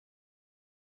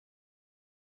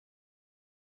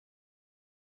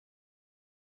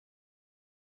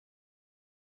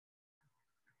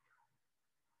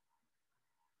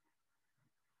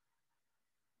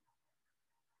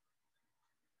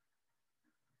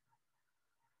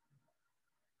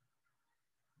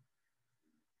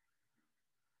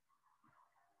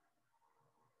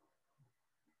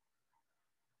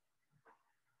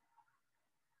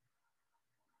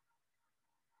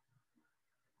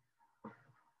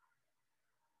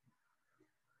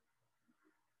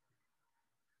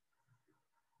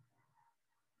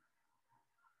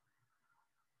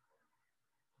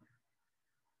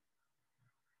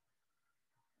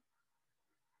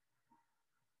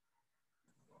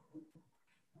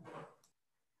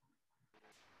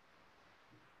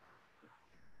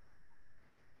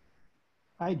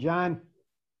Hi, John.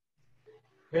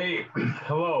 Hey,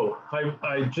 hello.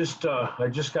 I just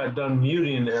got done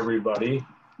muting everybody,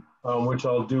 which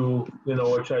I'll do,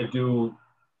 which I do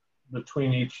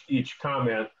between each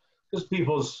comment, because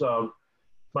people's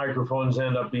microphones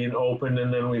end up being open,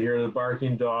 and then we hear the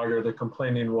barking dog or the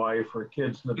complaining wife or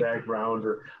kids in the background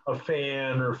or a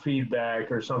fan or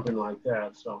feedback or something like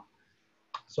that.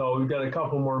 So we've got a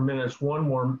couple more minutes, one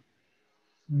more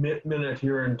minute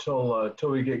here until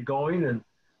we get going, and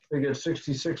we get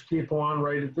 66 people on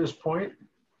right at this point,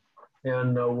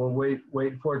 and we'll wait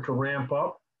for it to ramp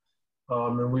up.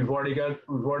 And we've already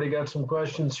got some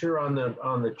questions here on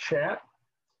the chat,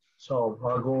 so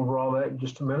I'll go over all that in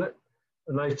just a minute.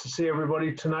 Nice to see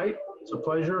everybody tonight. It's a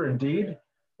pleasure indeed.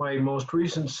 My most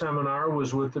recent seminar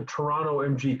was with the Toronto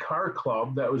MG Car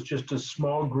Club. That was just a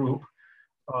small group.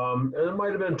 It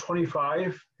might have been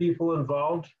 25 people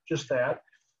involved, just that.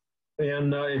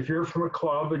 And if you're from a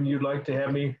club and you'd like to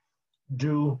have me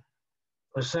do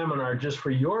a seminar just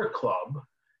for your club,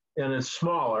 and it's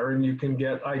smaller, and I can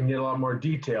get a lot more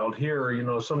detailed.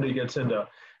 Here, somebody gets into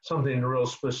something real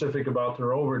specific about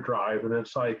their overdrive, and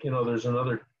it's like, there's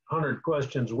another 100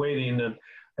 questions waiting, and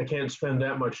I can't spend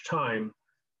that much time.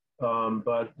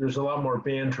 But there's a lot more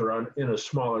banter in a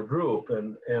smaller group,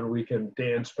 and we can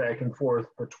dance back and forth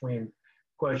between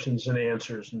questions and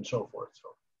answers and so forth. So,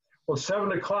 well, it's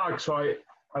 7 o'clock, so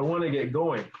I want to get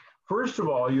going. First of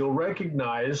all, you'll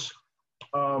recognize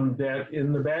that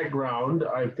in the background,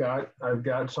 I've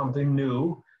got something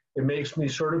new. It makes me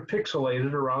sort of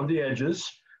pixelated around the edges,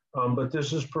 but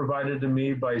this is provided to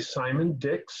me by Simon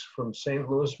Dix from St.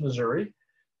 Louis, Missouri.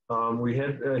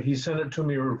 He sent it to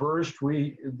me reversed.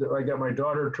 I got my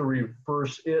daughter to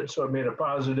reverse it, so I made a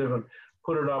positive and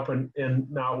put it up, and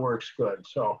now it works good.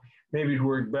 So maybe it'd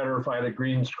work better if I had a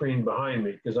green screen behind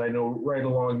me, because I know right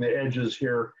along the edges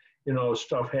here,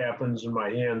 stuff happens in my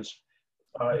hands.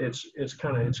 It's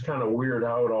kind of weird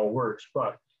how it all works.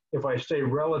 But if I stay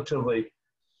relatively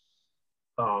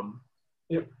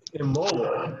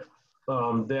immobile,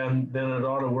 then it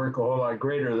ought to work a whole lot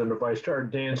greater than if I start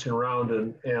dancing around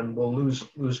and we'll lose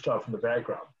stuff in the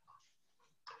background.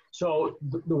 So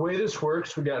the way this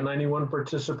works, we got 91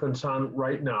 participants on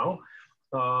right now.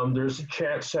 There's a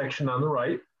chat section on the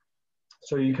right,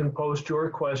 so you can post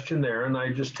your question there, and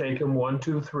I just take them 1,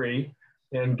 2, 3,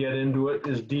 and get into it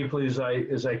as deeply as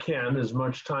I can, as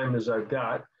much time as I've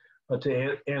got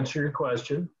to answer your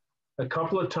question. A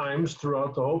couple of times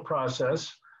throughout the whole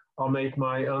process, I'll make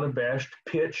my unabashed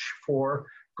pitch for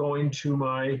going to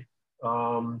my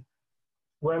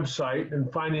website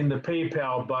and finding the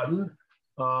PayPal button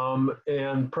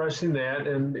and pressing that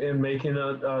and making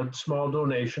a small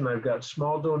donation. I've got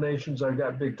small donations, I've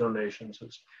got big donations.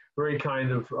 It's very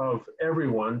kind of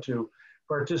everyone to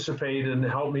participate and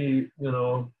help me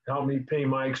pay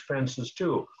my expenses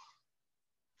too.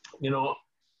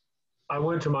 I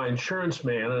went to my insurance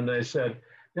man and I said,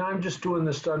 I'm just doing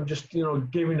this, I'm just,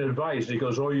 giving advice. He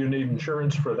goes, oh, you need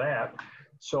insurance for that.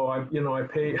 So I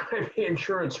pay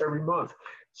insurance every month.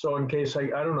 So in case I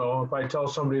don't know, if I tell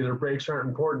somebody their brakes aren't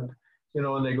important,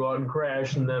 and they go out and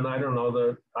crash, and then I don't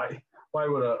know why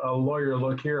would a lawyer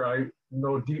look here?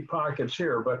 No deep pockets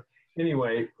here, but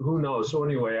anyway, who knows? So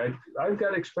anyway, I've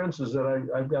got expenses that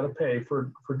I've got to pay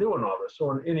for doing all this.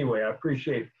 So anyway, I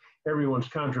appreciate everyone's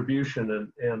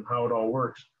contribution and how it all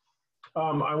works.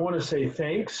 I want to say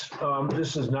thanks.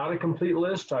 This is not a complete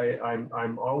list.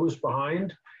 I'm always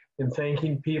behind in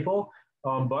thanking people,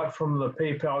 but from the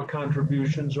PayPal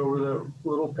contributions over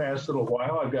the past little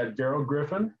while, I've got Daryl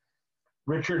Griffin,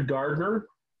 Richard Gardner,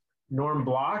 Norm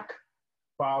Block,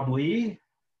 Bob Lee,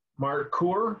 Mark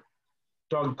Coor,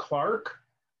 Doug Clark,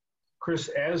 Chris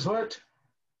Aslett,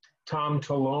 Tom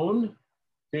Talone,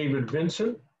 David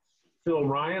Vincent, Phil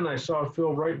Ryan. I saw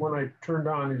Phil right when I turned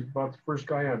on. He's about the first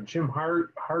guy on. Jim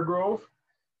Hargrove,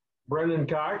 Brendan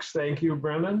Cox. Thank you,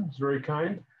 Brendan. It's very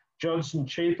kind. Judson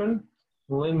Chapin,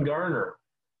 Lynn Garner.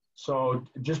 So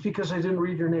just because I didn't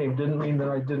read your name didn't mean that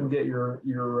I didn't get your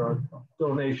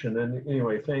donation. And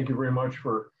anyway, thank you very much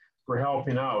for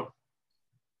helping out.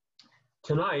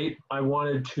 Tonight, I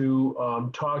wanted to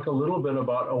talk a little bit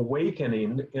about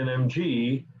awakening in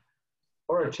MG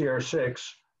or a TR6,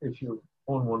 if you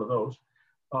own one of those,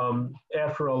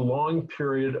 after a long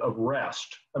period of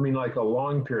rest. I mean, like a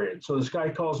long period. So this guy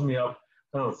calls me up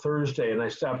on Thursday, and I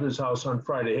stopped at his house on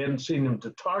Friday. I hadn't seen him to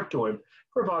talk to him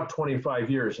for about 25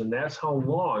 years, and that's how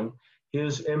long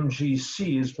his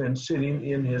MGC has been sitting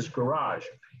in his garage.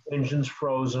 Engine's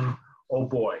frozen. Oh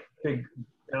boy, big.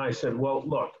 And I said, well,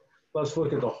 look, let's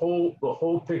look at the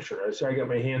whole picture. I say I got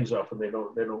my hands up, and they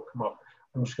don't come up.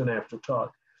 I'm just going to have to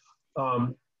talk.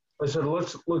 I said,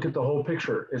 let's look at the whole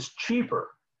picture. It's cheaper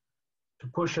to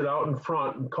push it out in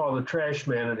front and call the trash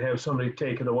man and have somebody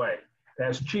take it away.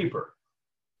 That's cheaper.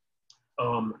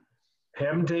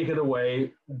 Have them take it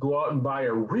away, go out and buy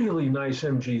a really nice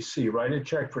MGC, write a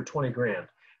check for 20 grand,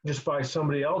 just buy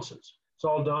somebody else's. It's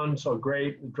all done, so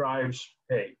great, it drives,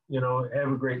 hey,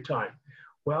 have a great time.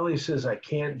 Well, he says, I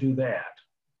can't do that.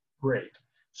 Great.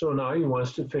 So now he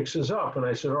wants to fix his up. And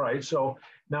I said, all right, so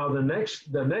now the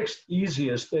next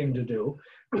easiest thing to do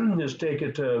is take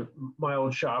it to my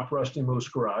old shop, Rusty Moose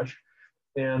Garage,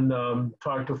 and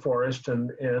talk to Forrest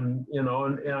and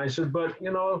I said, but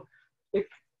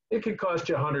it could cost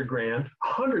you 100 grand.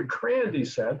 100 grand, he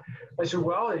said. I said,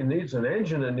 well, it needs an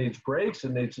engine, it needs brakes,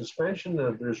 it needs suspension,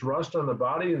 there's rust on the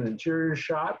body, and the interior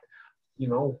shot.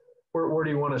 Where do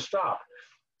you want to stop?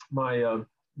 My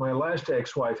last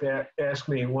ex-wife asked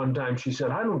me one time, she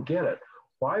said, I don't get it.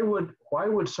 Why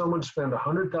would someone spend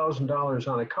 $100,000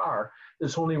 on a car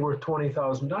that's only worth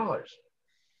 $20,000?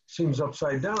 Seems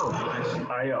upside down.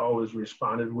 I always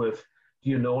responded with, do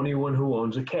you know anyone who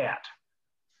owns a cat?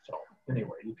 So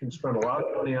anyway, you can spend a lot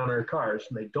of money on our cars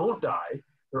and they don't die.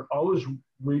 They're always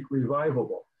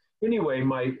revivable. Anyway,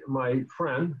 my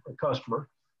friend, a customer,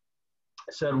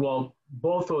 said, well,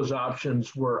 both those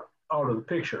options were out of the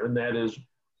picture, and that is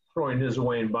throwing his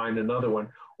away and buying another one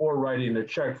or writing a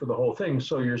check for the whole thing.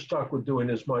 So you're stuck with doing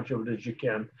as much of it as you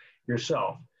can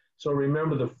yourself. So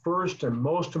remember, the first and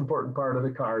most important part of the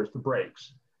car is the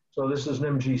brakes. So this is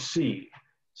an MGC.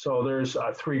 So there's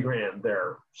 3 grand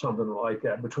there, something like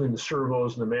that, between the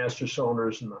servos and the master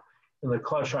cylinders and the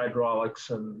clutch hydraulics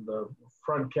and the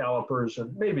front calipers,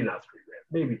 and maybe not 3 grand,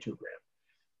 maybe 2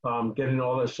 grand. Getting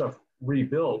all this stuff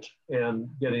rebuilt and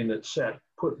getting it set,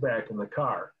 put back in the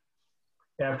car.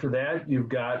 After that, you've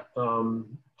got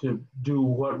to do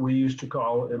what we used to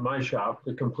call in my shop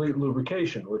the complete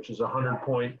lubrication, which is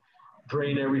 100-point,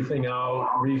 drain everything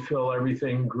out, refill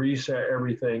everything, grease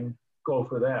everything, go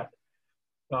for that.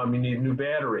 You need a new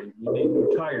battery, you need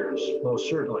new tires, most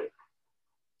certainly.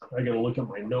 I got to look at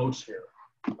my notes here.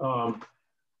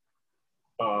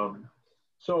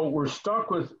 So we're stuck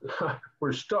with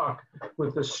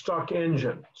the stuck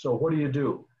engine. So what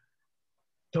do?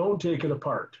 Don't take it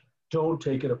apart. Don't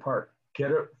take it apart.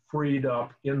 Get it freed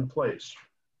up in place.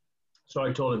 So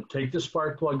I told him, take the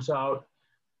spark plugs out,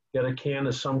 get a can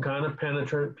of some kind of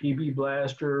penetrant, PB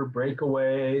blaster,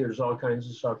 breakaway. There's all kinds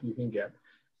of stuff you can get.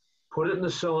 Put it in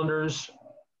the cylinders,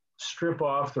 strip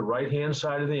off the right-hand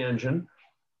side of the engine.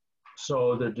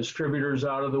 So the distributor's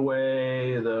out of the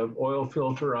way, the oil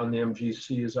filter on the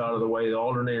MGC is out of the way, the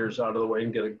alternator's out of the way,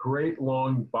 and get a great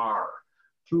long bar,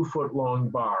 2-foot long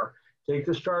bar. Take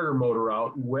the starter motor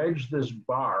out, wedge this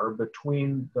bar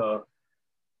between the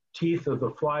teeth of the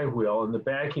flywheel and the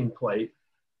backing plate,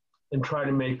 and try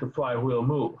to make the flywheel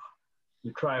move.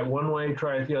 You try it one way,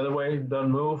 try it the other way,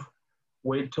 doesn't move,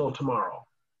 wait till tomorrow.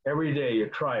 Every day you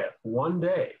try it. One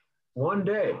day,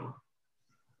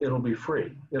 it'll be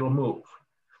free, it'll move.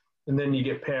 And then you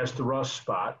get past the rust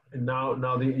spot, and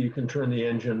now you can turn the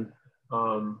engine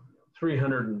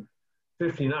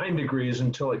 359 degrees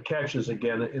until it catches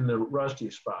again in the rusty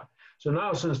spot. So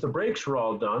now, since the brakes are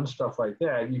all done, stuff like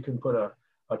that, you can put a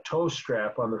tow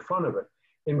strap on the front of it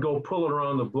and go pull it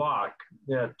around the block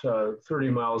at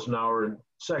 30 miles an hour in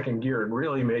second gear and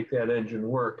really make that engine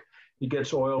work. It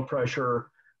gets oil pressure.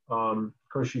 Of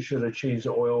course, you should have changed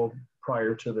the oil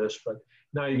prior to this, but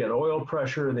now you get oil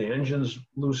pressure, the engine's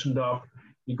loosened up,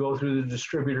 you go through the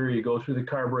distributor, you go through the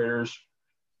carburetors,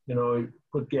 you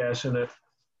put gas in it.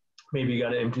 Maybe you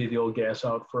got to empty the old gas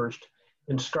out first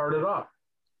and start it up.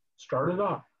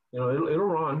 It'll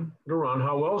run.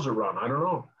 How well does it run? I don't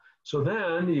know. So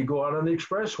then you go out on the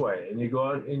expressway and you go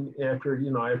out and after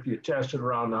you test it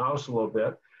around the house a little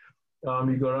bit,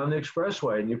 you go down the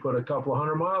expressway and you put a couple of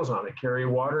 100 miles on it, carry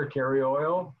water, carry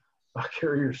oil,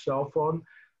 carry your cell phone,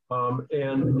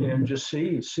 and just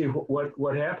see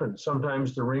what happens.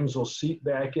 Sometimes the rings will seep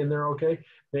back in there okay.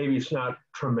 Maybe it's not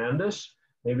tremendous.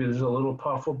 Maybe there's a little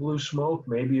puff of blue smoke.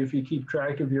 Maybe if you keep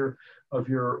track of your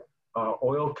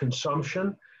oil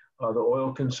consumption, the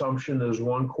oil consumption is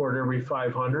 1 quart every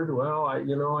 500. Well, I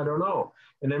don't know.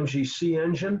 An MGC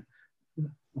engine,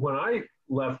 when I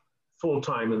left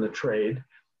full-time in the trade,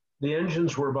 the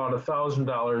engines were about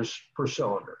 $1,000 per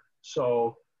cylinder.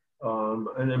 So an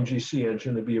MGC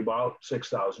engine would be about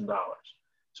 $6,000.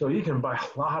 So you can buy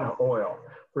a lot of oil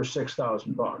for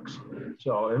 $6,000.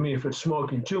 So, I mean, if it's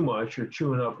smoking too much, you're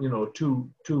chewing up,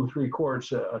 2-3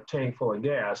 quarts, a tank full of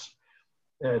gas.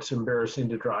 And it's embarrassing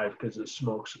to drive because it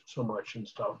smokes so much and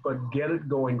stuff. But get it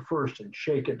going first and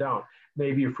shake it down.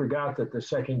 Maybe you forgot that the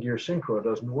second gear synchro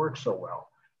doesn't work so well.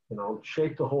 you know,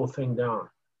 shake the whole thing down.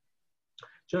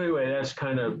 So anyway, that's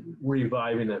kind of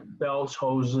reviving it. Belts,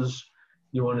 hoses,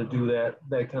 you want to do that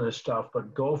kind of stuff,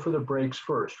 but go for the brakes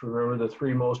first. Remember, the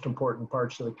three most important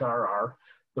parts of the car are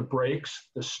the brakes,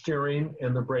 the steering,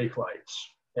 and the brake lights.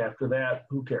 After that,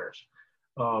 who cares?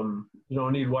 You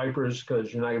don't need wipers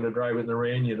because you're not going to drive it in the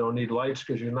rain. You don't need lights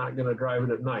because you're not going to drive it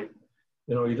at night.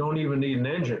 You know, you don't even need an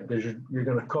engine because you're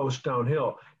going to coast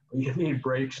downhill. You need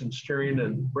brakes and steering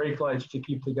and brake lights to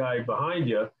keep the guy behind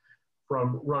you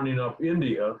from running up into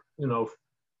you, you know,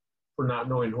 for not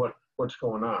knowing what's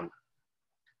going on.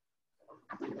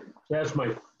 So that's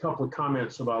my couple of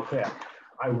comments about that.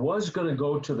 I was going to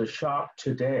go to the shop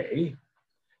today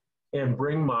and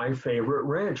bring my favorite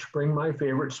wrench, bring my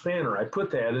favorite spanner. I put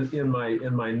that in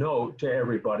my note to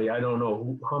everybody. I don't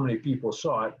know how many people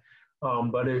saw it,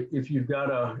 but if you've got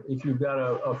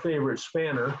a favorite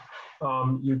spanner,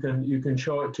 you can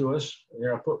show it to us.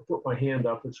 Here, I put my hand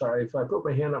up. It's all right. If I put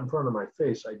my hand up in front of my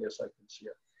face, I guess I can see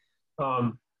it.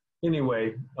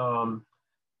 Anyway,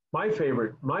 my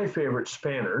favorite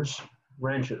spanners,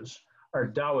 wrenches, are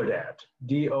Dowidat,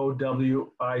 D-O-W-I-D-A-T.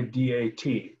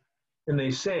 And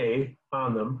they say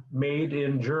on them, made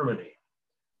in Germany.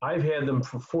 I've had them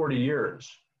for 40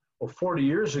 years. Well, 40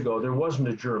 years ago, there wasn't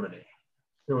a Germany.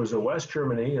 There was a West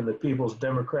Germany and the People's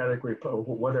Democratic Republic,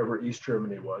 whatever East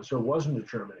Germany was. There wasn't a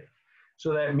Germany.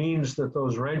 So that means that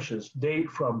those wrenches date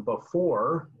from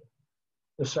before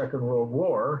the Second World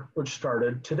War, which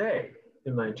started today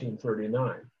in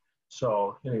 1939.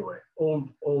 So anyway,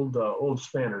 old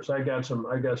spanners. I got some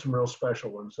real special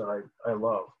ones that I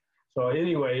love. So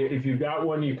anyway, if you've got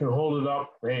one, you can hold it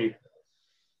up. Hey,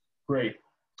 great.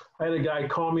 I had a guy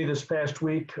call me this past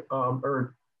week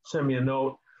or send me a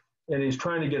note, and he's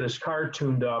trying to get his car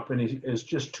tuned up, and he is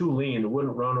just too lean. It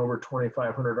wouldn't run over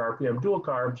 2,500 RPM, dual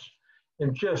carbs,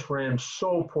 and just ran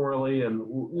so poorly. And,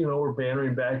 you know, we're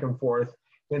bantering back and forth.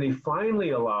 And he finally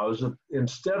allows,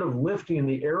 instead of lifting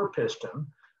the air piston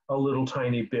a little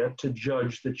tiny bit to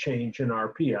judge the change in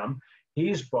RPM,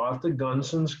 he's bought the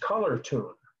Gunson's Color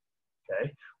Tune.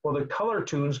 Okay. Well, the Color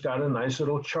Tune's got a nice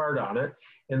little chart on it,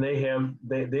 and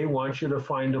they want you to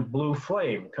find a blue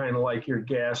flame, kind of like your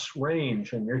gas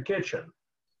range in your kitchen.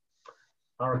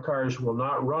 Our cars will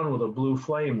not run with a blue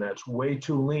flame. That's way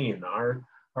too lean. Our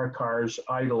cars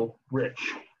idle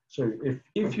rich. So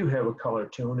if you have a Color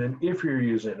Tune and if you're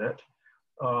using it,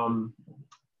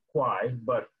 why?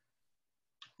 But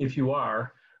if you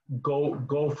are,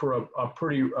 go for a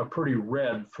pretty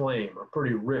red flame, a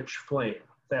pretty rich flame.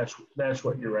 That's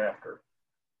what you're after.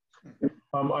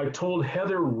 I told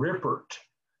Heather Rippert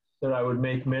that I would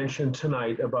make mention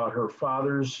tonight about her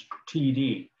father's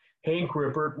TD. Hank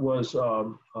Rippert was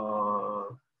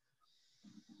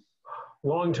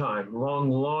long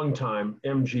time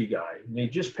MG guy. And he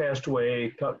just passed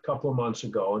away a couple of months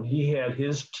ago, and he had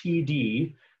his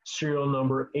TD serial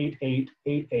number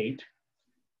 8888.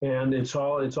 And it's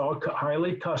all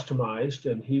highly customized.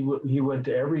 And he went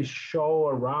to every show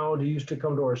around. He used to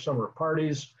come to our summer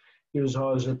parties. He was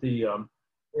always at the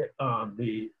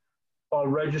all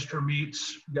register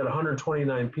meets. We've got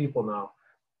 129 people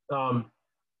now.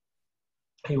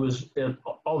 He was at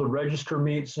all the register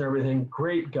meets and everything.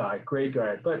 Great guy.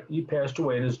 But he passed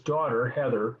away, and his daughter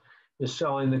Heather is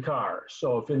selling the car.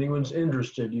 So if anyone's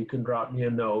interested, you can drop me a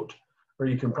note, or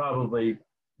you can probably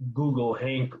Google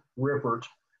Hank Rippert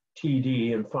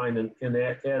TD and find an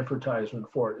advertisement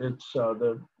for it. It's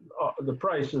the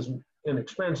price isn't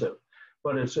inexpensive,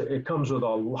 but it comes with a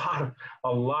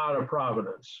lot of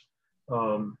provenance.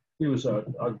 He was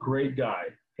a great guy.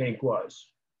 Hank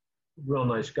was real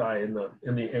nice guy in the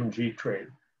MG trade.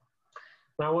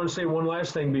 Now I want to say one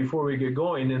last thing before we get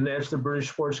going, and that's the British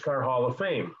Sports Car Hall of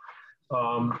Fame.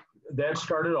 That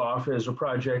started off as a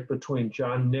project between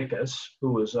John Nickus,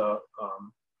 who was a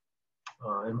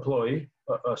employee,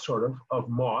 sort of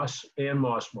Moss and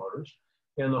Moss Motors.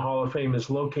 And the Hall of Fame is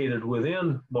located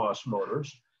within Moss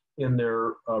Motors in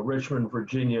their Richmond,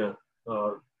 Virginia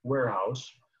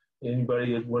warehouse.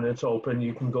 Anybody, when it's open,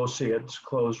 you can go see it. It's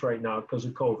closed right now because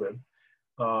of COVID.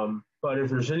 But if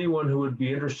there's anyone who would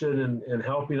be interested in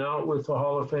helping out with the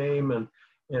Hall of Fame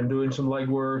and doing some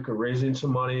legwork or raising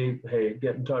some money, hey,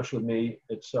 get in touch with me.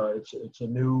 It's a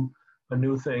new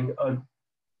thing.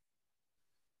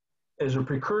 As a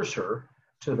precursor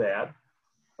to that,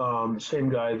 same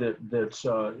guy that's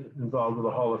involved with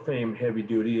the Hall of Fame heavy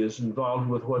duty is involved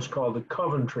with what's called the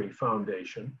Coventry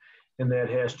Foundation, and that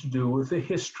has to do with the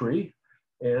history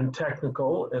and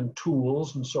technical and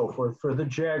tools and so forth for the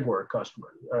Jaguar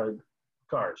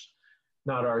cars.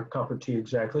 Not our cup of tea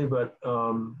exactly, but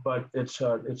it's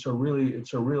a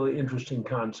really interesting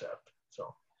concept.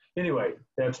 So anyway,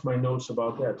 that's my notes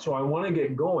about that. So I want to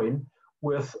get going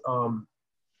with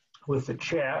the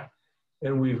chat,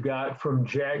 and we've got from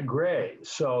Jack Gray.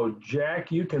 So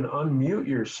Jack, you can unmute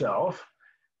yourself,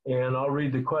 and I'll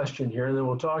read the question here, and then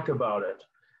we'll talk about it.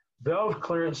 Valve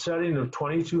clearance setting of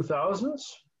 22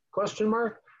 thousandths? Question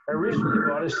mark. I recently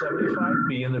bought a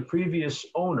 75B, and the previous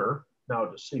owner, now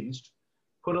deceased,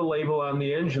 put a label on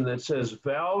the engine that says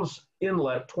valves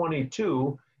inlet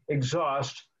 22,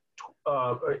 exhaust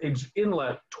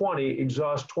inlet 20,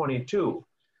 exhaust 22,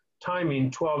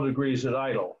 timing 12 degrees at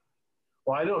idle.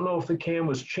 Well, I don't know if the cam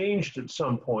was changed at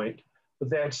some point, but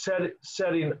that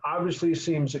setting obviously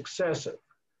seems excessive.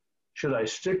 Should I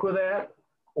stick with that,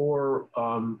 or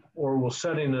will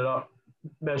setting it up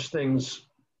mess things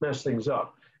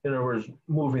up? In other words,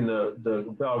 moving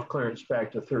the valve clearance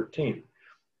back to 13.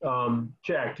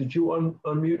 Jack, did you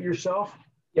unmute yourself?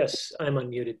 Yes, I'm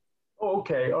unmuted. Oh,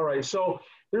 okay, all right. So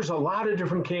there's a lot of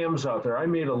different cams out there. I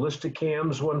made a list of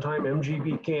cams one time,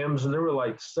 MGB cams, and there were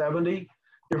like 70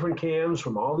 different cams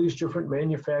from all these different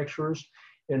manufacturers.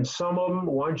 And some of them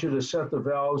want you to set the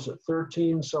valves at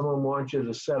 13. Some of them want you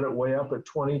to set it way up at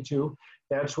 22.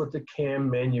 That's what the cam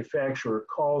manufacturer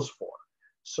calls for.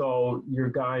 So your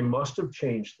guy must have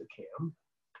changed the cam,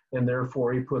 and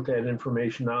therefore he put that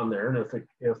information on there. And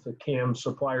if the cam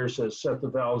supplier says set the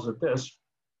valves at this,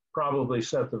 probably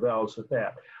set the valves at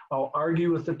that. I'll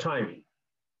argue with the timing.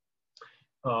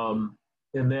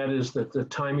 And that is that the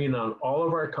timing on all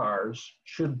of our cars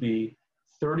should be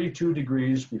 32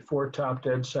 degrees before top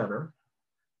dead center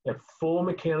at full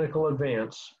mechanical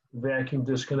advance, vacuum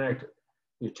disconnected.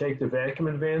 You take the vacuum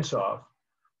advance off,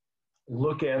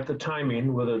 look at the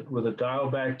timing with a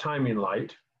dial back timing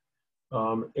light,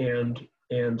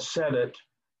 and set it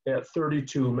at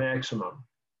 32 maximum,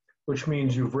 which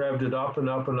means you've revved it up and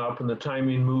up and up, and the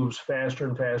timing moves faster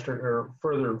and faster, or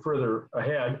further and further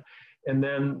ahead, and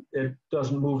then it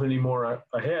doesn't move anymore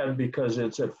ahead because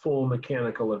it's at full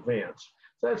mechanical advance.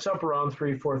 So that's up around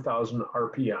 3,000–4,000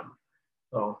 RPM.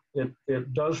 So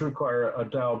it does require a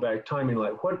dial back timing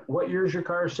light. What year's your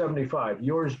car? 75.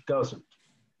 Yours doesn't.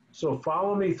 So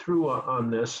follow me through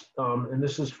on this, and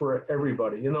this is for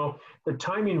everybody. You know, the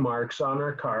timing marks on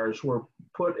our cars were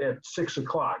put at 6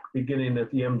 o'clock, beginning at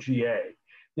the MGA.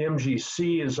 The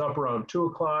MGC is up around 2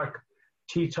 o'clock.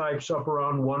 T-type's up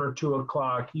around 1 or 2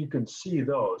 o'clock. You can see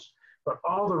those. But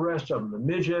all the rest of them, the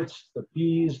midgets, the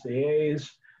Bs, the As,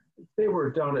 they were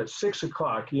down at 6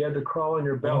 o'clock. You had to crawl on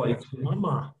your belly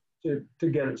to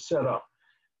get it set up.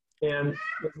 And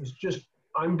it was just,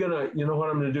 you know what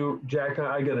I'm gonna do, Jack?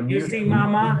 I gotta mute. You see,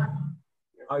 Mama?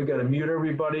 I gotta mute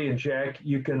everybody, and Jack,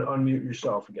 you can unmute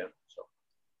yourself again.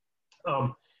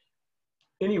 So,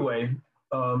 anyway,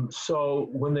 so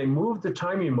when they moved the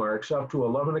timing marks up to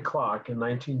 11 o'clock in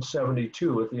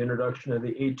 1972 with the introduction of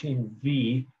the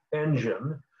 18V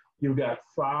engine, you've got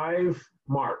 5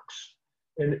 marks.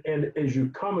 And as you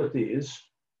come at these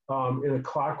in a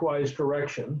clockwise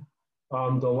direction,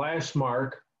 the last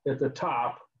mark at the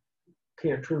top,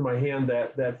 can't turn my hand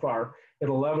that far, at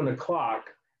 11 o'clock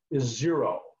is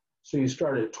 0. So you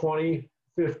start at 20,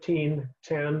 15,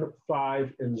 10,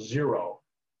 5, and 0.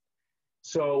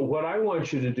 So what I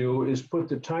want you to do is put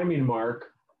the timing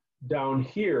mark down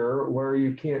here where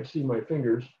you can't see my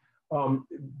fingers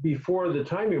before the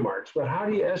timing marks. But how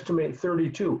do you estimate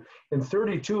 32? And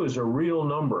 32 is a real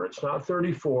number. It's not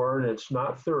 34 and it's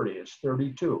not 30. It's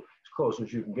 32, as close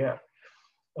as you can get.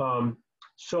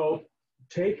 So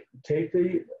take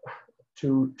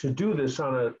to do this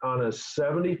on a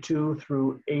 72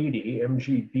 through 80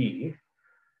 MGB.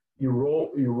 You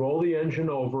roll the engine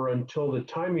over until the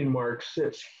timing mark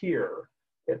sits here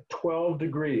at 12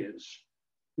 degrees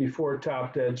before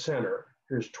top dead center.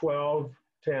 Here's 12,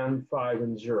 10, 5,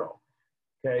 and 0.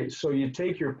 Okay, so you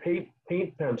take your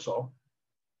paint pencil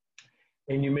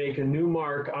and you make a new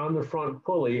mark on the front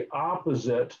pulley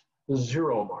opposite the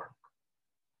 0 mark.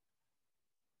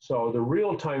 So the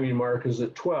real timing mark is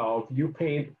at 12. You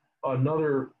paint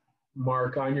another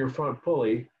mark on your front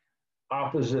pulley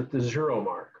opposite the 0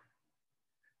 mark.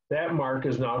 That mark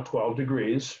is now 12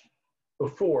 degrees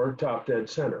before top dead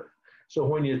center. So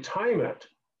when you time it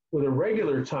with a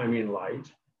regular timing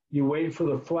light, you wait for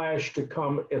the flash to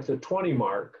come at the 20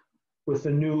 mark with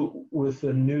the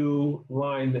new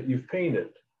line that you've painted.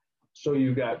 So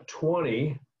you've got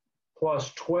 20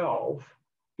 plus 12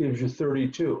 gives you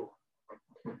 32.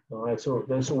 That's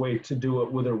a way to do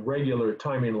it with a regular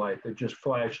timing light that just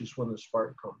flashes when the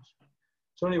spark comes.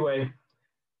 So anyway,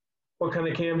 what kind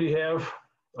of cam do you have?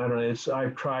 I don't know.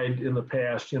 I've tried in the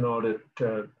past, you know,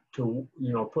 to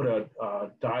put a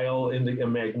dial, a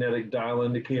magnetic dial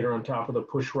indicator on top of the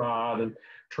push rod and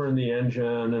turn the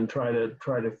engine and try to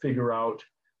figure out,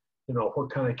 what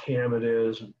kind of cam it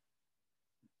is. You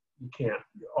can't.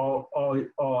 All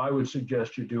I would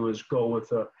suggest you do is go with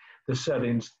the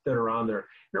settings that are on there.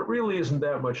 It really isn't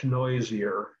that much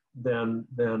noisier than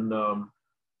a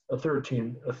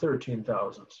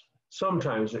 13,000s.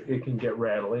 Sometimes it can get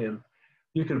rattly, and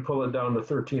you can pull it down to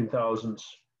 13,000s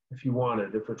if you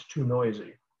wanted, if it's too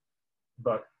noisy.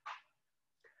 But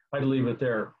I'd leave it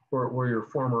there where your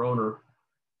former owner,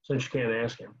 since you can't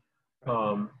ask him,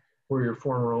 where your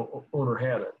former owner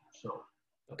had it. So.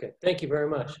 Okay, thank you very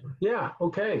much. Yeah,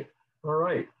 okay, all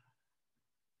right.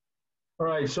 All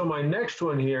right, so my next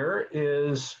one here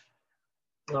is,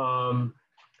 from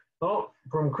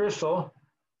Crystal,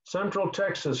 Central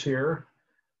Texas here.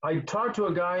 I talked to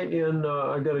a guy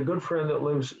I got a good friend that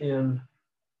lives in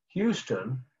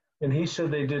Houston, and he said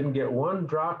they didn't get one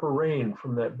drop of rain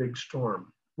from that big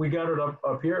storm. We got it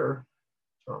up here.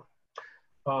 So,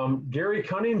 Gary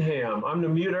Cunningham, I'm gonna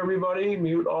mute everybody,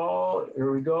 mute all.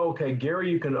 Here we go. Okay,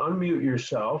 Gary, you can unmute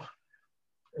yourself.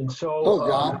 And so, oh,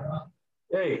 John.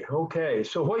 Hey, okay.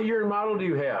 So what year and model do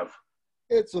you have?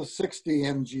 It's a 60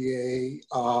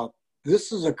 MGA.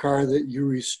 This is a car that you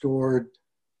restored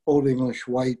Old English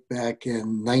White back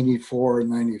in 94 and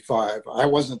 95. I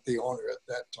wasn't the owner at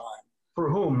that time. For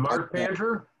whom? Mark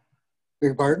Panter?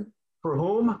 Beg pardon? For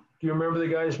whom? Do you remember the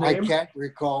guy's name? I can't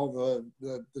recall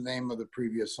the name of the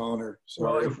previous owner.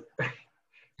 Sorry. Well,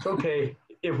 it's okay.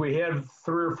 If we had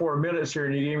 3 or 4 minutes here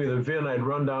and you gave me the VIN, I'd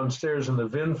run downstairs in the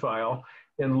VIN file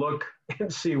and look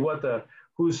and see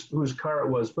whose car it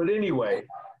was. But anyway,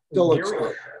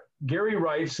 Gary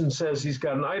writes and says he's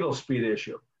got an idle speed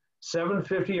issue.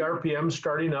 750 RPM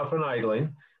starting up and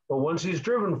idling, but once he's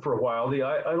driven for a while, the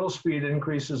idle speed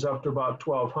increases up to about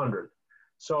 1200.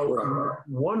 So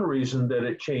one reason that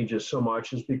it changes so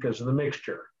much is because of the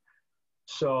mixture.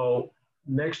 So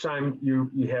next time you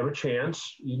have a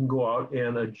chance, you can go out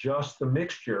and adjust the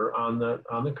mixture on the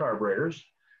carburetors.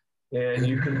 And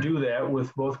you can do that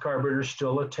with both carburetors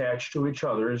still attached to each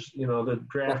other. The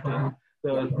drafting,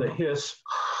 the hiss,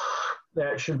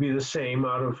 that should be the same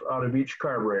out of each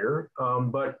carburetor.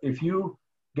 But if you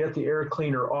get the air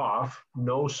cleaner off,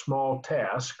 no small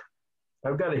task.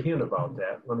 I've got a hint about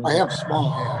that. I have small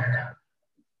hands.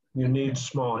 You need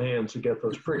small hands to get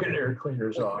those friggin' air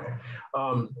cleaners off.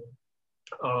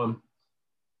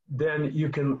 Then you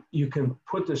can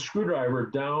put the screwdriver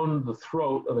down the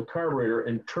throat of the carburetor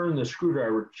and turn the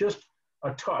screwdriver just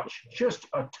a touch,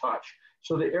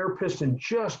 so the air piston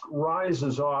just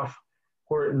rises off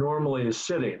where it normally is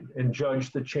sitting, and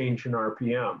judge the change in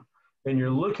RPM. And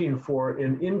you're looking for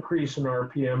an increase in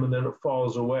RPM, and then it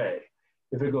falls away.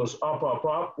 If it goes up, up,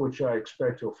 up, which I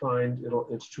expect you'll find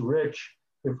it's too rich.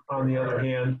 If, on the other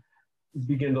hand, you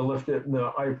begin to lift it and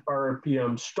the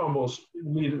RPM stumbles,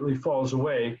 immediately falls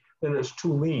away, then it's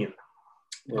too lean.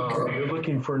 You're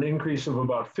looking for an increase of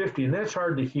about 50, and that's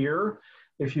hard to hear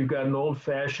if you've got an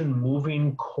old-fashioned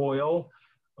moving coil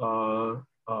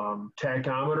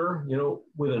tachometer,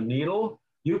 with a needle.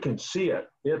 You can see it.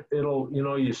 It'll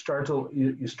you start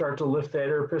to lift that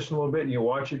air piston a little bit, and you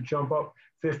watch it jump up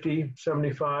 50,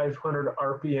 75, 100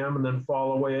 RPM, and then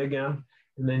fall away again,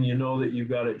 and then you know that you've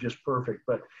got it just perfect.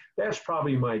 But that's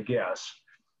probably my guess.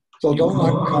 So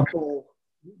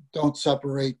don't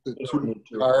separate the two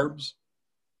carbs.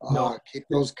 No. Keep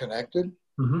those connected.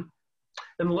 Mm-hmm.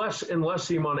 Unless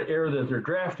the amount of air that they're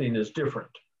drafting is different.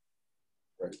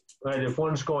 Right. If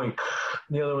one's going,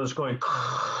 the other one's going,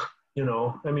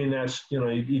 that's,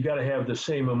 you got to have the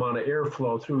same amount of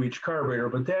airflow through each carburetor,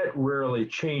 but that rarely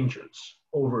changes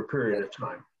over a period of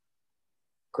time.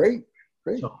 Great.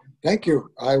 So, thank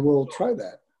you. I will try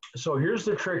that. So here's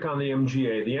the trick on the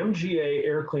MGA. The MGA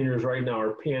air cleaners right now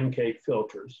are pancake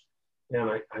filters. And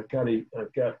I've got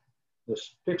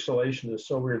this pixelation is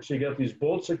so weird. So you got these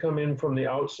bolts that come in from the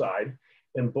outside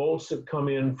and bolts that come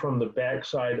in from the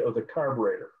backside of the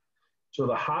carburetor. So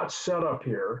the hot setup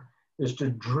here is to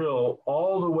drill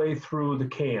all the way through the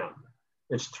can.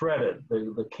 It's threaded.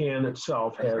 The can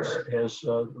itself has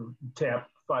tap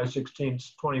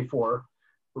 5/16 24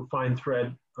 for fine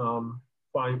thread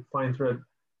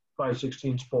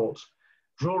 5/16 bolts.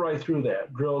 Drill right through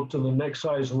that. Drill to the next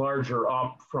size larger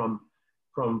up from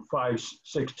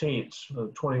 5/16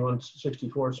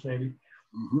 21/64 maybe.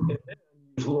 Mm-hmm. And then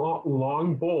use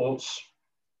long bolts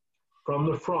from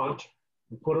the front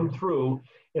and put them through,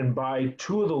 and buy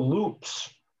 2 of the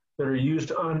loops that are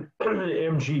used on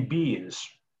MGBs.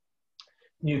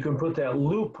 You can put that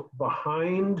loop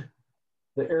behind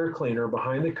the air cleaner,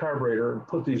 behind the carburetor, and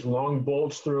put these long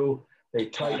bolts through, They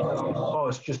tighten up. Oh,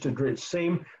 it's just the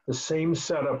same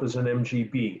setup as an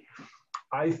MGB.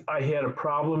 I had a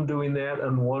problem doing that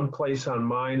in one place on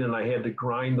mine, and I had to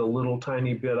grind a little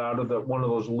tiny bit out of one of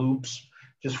those loops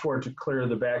just for it to clear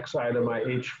the backside of my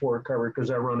H4 cover, because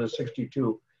I run a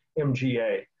 62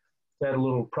 MGA. I had a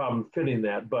little problem fitting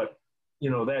that, but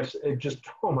it just,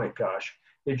 oh my gosh,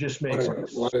 it just makes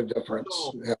what a difference.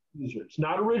 so Yeah. easier. It's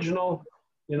not original,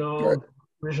 Right.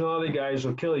 Originality guys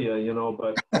will kill you,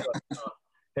 but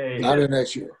hey, Not an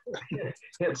issue.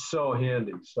 it's so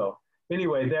handy. So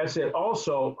anyway, that's it.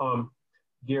 Also,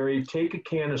 Gary, take a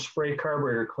can of spray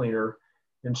carburetor cleaner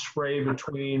and spray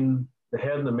between the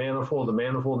head and the manifold and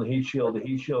the heat shield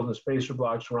and the spacer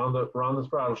blocks around the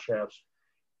throttle shafts,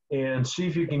 and see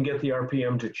if you can get the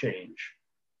RPM to change.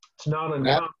 It's not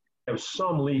uncommon to have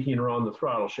some leaking around the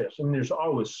throttle shafts. I mean, there's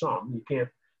always some. You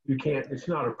can't. It's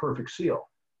not a perfect seal,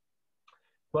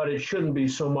 but it shouldn't be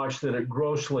so much that it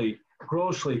grossly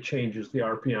changes the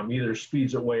RPM, either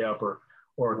speeds it way up or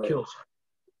kills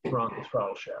around the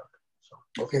throttle shaft. So.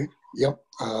 Okay. Yep.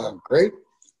 Great.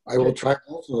 I will try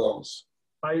both of those.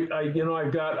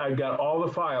 I've got all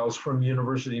the files from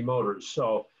University Motors.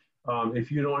 So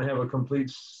if you don't have a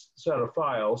complete set of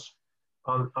files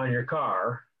on your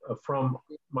car from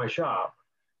my shop,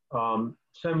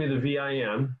 send me the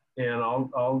VIN and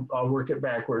I'll work it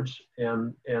backwards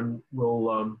and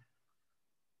we'll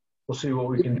see what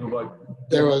we can do. But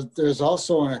there's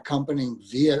also an accompanying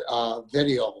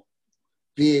video,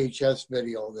 VHS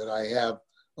video that I have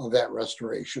of that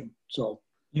restoration. So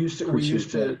we used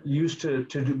to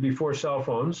do before cell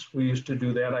phones. We used to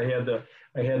do that. I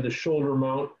had the shoulder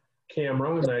mount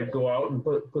camera, and I'd go out and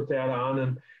put that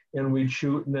on, and we'd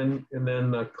shoot, and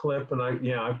then a clip, and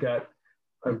I've got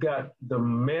the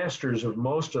masters of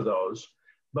most of those.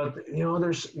 But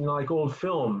there's like old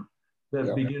film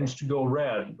that begins to go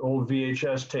red. Old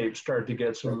VHS tapes start to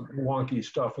get some wonky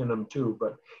stuff in them too.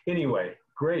 But anyway,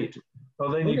 great. Well,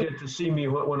 then you get to see me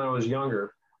when I was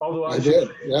younger. Although I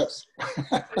did, yes.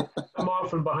 I'm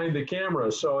often behind the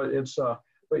camera, so it's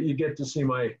but you get to see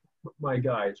my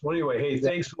guys. Well, anyway, hey,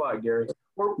 thanks a lot, Gary.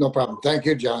 No problem. Thank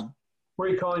you, John. Where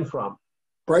are you calling from?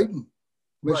 Brighton,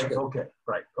 Michigan.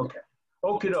 Right, okay.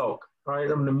 Okie doke. All right,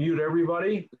 I'm going to mute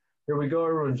everybody. Here we go.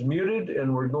 Everyone's muted,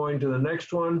 and we're going to the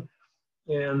next one.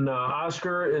 And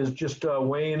Oscar is just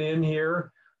weighing in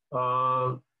here.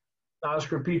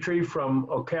 Oscar Petrie from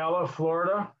Ocala,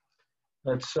 Florida.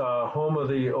 That's home of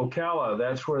the Ocala.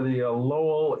 That's where the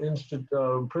Lowell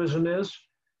prison is.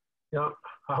 Yeah,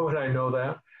 how would I know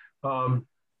that?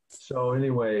 So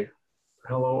anyway,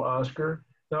 hello, Oscar.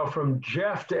 Now from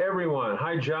Jeff to everyone.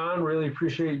 Hi, John. Really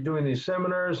appreciate you doing these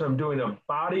seminars. I'm doing a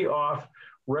body off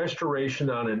restoration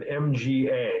on an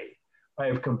MGA. I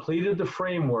have completed the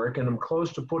framework and I'm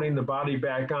close to putting the body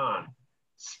back on.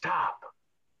 Stop.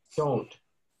 Don't.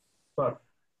 But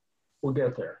we'll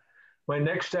get there. My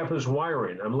next step is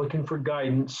wiring. I'm looking for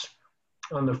guidance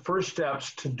on the first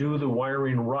steps to do the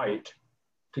wiring right,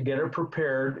 to get it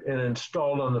prepared and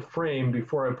installed on the frame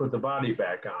before I put the body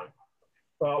back on.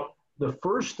 Well, the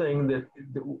first thing that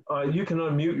you can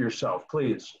unmute yourself,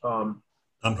 please. I'm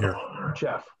here.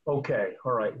 Jeff. Okay.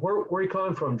 All right. Where are you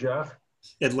calling from, Jeff?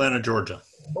 Atlanta, Georgia.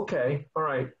 Okay. All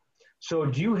right. So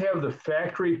do you have the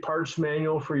factory parts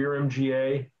manual for your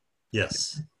MGA?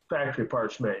 Yes. Factory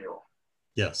parts manual.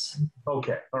 Yes.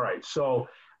 Okay. All right. So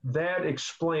that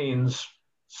explains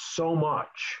so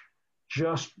much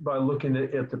just by looking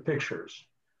at the pictures.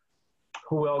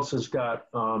 Who else has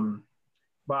got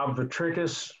Bob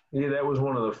Vitricus? Yeah, that was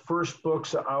one of the first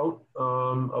books out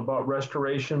about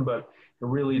restoration, but it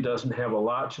really doesn't have a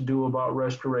lot to do about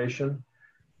restoration.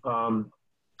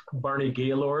 Barney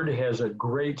Gaylord has a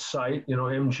great site,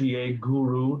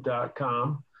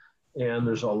 mgaguru.com. And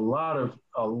there's a lot of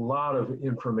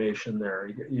information there.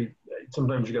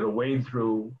 Sometimes you got to wade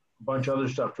through a bunch of other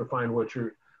stuff to find what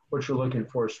you're looking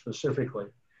for specifically.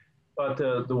 But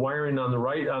the wiring on the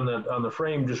right on the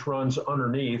frame just runs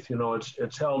underneath.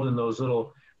 It's held in those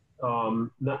little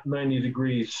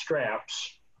 90-degree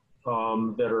straps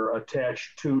that are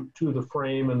attached to the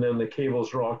frame, and then the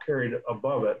cables are all carried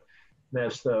above it.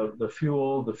 That's the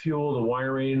fuel, the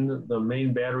wiring, the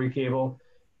main battery cable.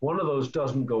 One of those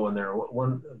doesn't go in there.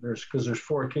 Because there's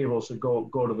 4 cables that go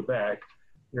to the back.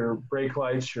 Your brake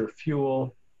lights, your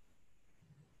fuel,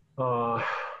 not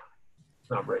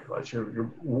brake lights.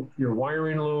 Your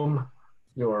wiring loom,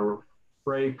 your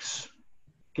brakes,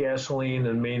 gasoline,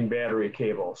 and main battery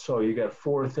cable. So you got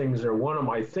 4 things there. One of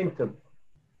them, I think the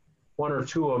 1 or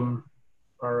 2 of them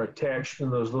are attached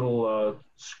in those little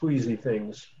squeezy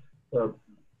things, the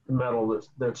metal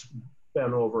that's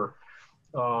bent over.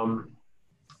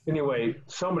 anyway,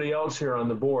 somebody else here on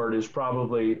the board is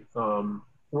probably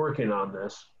working on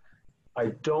this.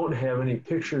 I don't have any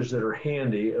pictures that are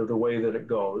handy of the way that it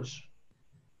goes.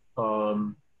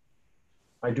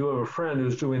 I do have a friend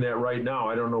who's doing that right now.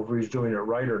 I don't know if he's doing it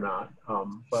right or not,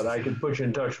 but I can put you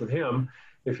in touch with him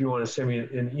if you want to send me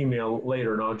an email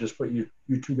later, and I'll just put you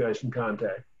two guys in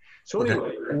contact. So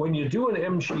anyway, when you do an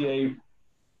MGA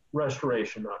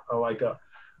restoration, like a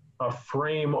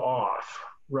frame off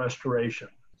restoration,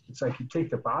 it's like you take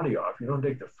the body off. You don't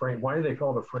take the frame. Why do they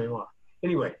call the frame off?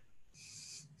 Anyway,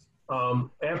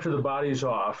 after the body's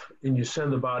off and you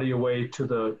send the body away to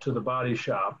the body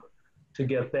shop to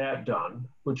get that done,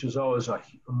 which is always a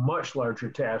much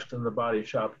larger task than the body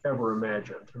shop ever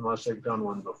imagined, unless they've done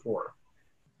one before.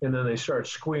 And then they start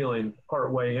squealing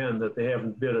part way in that they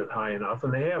haven't bid it high enough,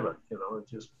 and they haven't,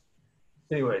 it's just,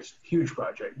 anyways, huge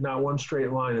project, not one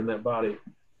straight line in that body.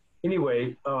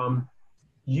 Anyway,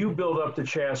 you build up the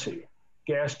chassis,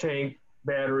 gas tank,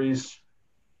 batteries,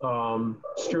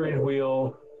 steering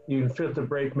wheel, you can fit the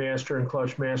brake master and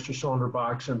clutch master cylinder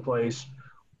box in place,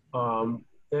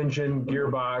 engine,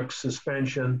 gearbox,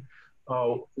 suspension,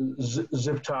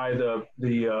 zip tie the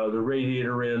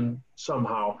radiator in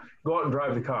somehow. Go out and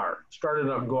drive the car. Start it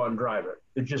up and go out and drive it.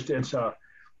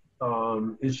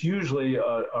 It's usually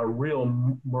a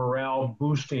real morale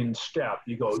boosting step.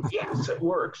 You go, yes, it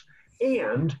works.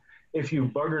 And if you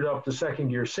buggered up the second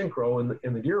gear synchro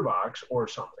in the gearbox or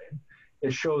something,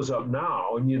 it shows up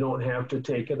now, and you don't have to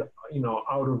take it,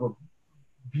 out of a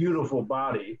beautiful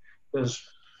body, because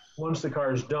once the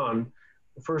car is done,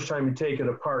 the first time you take it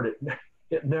apart,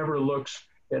 it never looks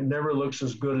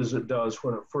as good as it does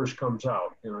when it first comes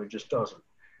out. It just doesn't.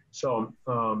 So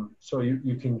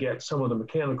you can get some of the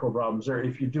mechanical problems there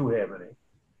if you do have any.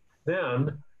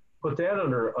 Then put that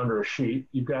under a sheet.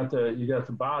 You got the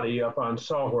body up on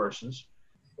sawhorses,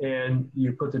 and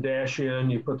you put the dash in,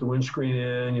 you put the windscreen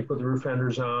in, you put the roof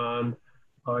fenders on,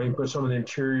 you put some of the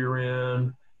interior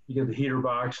in. You get the heater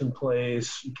box in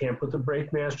place. You can't put the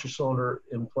brake master cylinder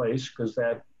in place because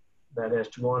that has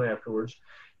to go on afterwards.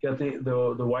 Get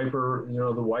the wiper,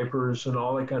 the wipers and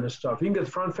all that kind of stuff. You can get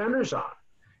the front fenders on.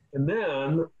 And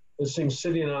then this thing's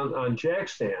sitting on jack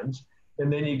stands,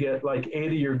 and then you get like 8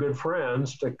 of your good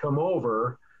friends to come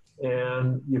over,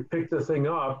 and you pick the thing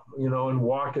up, and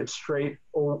walk it straight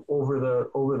over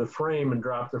the frame and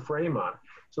drop the frame on.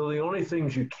 So the only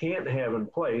things you can't have in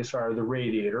place are the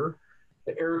radiator,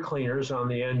 the air cleaners on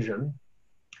the engine.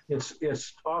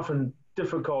 It's often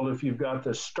difficult if you've got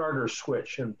the starter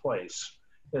switch in place.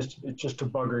 It's just a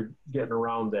bugger getting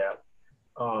around that.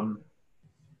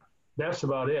 That's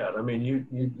about it. I mean, you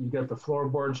got the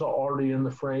floorboards already in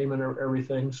the frame and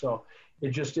everything, so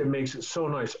it makes it so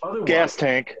nice. Otherwise, gas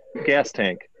tank,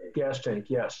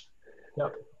 yes.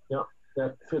 Yep,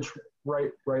 that fits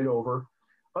right over.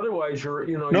 Otherwise,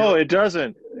 No, it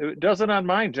doesn't. It doesn't on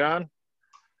mine, John.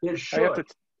 It should.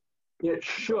 It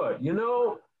should.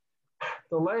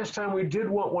 The last time we did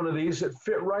one of these, it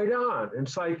fit right on. And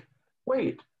it's like,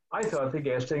 wait, I thought the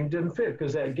gas tank didn't fit,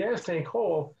 because that gas tank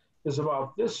hole is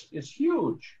about this. It's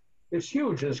huge. It's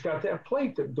huge, and it's got that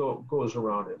plate that goes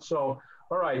around it. So,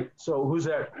 all right. So who's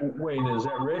that? Wayne, is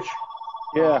that Rich?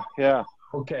 Yeah.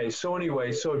 Okay. So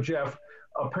anyway, so Jeff,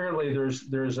 apparently there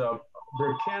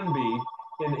can be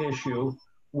an issue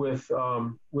with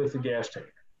the gas tank,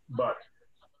 but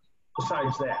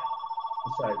besides that,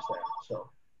 so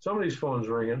somebody's phone's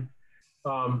ringing.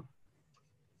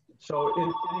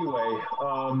 Anyway,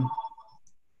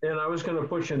 and I was going to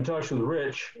put you in touch with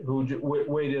Rich, who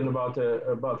weighed in about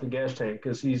the gas tank,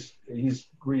 because he's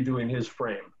redoing his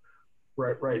frame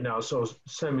right now. So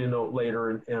send me a note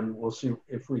later, and we'll see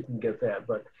if we can get that.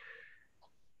 But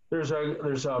there's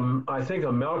I think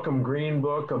a Malcolm Green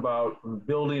book about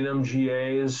building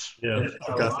MGAs. Yeah,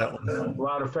 I got that one. A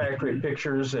lot of factory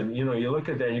pictures, and you look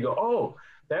at that and you go, oh,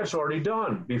 that's already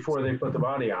done before they put the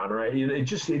body on, right?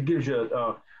 It gives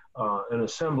you an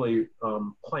assembly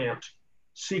plant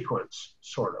sequence,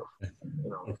 sort of.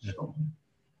 Okay. So.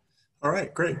 All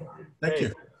right, great. Thank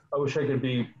you. I wish I could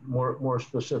be more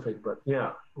specific, but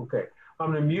yeah, okay.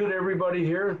 I'm going to mute everybody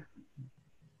here.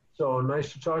 So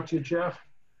nice to talk to you, Jeff.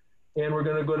 And we're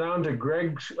going to go down to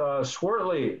Greg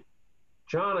Swartley.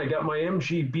 John, I got my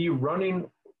MGB running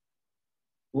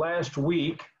last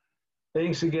week.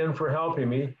 Thanks again for helping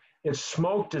me. It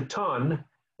smoked a ton,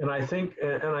 and I think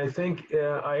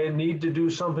I need to do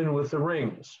something with the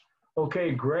rings.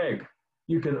 Okay, Greg,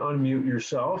 you can unmute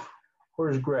yourself.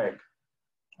 Where's Greg?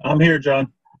 I'm here,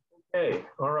 John. Okay,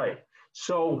 all right.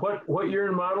 So what year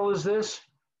and model is this?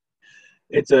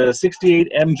 It's a 68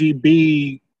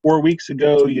 MGB. 4 weeks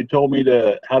ago, you told me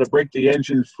how to break the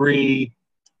engine free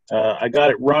I got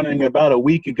it running about a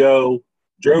week ago.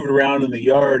 Drove it around in the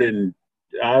yard, and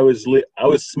I was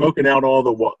smoking out all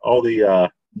the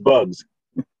bugs.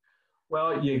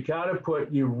 Well, you got to put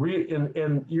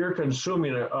and you're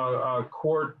consuming a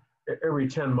quart every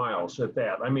 10 miles at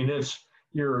that. I mean, it's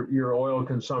your oil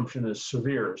consumption is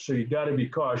severe, so you got to be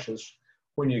cautious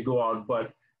when you go out.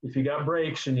 But if you got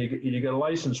brakes and you got a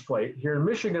license plate here in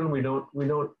Michigan, we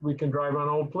can drive on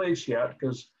old plates yet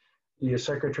because the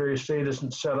Secretary of State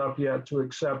isn't set up yet to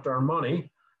accept our money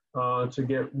to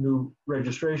get new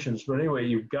registrations. But anyway,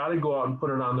 you've got to go out and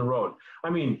put it on the road. I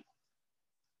mean,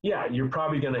 yeah, you're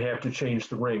probably going to have to change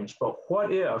the rings, but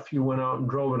what if you went out and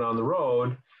drove it on the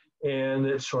road and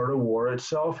it sort of wore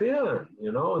itself in,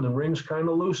 you know, and the rings kind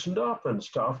of loosened up and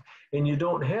stuff, and you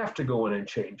don't have to go in and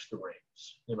change the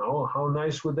rings, you know? How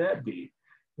nice would that be?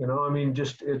 You know, I mean,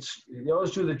 you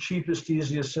always do the cheapest,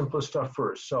 easiest, simplest stuff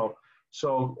first. So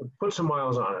put some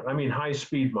miles on it. I mean, high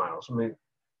speed miles. I mean,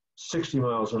 60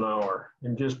 miles an hour,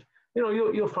 and just, you know,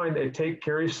 you'll find they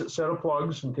carry a set of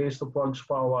plugs in case the plugs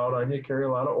fall out. I need to carry a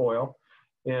lot of oil,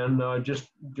 and just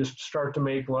start to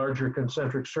make larger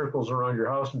concentric circles around your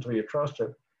house until you trust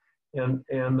it, and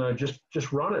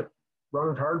just run it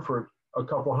hard for a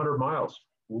couple hundred miles.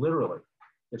 Literally,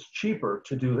 it's cheaper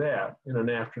to do that in an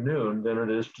afternoon than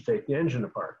it is to take the engine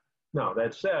apart. Now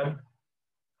that said,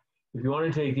 if you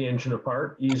want to take the engine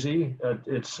apart, easy.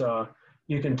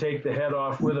 You can take the head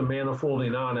off with a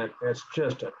manifolding on it. That's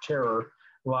just a terror.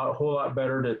 A whole lot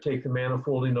better to take the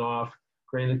manifolding off,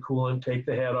 drain the coolant, take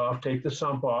the head off, take the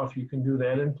sump off. You can do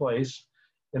that in place.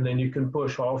 And then you can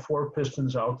push all 4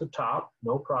 pistons out the top,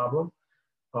 no problem.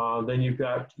 Then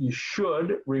you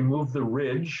should remove the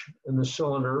ridge in the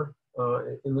cylinder,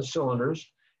 in the cylinders.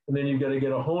 And then you've got to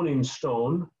get a honing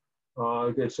stone.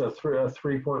 It's a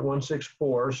 3.16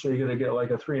 bore, so you're going to get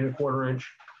like a 3 1/4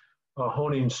 inch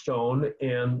honing stone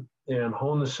and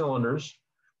hone the cylinders.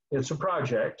 It's a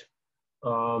project,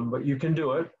 but you can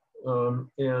do it, and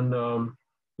you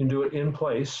can do it in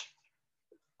place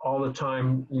all the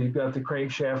time. You've got the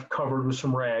crankshaft covered with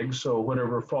some rags, so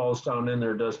whatever falls down in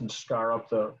there doesn't scar up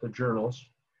the journals.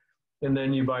 And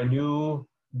then you buy new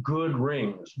good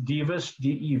rings, Deves,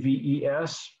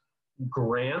 D-E-V-E-S,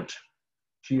 Grant,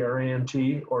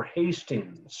 G-R-A-N-T, or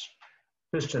Hastings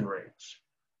piston rings.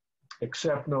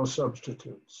 Accept no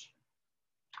substitutes.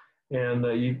 And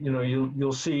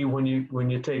you'll see when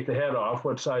you take the head off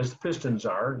what size the pistons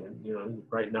are. And, you know,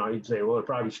 right now you'd say, well, they're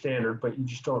probably standard, but you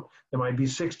just don't. There might be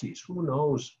 60s. Who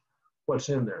knows what's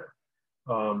in there?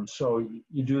 So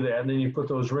you do that, and then you put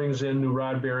those rings in, new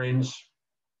rod bearings.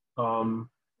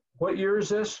 What year is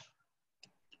this?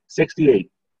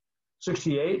 68.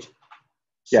 68.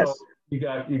 Yes. So you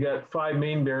got 5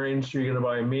 main bearings. You're going to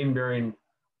buy a main bearing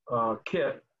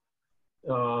kit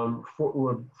for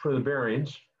the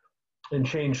bearings, and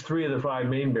change 3 of the 5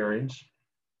 main bearings,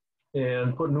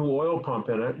 and put new oil pump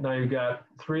in it. Now you've got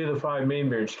 3 of the 5 main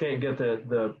bearings. You can't get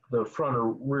the front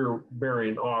or rear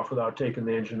bearing off without taking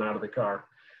the engine out of the car.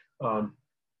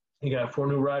 You got 4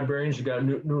 new rod bearings. You got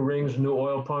new rings, new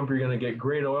oil pump. You're going to get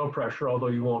great oil pressure, although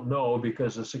you won't know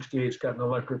because the 68's got an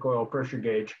electric oil pressure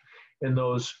gauge, and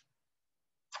those,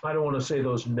 I don't want to say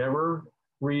those never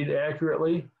read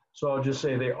accurately, so I'll just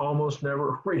say they almost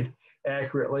never read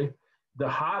accurately. The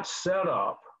hot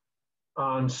setup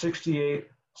on 68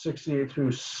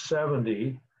 through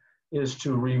 70 is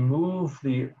to remove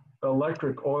the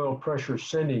electric oil pressure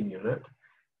sending unit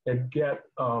and get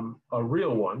a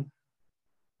real one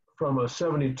from a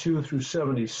 72 through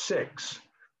 76.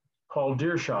 Paul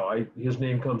Deershaw, his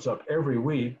name comes up every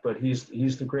week, but he's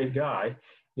the great guy.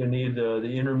 You need the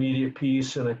intermediate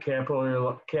piece and a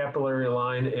capillary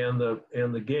line and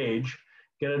the gauge.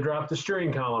 Gonna drop the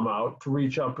steering column out to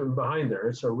reach up and behind there.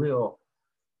 It's it'll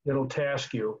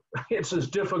task you. It's as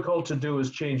difficult to do as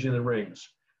changing the rings.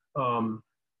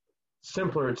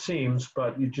 Simpler it seems,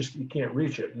 but you can't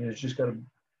reach it. You just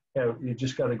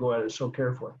gotta go at it so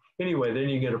carefully. Anyway, then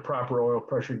you get a proper oil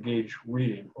pressure gauge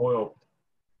reading, oil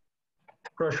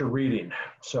pressure reading.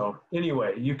 So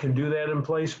anyway, you can do that in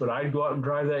place, but I'd go out and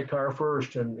drive that car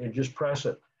first and just press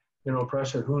it. You know,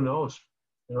 press it. Who knows?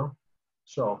 You know.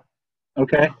 So.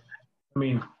 Okay. I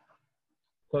mean,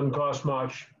 doesn't cost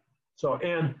much. So,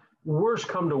 and worst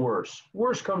come to worst,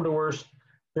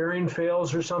 bearing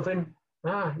fails or something,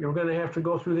 you're going to have to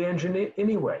go through the engine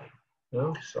anyway, you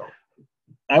know, so.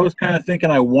 I was kind of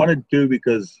thinking I wanted to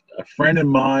because a friend of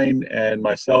mine and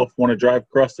myself want to drive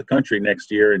across the country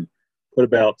next year and put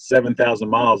about 7,000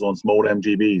 miles on some old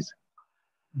MGBs.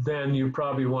 Then you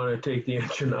probably want to take the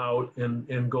engine out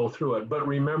and go through it. But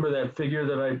remember that figure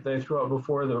that I threw out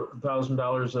before, the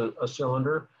 $1,000 a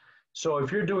cylinder? So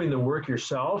if you're doing the work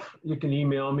yourself, you can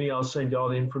email me. I'll send you all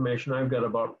the information I've got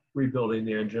about rebuilding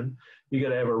the engine. You got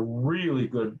to have a really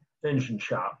good engine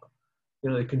shop.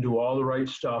 They can do all the right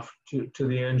stuff to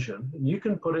the engine. And you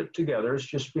can put it together. It's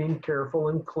just being careful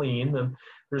and clean. And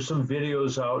there's some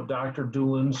videos out. Dr.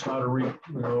 Doolin's how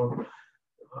to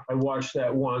I watched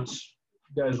that once.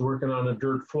 Guys working on a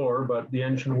dirt floor, but the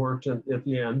engine worked at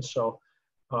the end. So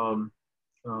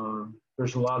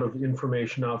there's a lot of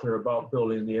information out there about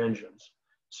building the engines.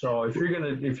 So if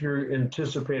you're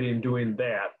anticipating doing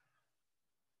that,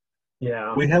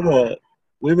 yeah. We have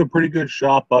a pretty good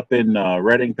shop up in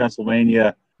Reading,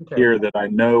 Pennsylvania, Okay. here that I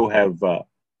know have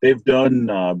they've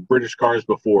done British cars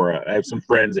before. I have some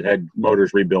friends that had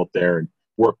motors rebuilt there and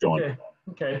worked on it.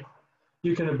 Okay.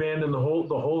 You can abandon the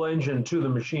whole engine to the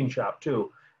machine shop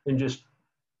too, and just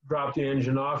drop the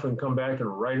engine off and come back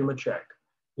and write them a check.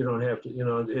 You don't have to.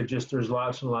 There's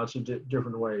lots and lots of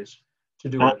different ways to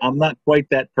do it. I'm not quite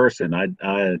that person.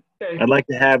 Okay. I'd like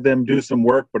to have them do some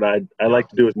work, but I like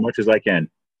to do as much as I can.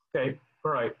 Okay.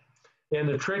 All right. And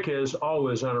the trick is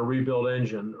always on a rebuild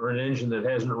engine or an engine that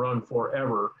hasn't run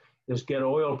forever is get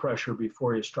oil pressure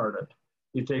before you start it.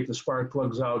 You take the spark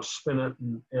plugs out, spin it,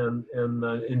 and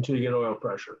until you get oil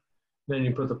pressure. Then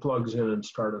you put the plugs in and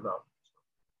start it up.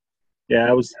 Yeah,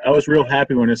 I was real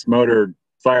happy when this motor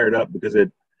fired up because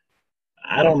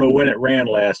I don't know when it ran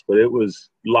last, but it was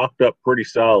locked up pretty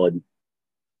solid.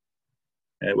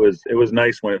 It was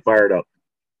nice when it fired up.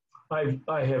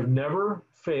 I have never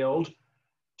failed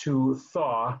to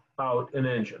thaw out an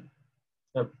engine.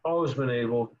 I've always been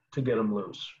able to get them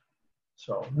loose.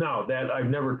 So now that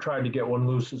I've never tried to get one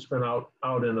loose that's been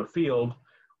out in a field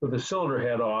with the cylinder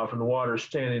head off and water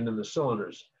standing in the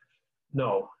cylinders.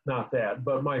 No, not that.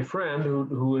 But my friend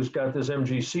who has got this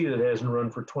MGC that hasn't run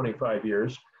for 25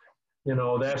 years,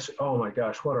 that's, oh my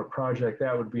gosh, what a project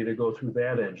that would be to go through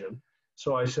that engine.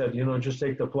 So I said, just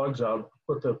take the plugs out,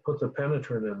 put the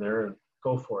penetrant in there and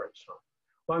go for it. So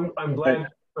well, I'm glad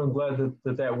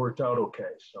that worked out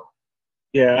okay. So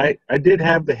yeah, I did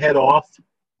have the head off.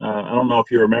 I don't know if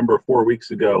you remember 4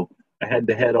 weeks ago, I had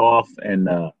the head off and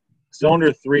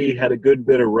cylinder 3 had a good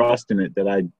bit of rust in it that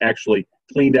I actually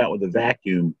cleaned out with a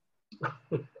vacuum.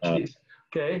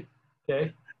 Okay.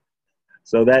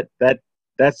 So that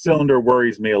cylinder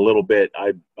worries me a little bit.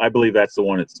 I believe that's the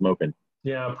one that's smoking.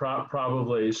 Yeah,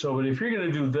 probably. So, but if you're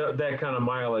going to do that kind of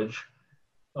mileage,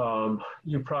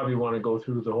 you probably want to go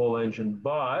through the whole engine.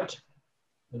 But,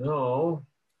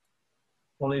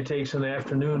 only takes an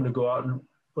afternoon to go out and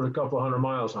put a couple 100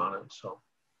 miles on it. So.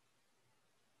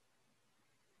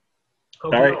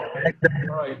 Okay.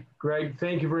 All right, Greg,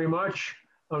 thank you very much.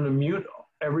 I'm going to mute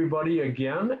everybody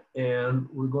again, and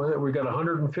we got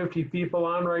 150 people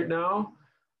on right now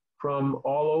from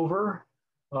all over.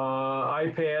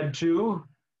 iPad 2.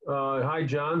 Hi,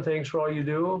 John. Thanks for all you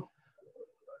do.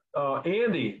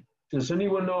 Andy, does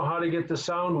anyone know how to get the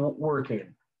sound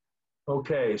working?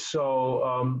 Okay,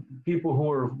 so people who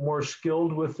are more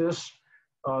skilled with this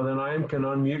than I am can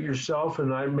unmute yourself,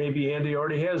 and maybe Andy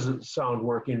already has the sound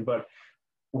working. But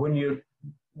when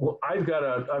I've got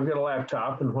a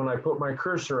laptop, and when I put my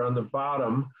cursor on the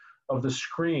bottom of the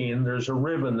screen, there's a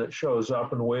ribbon that shows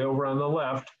up, and way over on the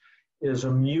left is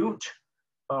a mute,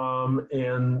 and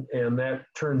that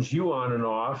turns you on and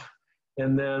off.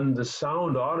 And then the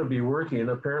sound ought to be working.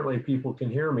 Apparently people can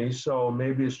hear me, so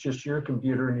maybe it's just your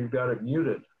computer and you've got it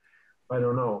muted. I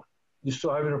don't know. You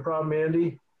still having a problem,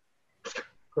 Andy? Of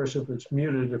course, if it's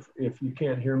muted, if you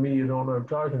can't hear me, you don't know I'm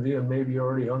talking to you, and maybe you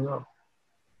already hung up.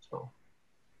 So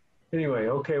anyway,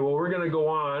 okay, well, we're going to go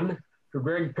on to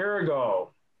Greg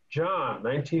Perigo. John,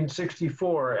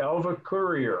 1964, Elva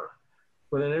Courier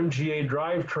with an MGA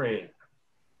drivetrain.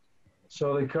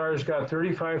 So the car's got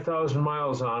 35,000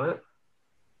 miles on it.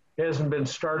 Hasn't been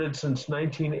started since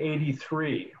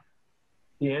 1983.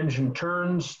 The engine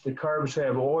turns, the carbs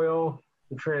have oil,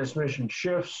 the transmission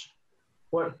shifts.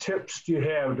 What tips do you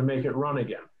have to make it run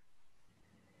again?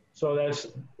 So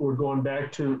we're going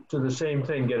back to the same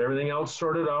thing. Get everything else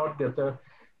sorted out. Get the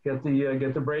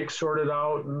brakes sorted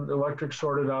out and the electric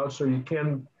sorted out so you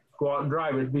can go out and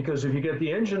drive it. Because if you get the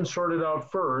engine sorted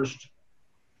out first,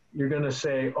 you're going to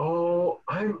say, oh,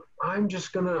 I'm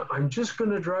just gonna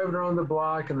drive it around the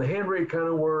block, and the handbrake kind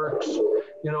of works,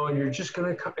 and you're just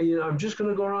gonna, I'm just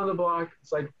gonna go around the block.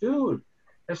 It's like, dude,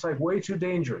 that's like way too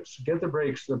dangerous. Get the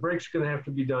brakes. The brakes are gonna have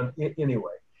to be done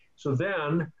anyway. So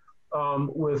then,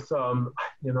 if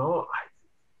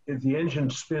the engine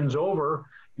spins over,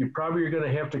 you probably are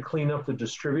gonna have to clean up the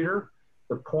distributor.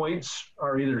 The points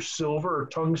are either silver or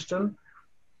tungsten,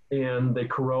 and they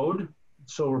corrode.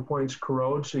 silver points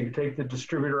corrode. So you take the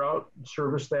distributor out,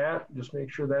 service that, just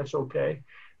make sure that's okay.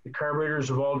 The carburetors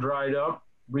have all dried up,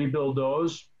 rebuild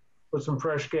those, put some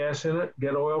fresh gas in it,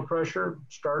 get oil pressure,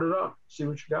 start it up, see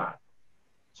what you got.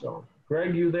 So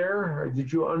Greg, you there? Or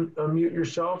did you unmute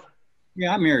yourself?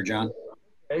 Yeah, I'm here, John.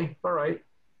 Okay, all right.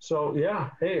 So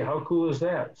yeah, hey, how cool is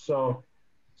that? So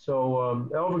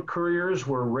Elva Couriers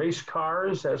were race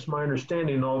cars, that's my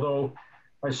understanding, although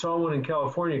I saw one in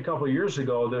California a couple of years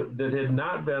ago that had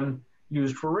not been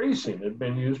used for racing. It had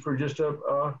been used for just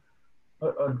a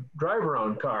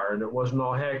drive-around car, and it wasn't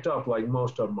all hacked up like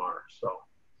most of them are. So,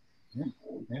 Yeah,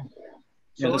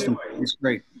 so this anyway, one is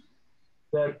great.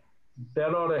 that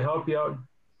ought to help you out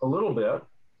a little bit.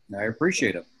 I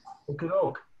appreciate it.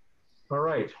 Okey-doke. All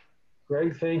right.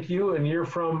 Greg, thank you. And you're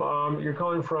you're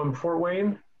calling from Fort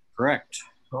Wayne? Correct.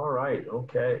 All right,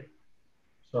 okay.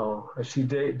 So I see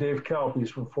Dave Kelp, he's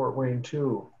from Fort Wayne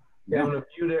too. Yeah. I'm going to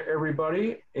mute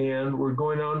everybody, and we're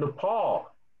going on to Paul.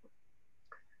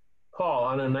 Paul,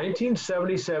 on a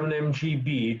 1977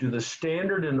 MGB, do the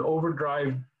standard and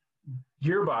overdrive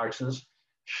gearboxes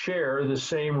share the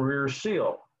same rear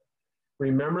seal?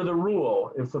 Remember the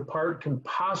rule, if the part can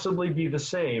possibly be the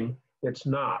same, it's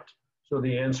not. So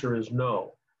the answer is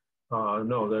no.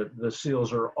 No, the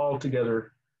seals are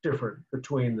altogether different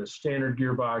between the standard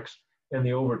gearbox and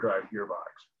the overdrive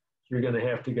gearbox. So you're going to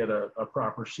have to get a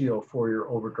proper seal for your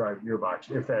overdrive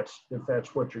gearbox if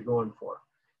that's what you're going for.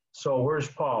 So where's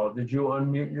Paul? Did you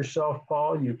unmute yourself,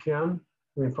 Paul? You can.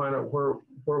 Let me find out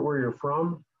where you're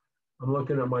from. I'm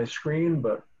looking at my screen,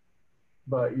 but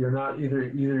you're not either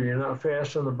you're not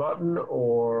fast on the button,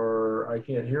 or I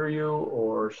can't hear you,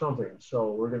 or something.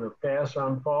 So we're going to pass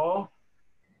on Paul.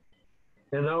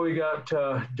 And now we got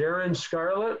Darren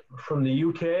Scarlett from the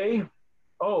UK.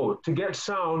 Oh, to get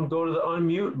sound, go to the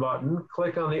unmute button,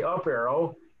 click on the up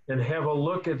arrow, and have a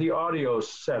look at the audio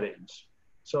settings.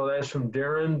 So that's from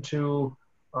Darren to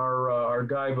our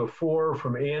guy before,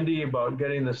 from Andy, about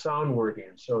getting the sound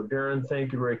working. So Darren,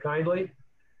 thank you very kindly.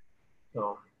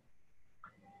 So,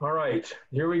 all right,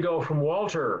 here we go from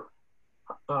Walter.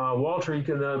 Walter, you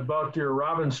can about your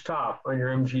Robbins top on your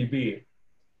MGB.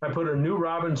 I put a new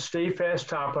Robbins Stay Fast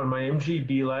top on my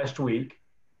MGB last week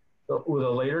with a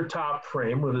later top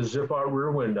frame with a zip out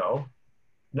rear window.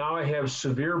 Now I have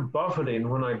severe buffeting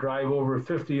when I drive over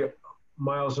 50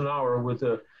 miles an hour with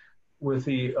the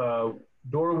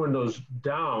door windows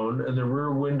down and the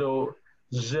rear window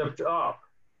zipped up.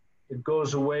 It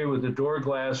goes away with the door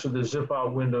glass with the zip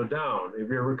out window down. Have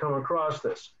you ever come across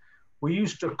this? We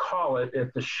used to call it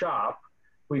at the shop,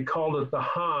 we called it the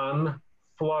Hahn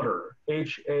Flutter,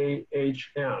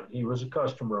 H-A-H-N. He was a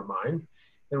customer of mine.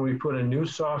 And we put a new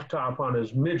soft top on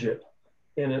his midget,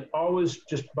 and it always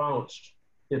just bounced.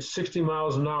 It's 60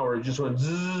 miles an hour. It just went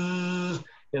zzz,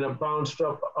 and it bounced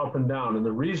up and down. And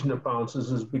the reason it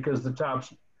bounces is because the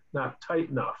top's not tight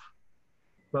enough.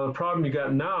 Now, the problem you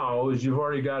got now is you've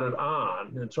already got it on,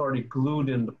 and it's already glued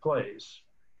into place.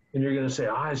 And you're going to say,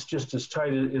 it's just as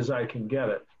tight as I can get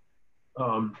it.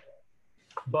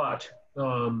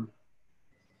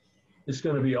 It's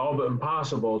going to be all but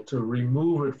impossible to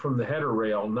remove it from the header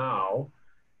rail now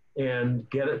and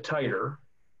get it tighter.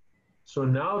 So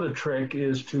now the trick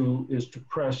is to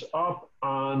press up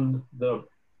on the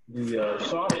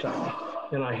soft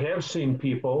top. And I have seen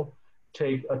people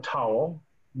take a towel,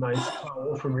 nice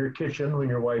towel from your kitchen when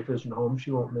your wife isn't home, she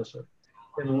won't miss it,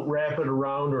 and wrap it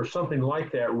around, or something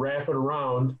like that, wrap it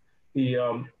around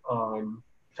the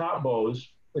top bows,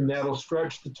 and that'll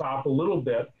stretch the top a little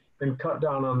bit and cut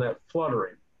down on that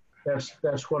fluttering.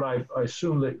 That's what I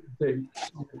assume that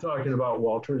you're talking about,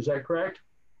 Walter. Is that correct?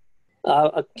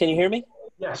 Can you hear me?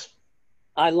 Yes.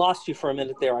 I lost you for a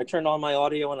minute there. I turned on my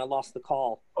audio and I lost the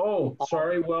call. Oh,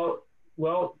 sorry.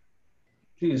 Well,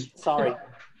 geez. Sorry.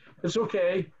 It's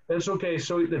okay. It's okay.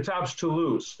 So the top's too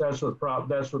loose. That's what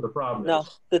the problem is. No,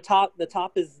 the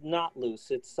top is not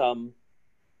loose. It's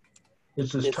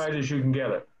as tight as you can get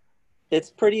it. It's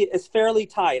fairly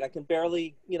tight. I can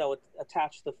barely,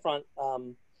 attach the front.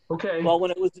 Okay. Well,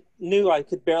 when it was new, I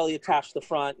could barely attach the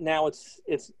front. Now it's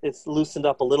loosened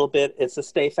up a little bit. It's a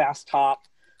Stay Fast top.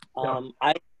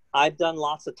 I've done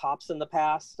lots of tops in the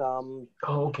past.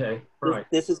 Okay. Right.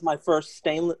 This is my first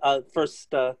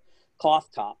cloth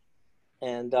top,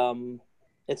 and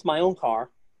it's my own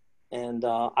car. And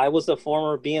I was a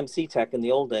former BMC tech in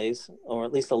the old days, or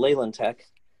at least a Leyland tech.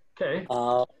 Okay.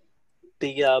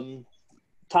 The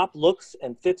top looks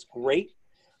and fits great,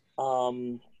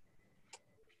 but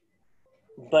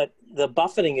the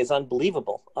buffeting is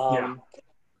unbelievable. Yeah.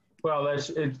 Well,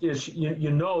 you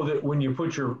know that when you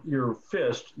put your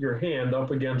hand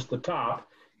up against the top,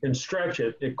 and stretch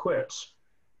it, it quits.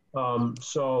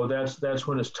 So that's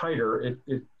when it's tighter,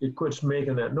 it quits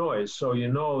making that noise. So you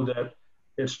know that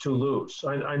it's too loose.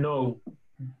 I know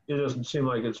it doesn't seem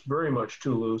like it's very much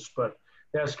too loose, but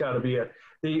that's got to be it.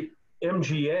 The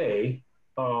MGA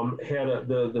had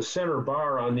the center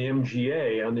bar on the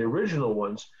MGA on the original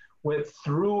ones went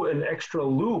through an extra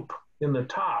loop in the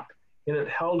top, and it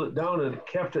held it down and it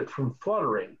kept it from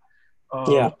fluttering.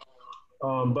 Yeah.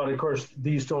 But of course,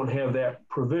 these don't have that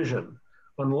provision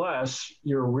unless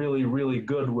you're really, really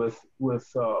good with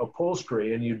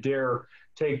upholstery and you dare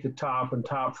take the top and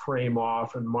top frame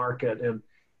off and mark it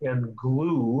and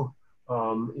glue,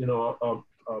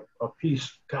 a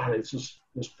piece. God, it's just,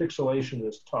 this pixelation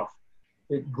is tough.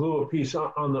 It glue a piece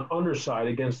on the underside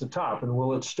against the top, and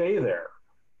will it stay there?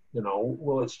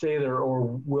 Will it stay there,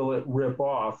 or will it rip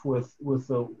off with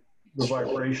the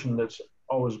vibration that's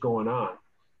always going on?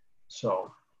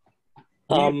 So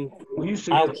we used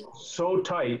to get so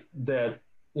tight that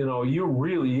you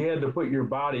really had to put your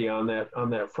body on that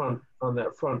front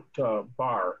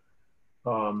bar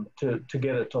to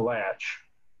get it to latch.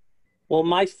 Well,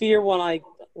 my fear when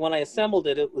I assembled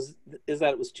it is that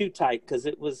it was too tight, because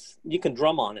you can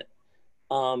drum on it,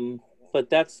 but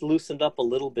that's loosened up a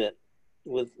little bit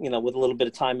with a little bit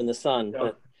of time in the sun.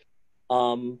 Yeah.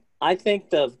 But I think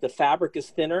the fabric is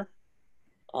thinner.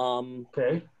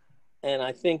 Okay. And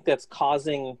I think that's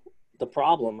causing the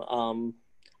problem.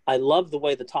 I love the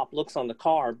way the top looks on the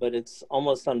car, but it's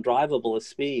almost undrivable at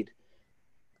speed.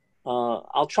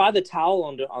 I'll try the towel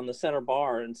on the center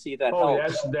bar and see if that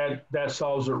helps. That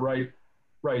solves it right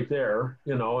there,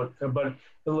 but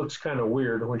it looks kind of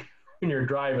weird when you're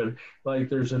driving, like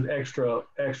there's an extra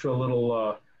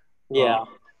little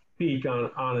peak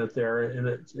on it there, and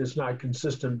it's not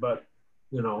consistent, but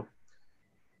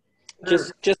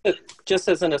Just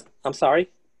as I'm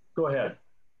sorry. Go ahead.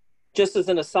 Just as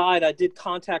an aside, I did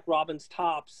contact Robbins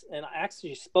Tops, and I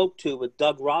actually spoke with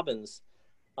Doug Robbins.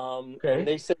 Okay. And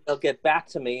they said they'll get back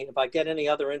to me. If I get any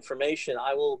other information,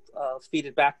 I will feed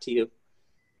it back to you.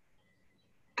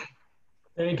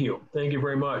 Thank you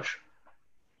very much.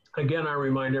 Again, I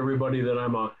remind everybody that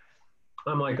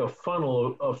I'm like a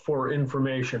funnel for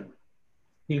information.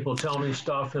 People tell me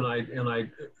stuff, and I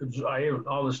have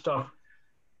all this stuff.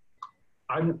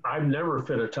 I've never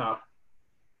fit a top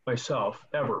myself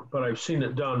ever, but I've seen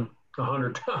it done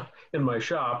 100 times in my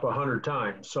shop 100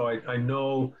 times. So I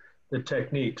know the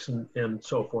techniques and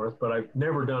so forth, but I've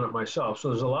never done it myself. So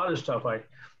there's a lot of stuff I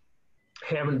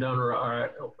haven't done,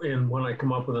 and when I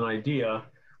come up with an idea,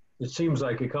 it seems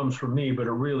like it comes from me, but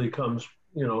it really comes,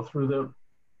 through the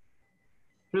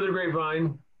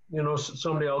grapevine.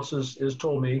 Somebody else has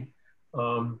told me,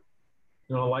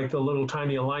 like the little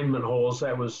tiny alignment holes.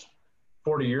 That was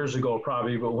 40 years ago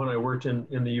probably, but when I worked in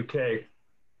the UK,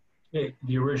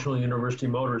 the original University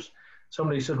Motors,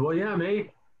 somebody said, well, yeah,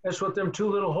 mate, that's what them two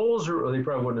little holes are. Or they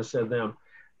probably wouldn't have said them.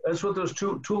 That's what those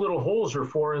two little holes are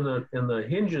for in the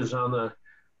hinges on the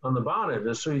bonnet,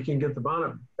 is so you can get the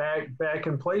bonnet back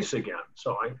in place again.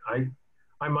 So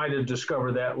I might have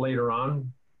discovered that later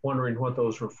on, wondering what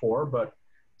those were for, but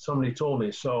somebody told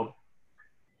me. So,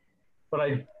 but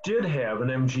I did have an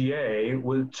MGA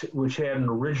which had an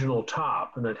original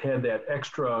top, and it had that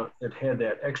extra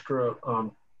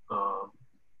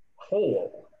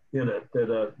hole in it that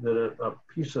a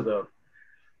piece of the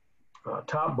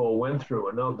top bowl went through,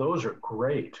 and those are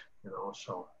great,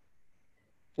 so.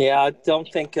 Yeah, I don't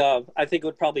think, I think it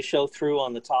would probably show through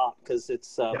on the top, because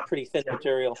it's pretty thin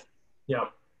material. Yeah.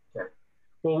 Okay.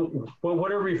 Well,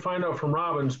 whatever you find out from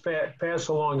Robbins, pass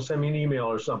along, send me an email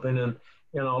or something, and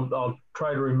I'll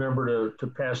try to remember to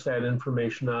pass that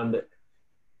information on to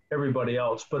everybody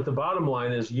else. But the bottom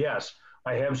line is, yes,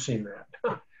 I have seen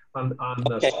that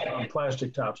on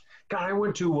plastic tops. God, I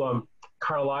went to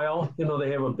Carlisle.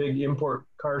 They have a big import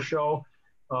car show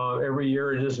every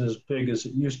year. It isn't as big as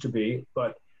it used to be,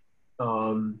 but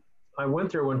I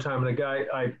went there one time, and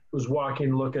I was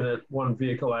walking, looking at one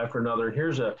vehicle after another.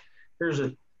 Here's a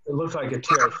it looked like a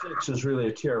TR6 is really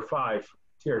a TR5,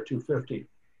 TR250.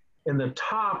 And the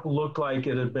top looked like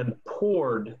it had been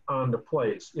poured into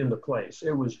place.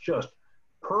 It was just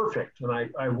perfect. And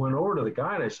I went over to the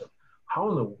guy and I said, how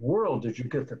in the world did you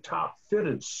get the top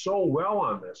fitted so well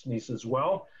on this? And he says,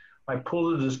 well, I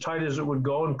pulled it as tight as it would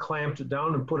go and clamped it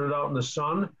down and put it out in the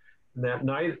sun. And that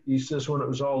night, he says, when it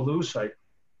was all loose, I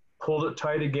pulled it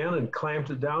tight again and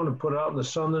clamped it down and put it out in the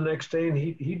sun the next day. And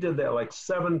he did that like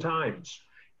 7 times.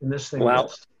 And this thing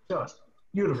was just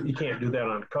beautiful. You can't do that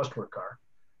on a customer car.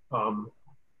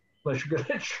 Unless you're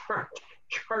going to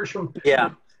charge them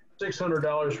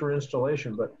 $600 for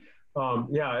installation. But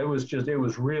Yeah, it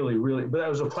was really, really, but that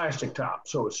was a plastic top,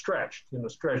 so it stretched,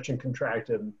 stretched and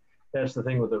contracted. And that's the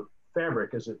thing with the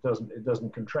fabric is it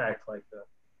doesn't contract like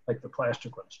the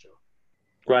plastic ones do.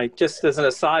 Right. Just as an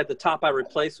aside, the top I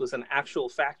replaced was an actual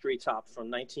factory top from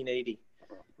 1980.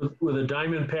 With a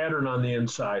diamond pattern on the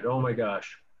inside. Oh my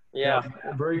gosh. Yeah.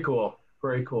 Very cool.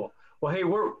 Very cool. Well, hey,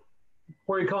 where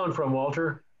are you calling from,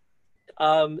 Walter?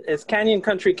 It's Canyon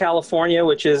Country, California,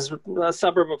 which is a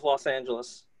suburb of Los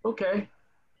Angeles. Okay.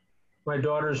 My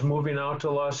daughter's moving out to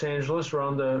Los Angeles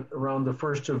around the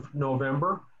 1st of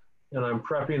November, and I'm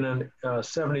prepping a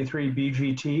 73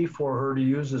 BGT for her to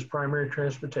use as primary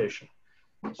transportation.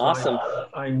 So Awesome.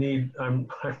 I'm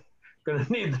going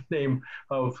to need the name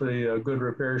of the good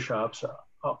repair shops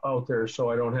out there, so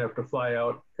I don't have to fly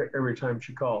out every time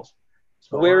she calls.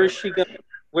 So Where is she going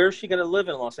to live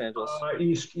in Los Angeles?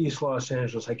 East Los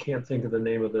Angeles. I can't think of the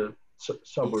name of the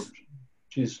suburb.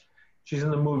 She's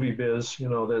in the movie biz.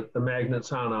 The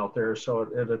magnet's on out there, so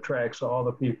it attracts all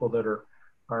the people that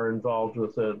are involved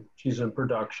with it. She's in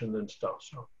production and stuff.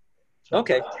 So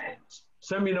okay.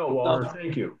 Send me a note, Walter.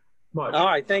 Thank you much. All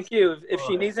right, thank you. If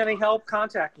she needs any help,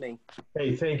 contact me.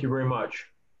 Hey, thank you very much.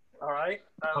 All right.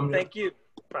 Thank you.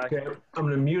 Bye. Okay, I'm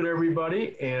going to mute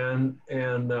everybody, and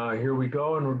here we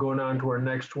go, and we're going on to our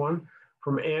next one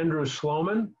from Andrew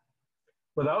Sloman.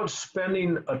 Without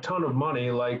spending a ton of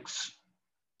money like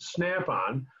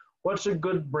Snap-on, what's a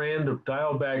good brand of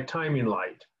dial-back timing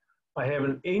light? I have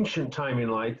an ancient timing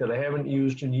light that I haven't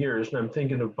used in years, and I'm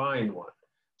thinking of buying one.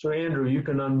 So Andrew, you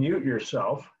can unmute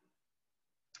yourself.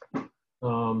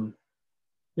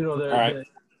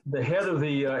 The head of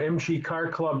the MG Car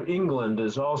Club England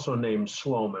is also named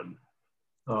Sloman.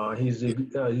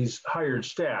 He's hired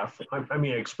staff. I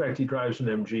expect he drives an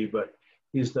MG, but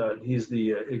he's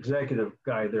the executive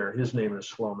guy there. His name is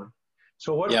Sloman.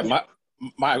 So what? Yeah,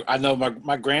 I know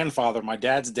my grandfather, my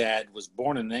dad's dad, was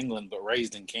born in England but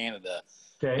raised in Canada,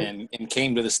 okay, and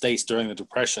came to the States during the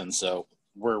Depression. So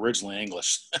we're originally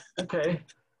English. Okay,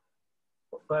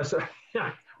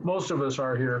 yeah, most of us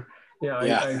are here. Yeah,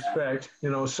 I expect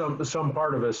some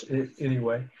part of us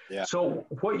anyway. Yeah. So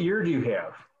what year do you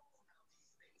have?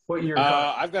 What year?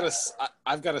 I've got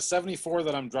a 74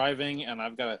 that I'm driving, and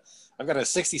I've got a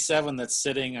 67 that's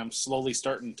sitting. I'm slowly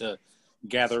starting to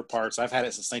gather parts. I've had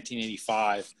it since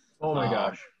 1985. Oh my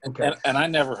gosh. Okay. And I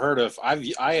never heard of.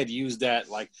 I had used that,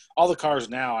 like all the cars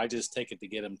now. I just take it to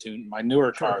get them tuned. My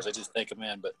newer cars, I just take them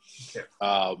in. But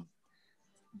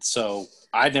so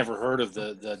I never heard of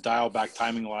the dial back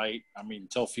timing light.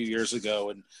 Until a few years ago,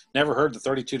 and never heard the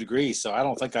 32 degrees. So I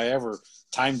don't think I ever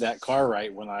timed that car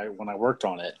right when I worked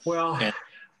on it. Well,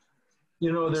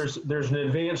 there's an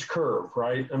advanced curve,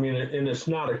 right? And it's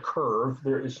not a curve.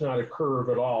 It's not a curve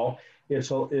at all. It's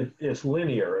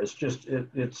linear. It's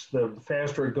the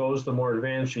faster it goes, the more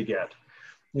advanced you get.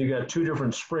 You got two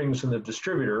different springs in the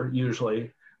distributor,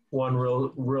 usually. One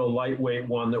real lightweight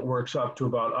one that works up to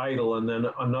about idle, and then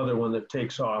another one that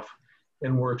takes off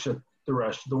and works it the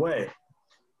rest of the way.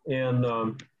 And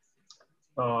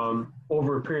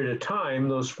over a period of time,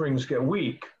 those springs get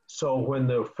weak. So when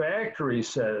the factory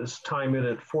says time it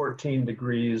at 14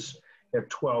 degrees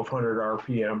at 1200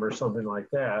 RPM or something like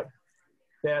that,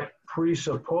 that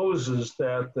presupposes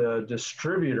that the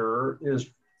distributor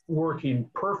is working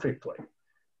perfectly.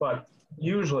 But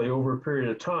usually over a period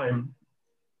of time,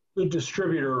 the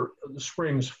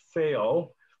springs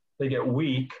fail, they get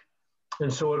weak,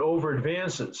 and so it over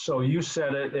advances. So you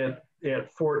set it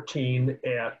at 14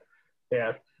 at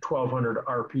 1200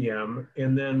 RPM,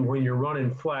 and then when you're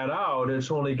running flat out,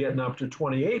 it's only getting up to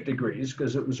 28 degrees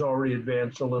because it was already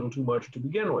advanced a little too much to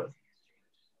begin with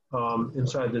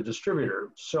inside the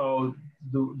distributor. So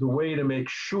the way to make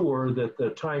sure that the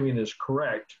timing is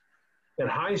correct at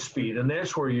high speed, and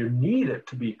that's where you need it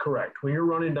to be correct. When you're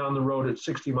running down the road at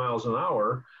 60 miles an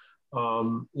hour,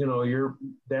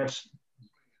 that's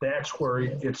where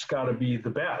it's got to be the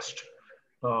best.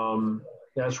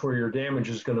 That's where your damage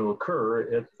is going to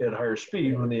occur at higher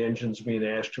speed when the engine's being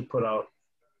asked to put out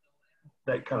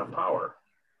that kind of power.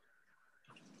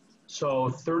 So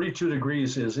 32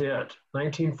 degrees is it.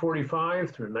 1945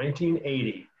 through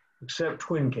 1980, except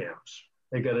twin cams.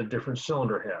 They got a different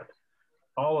cylinder head.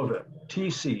 All of it,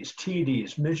 TCs,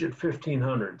 TDs, midget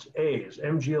 1500s, A's,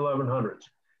 MG 1100s,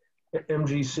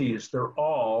 MGCs, they're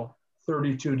all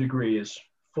 32 degrees,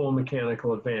 full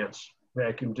mechanical advance,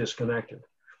 vacuum disconnected.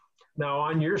 Now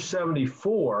on your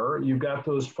 74, you've got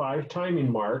those 5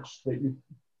 timing marks that you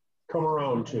come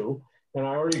around to, and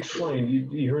I already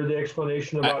explained, you heard the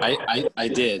explanation about I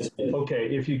did.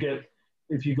 Okay, if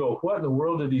you go, what in the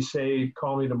world did he say?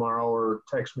 Call me tomorrow or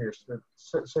text me or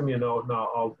send me a note and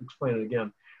I'll explain it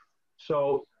again.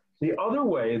 So the other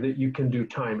way that you can do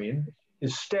timing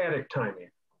is static timing.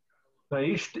 Now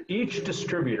each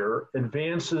distributor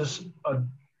advances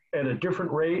at a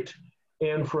different rate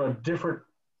and for a different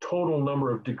total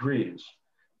number of degrees.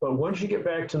 But once you get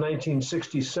back to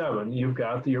 1967, you've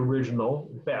got the original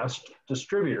best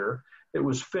distributor that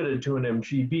was fitted to an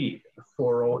MGB,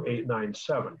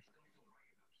 40897.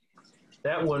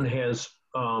 That one has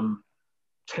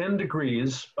 10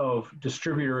 degrees of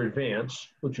distributor advance,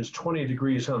 which is 20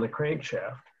 degrees on the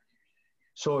crankshaft.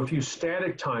 So if you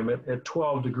static time it at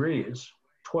 12 degrees,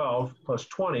 12 plus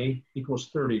 20 equals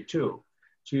 32.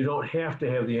 So you don't have to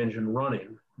have the engine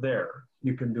running there.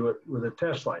 You can do it with a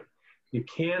test light. You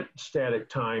can't static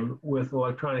time with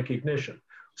electronic ignition.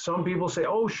 Some people say,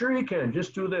 oh, sure you can,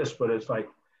 just do this, but it's like,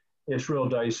 it's real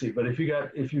dicey. But if you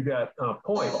got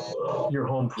point, you're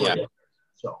home free. Yeah.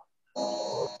 So,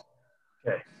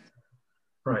 okay,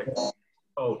 right.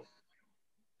 Oh,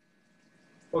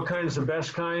 what kind's the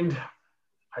best kind?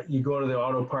 You go to the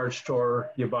auto parts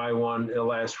store, you buy one, it'll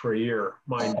last for a year.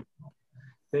 Mine,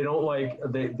 they don't like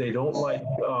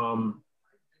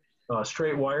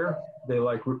straight wire. They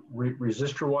like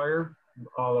resistor wire.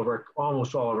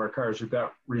 Almost all of our cars have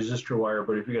got resistor wire,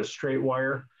 but if you got straight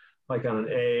wire, like on an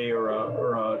A or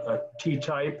a T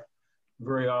type,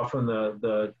 very often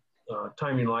the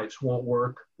timing lights won't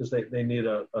work because they need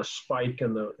a spike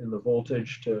in the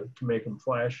voltage to make them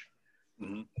flash.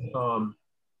 Mm-hmm.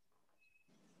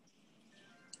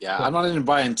 Yeah, I'm not even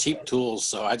buying cheap tools,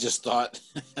 so I just thought.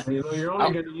 You're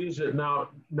only going to use it now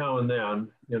and then,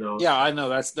 Yeah, I know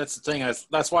that's the thing.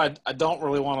 That's why I don't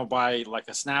really want to buy like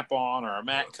a Snap-on or a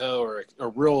Matco or a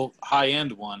real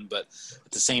high-end one, but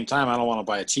at the same time, I don't want to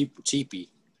buy a cheapie.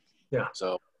 Yeah.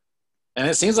 So, and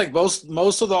it seems like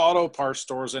most of the auto parts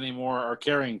stores anymore are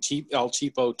carrying cheap El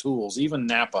Cheapo tools, even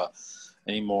Napa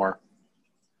anymore.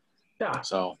 Yeah.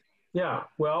 So. Yeah.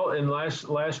 Well, and last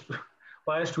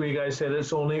week I said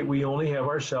we only have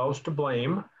ourselves to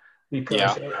blame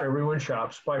because everyone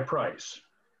shops by price.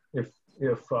 If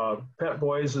Pet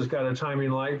Boys has got a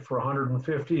timing light for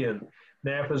 150 and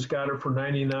Napa's got it for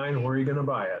 99, where are you going to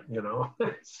buy it?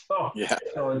 So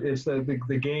it's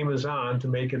the game is on to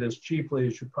make it as cheaply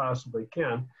as you possibly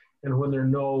can. And when there are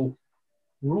no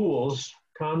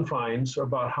confines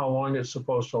about how long it's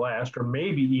supposed to last, or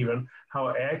maybe even how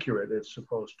accurate it's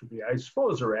supposed to be. I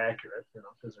suppose they're accurate,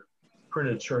 because they're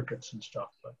printed circuits and stuff.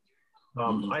 But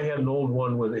I had an old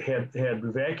one with had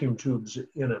vacuum tubes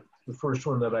in it. The first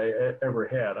one that I ever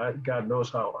had. God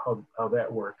knows how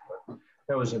that worked, but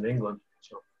that was in England.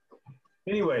 So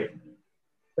anyway,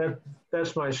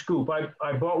 that's my scoop.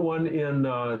 I bought one in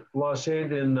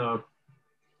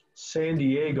San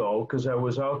Diego because I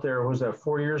was out there. Was that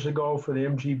 4 years ago for the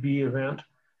MGB event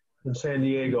in San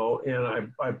Diego? And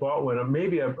I bought one.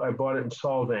 Maybe I bought it in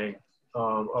Solvang.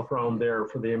 Up around there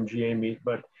for the MGA meet.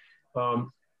 But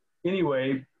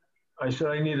anyway, I said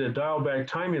I need a dial back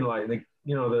timing light. And the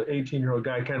 18-year-old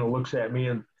guy kind of looks at me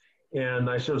and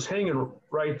I said, it's hanging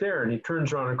right there. And he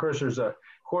turns around. Of course, there's a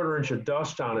 1/4 inch of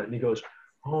dust on it. And he goes,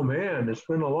 oh man, it's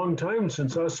been a long time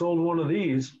since I sold one of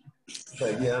these.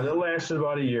 But yeah, it lasted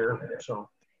about a year. So,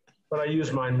 but I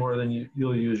use mine more than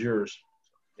you'll use yours.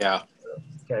 Yeah.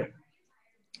 Okay.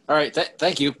 All right.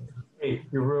 Thank you. Hey,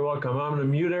 you're very welcome. I'm going to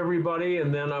mute everybody,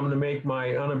 and then I'm going to make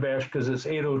my unabashed, because it's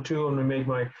 8:02, I'm going to make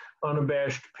my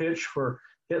unabashed pitch for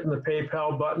hitting the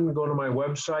PayPal button. Go to my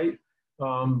website.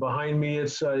 Behind me, it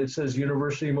says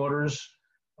University Motors.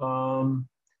 It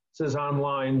says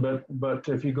online, but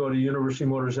if you go to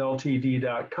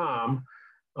universitymotorsltd.com,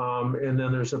 and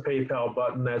then there's a PayPal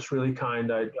button, that's really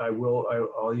kind.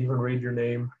 I'll even read your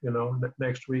name,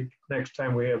 next week, next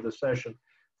time we have the session,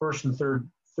 first and third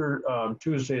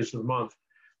Tuesdays of the month.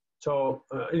 So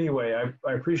anyway,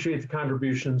 I appreciate the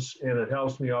contributions, and it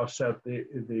helps me offset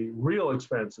the real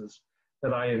expenses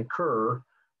that I incur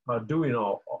doing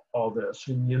all this.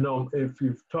 And if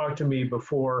you've talked to me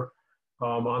before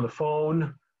on the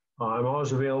phone, I'm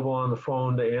always available on the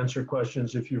phone to answer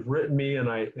questions. If you've written me and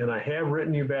I have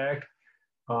written you back,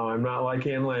 I'm not like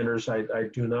Ann Landers. I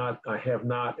have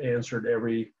not answered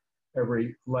every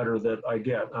letter that I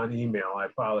get on email. I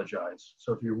apologize.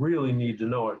 So if you really need to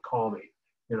know it, call me.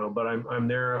 But I'm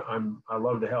there. I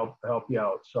love to help you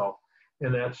out. So,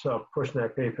 and that's pushing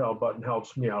that PayPal button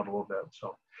helps me out a little bit.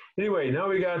 So, anyway, now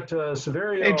we got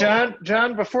Severio. Hey,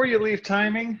 John, before you leave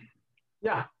timing.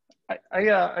 Yeah.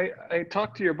 I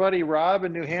talked to your buddy Rob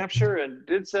in New Hampshire and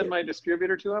did send my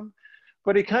distributor to him,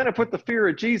 but he kind of put the fear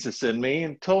of Jesus in me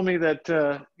and told me that,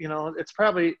 it's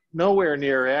probably nowhere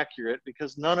near accurate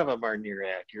because none of them are near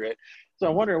accurate. So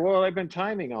I wonder, well, I've been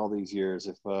timing all these years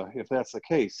if that's the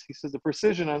case. He said the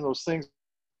precision on those things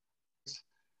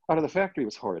out of the factory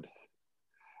was horrid.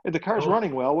 And the car's Oh.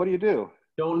 running well. What do you do?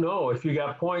 Don't know. If you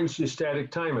got points, you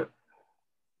static time it.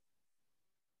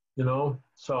 You know,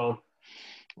 so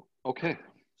Okay.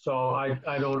 I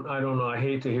don't know. I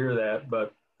hate to hear that,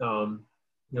 but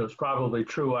you know, it's probably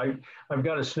true. I've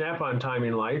got a Snap-on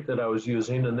timing light that I was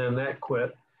using, and then that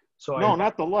quit. So No,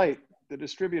 not the light, the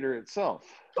distributor itself.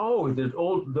 Oh, the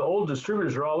old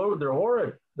distributors are all over. They're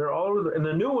horrid. They're all over, and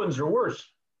the new ones are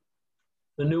worse.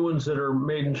 The new ones that are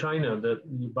made in China that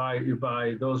you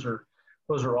buy. Those are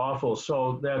awful.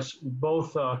 So that's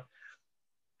both.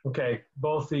 Okay,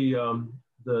 both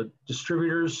the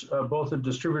distributors, both the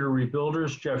distributor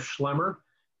rebuilders, Jeff Schlemmer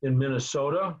in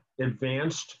Minnesota,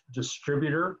 advanced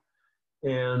distributor,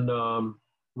 and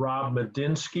Rob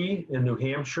Medinsky in New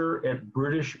Hampshire at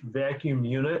British Vacuum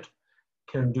Unit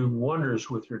can do wonders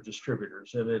with your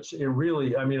distributors. And it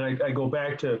really, I mean, I go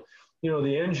back to, you know,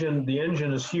 the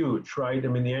engine is huge, right? I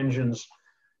mean, the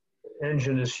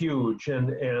engine is huge,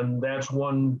 and that's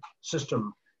one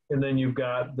system. And then you've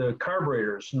got the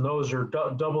carburetors, and those are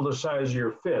double the size of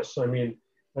your fists. I mean,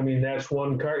 that's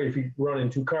one car. If you run in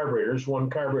two carburetors, one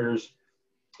carburetor's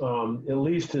at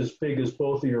least as big as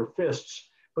both of your fists.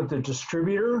 But the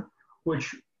distributor,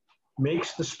 which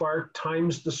makes the spark,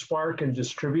 times the spark, and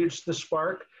distributes the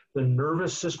spark, the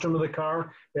nervous system of the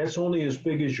car, that's only as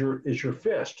big as your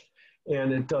fist.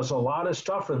 And it does a lot of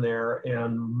stuff in there,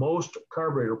 and most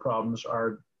carburetor problems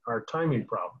are timing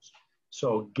problems.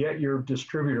 So get your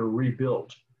distributor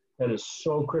rebuilt. That is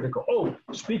so critical. Oh,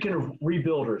 speaking of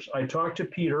rebuilders, I talked to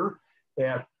Peter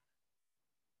at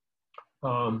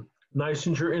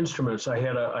Neisinger Instruments. I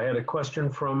had a question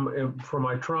from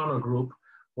my Toronto group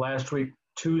last week,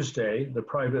 Tuesday, the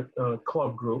private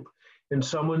club group, and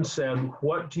someone said,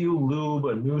 "What do you lube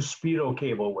a new Speedo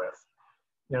cable with?"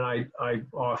 And I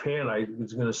offhand, I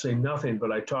was going to say nothing,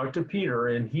 but I talked to Peter,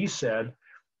 and he said,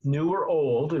 new or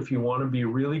old, if you want to be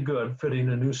really good fitting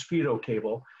a new Speedo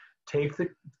cable, take the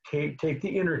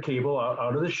inner cable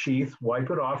out of the sheath, wipe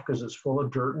it off because it's full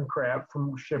of dirt and crap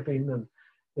from shipping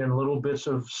and little bits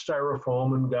of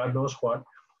styrofoam and God knows what.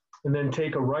 And then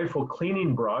take a rifle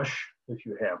cleaning brush, if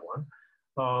you have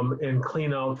one, and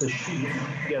clean out the sheath,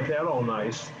 get that all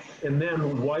nice. And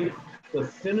then wipe the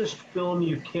thinnest film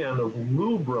you can of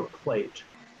Lubriplate,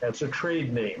 that's a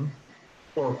trade name,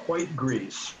 or white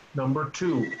grease. Number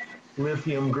 2,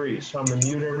 lithium grease. I'm gonna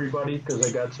mute everybody because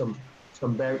I got some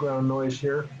background noise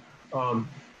here.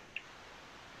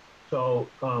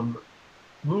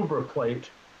 Lubriplate,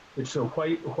 it's a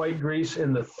white grease,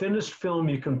 and the thinnest film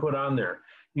you can put on there.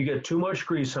 You get too much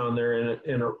grease on there, and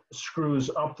it screws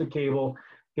up the cable,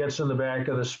 gets in the back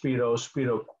of the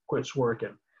Speedo quits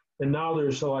working. And now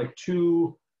there's like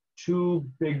two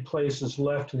big places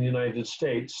left in the United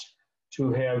States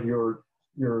to have your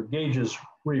gauges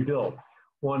rebuilt.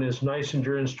 One is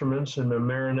Neisinger Instruments in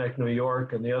Mamaroneck, New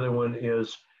York, and the other one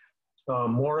is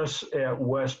Morris at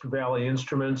West Valley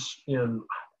Instruments in,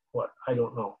 I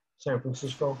don't know, San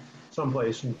Francisco,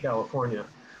 someplace in California.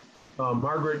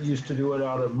 Margaret used to do it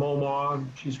out of MoMA.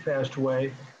 She's passed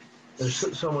away.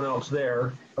 There's someone else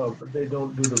there, but they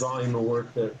don't do the volume of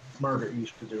work that Margaret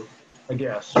used to do, I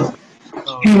guess.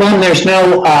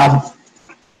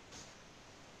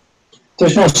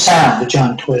 There's no sound to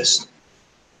John Twist.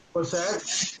 What's that?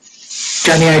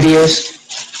 Got any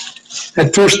ideas?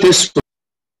 At first, this.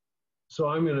 So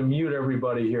I'm going to mute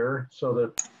everybody here so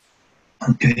that.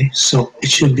 Okay, so it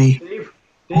should be.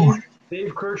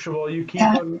 Dave Kirchhoff, you keep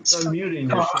unmuting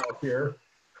yourself here,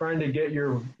 trying to get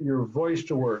your voice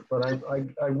to work, but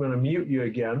I'm going to mute you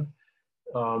again.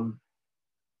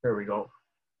 There we go.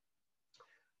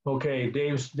 Okay,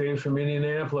 Dave's from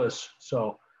Indianapolis.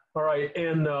 So, all right,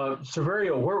 and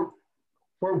Severio,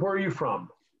 where are you from?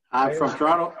 I'm from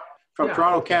Toronto,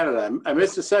 Toronto, Canada. I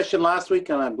missed the session last week,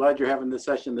 and I'm glad you're having this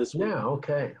session this week. Yeah.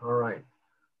 Okay. All right.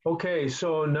 Okay.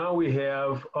 So now we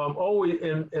have.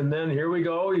 And then here we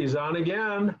go. He's on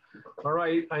again. All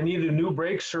right. I need a new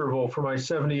brake servo for my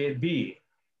 78B.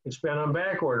 It's been on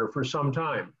back order for some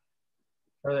time.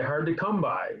 Are they hard to come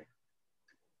by?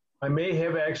 I may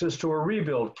have access to a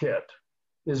rebuild kit.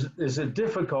 Is it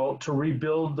difficult to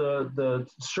rebuild the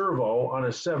servo on a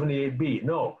 78B?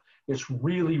 No, it's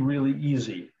really, really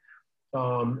easy.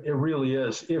 It really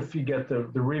is if you get the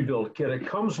rebuild kit. It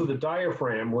comes with a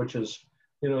diaphragm, which is,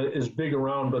 is big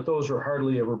around, but those are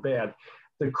hardly ever bad.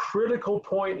 The critical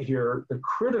point here,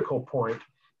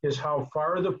 is how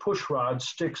far the push rod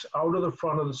sticks out of the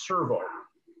front of the servo,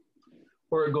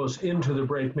 where it goes into the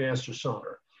brake master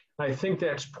cylinder. I think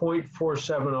that's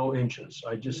 0.470 inches.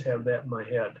 I just have that in my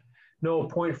head. No,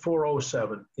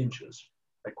 0.407 inches.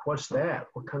 Like, what's that?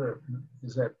 What kind of,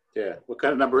 is that? Yeah, what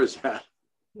kind of number is that?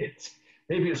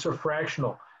 Maybe it's a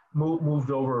fractional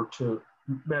moved over to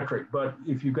metric. But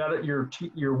if you got it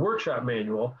your workshop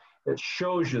manual, it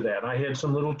shows you that. I had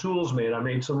some little tools made. I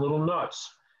made some little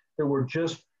nuts that were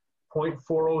just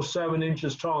 0.407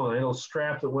 inches tall, and a little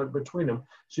strap that went between them,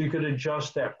 so you could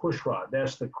adjust that push rod.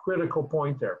 That's the critical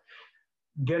point there.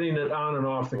 Getting it on and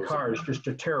off the car is just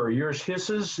a terror. Yours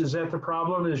hisses? Is that the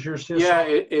problem? Is yours hisses? Yeah,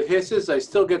 it hisses. I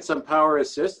still get some power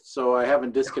assist, so I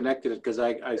haven't disconnected it because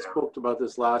I spoke about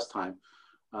this last time.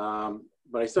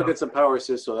 But I still get some power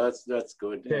assist, so that's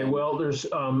good. Okay, well, there's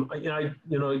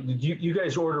you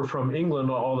guys order from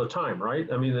England all the time, right?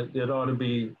 I mean, it ought to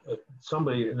be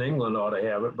somebody in England ought to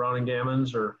have it. Brown and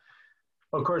Gammons, or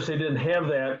of course they didn't have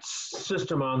that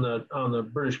system on the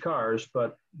British cars,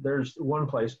 but there's one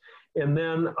place. And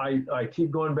then I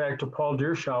keep going back to Paul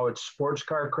Deershaw at Sports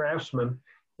Car Craftsman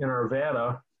in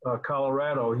Arvada,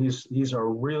 Colorado. He's a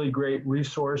really great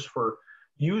resource for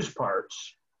used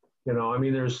parts. You know, I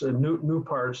mean, there's new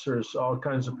parts. There's all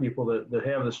kinds of people that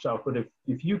have the stuff. But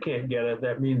if you can't get it,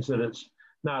 that means that it's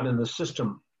not in the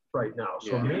system right now.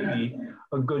 So maybe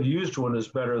a good used one is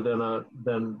better than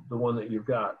the one that you've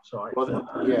got. So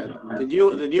the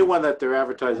new one that they're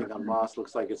advertising on Moss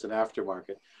looks like it's an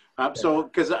aftermarket. So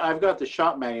because I've got the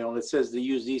shop manual and it says to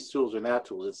use these tools or that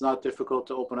tool. It's not difficult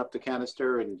to open up the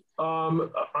canister and.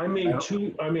 I made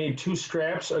two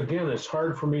straps. Again, it's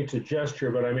hard for me to gesture,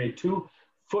 but I made 2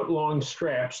 foot-long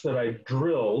straps that I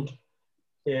drilled,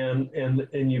 and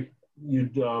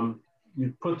you'd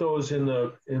put those in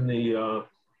the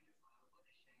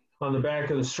on the back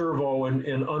of the servo and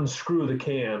unscrew the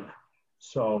can.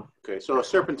 So okay, so a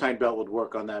serpentine belt would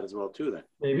work on that as well too then.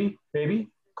 Maybe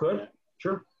could. Yeah.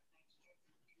 Sure.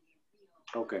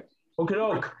 Okay. Okie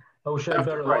doke. I wish I had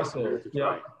better luck there.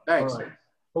 Yeah. Thanks. All right.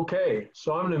 Okay,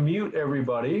 so I'm going to mute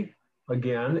everybody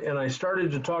again, and I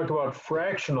started to talk about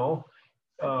fractional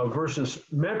versus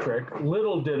metric.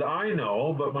 Little did I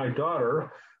know, but my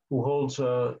daughter, who holds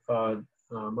my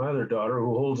other daughter,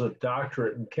 who holds a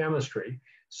doctorate in chemistry,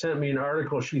 sent me an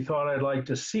article she thought I'd like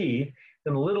to see.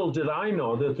 And little did I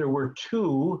know that there were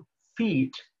 2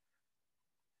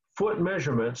 foot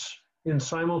measurements in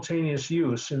simultaneous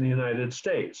use in the United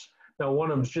States. Now, one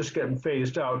of them's just getting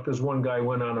phased out because one guy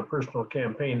went on a personal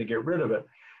campaign to get rid of it,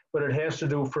 but it has to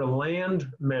do for land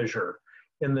measure.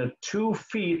 And the 2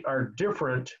 feet are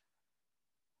different,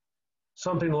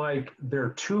 something like they're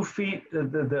 2 feet,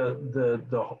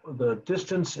 the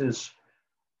distance is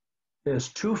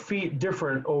 2 feet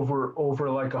different over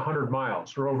like 100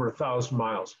 miles or over 1,000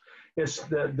 miles. It's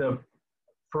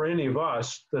for any of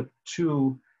us, the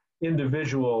 2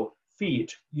 individual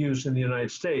feet used in the United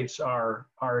States are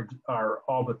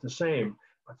all but the same,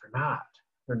 but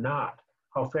they're not.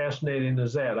 How fascinating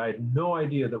is that? I had no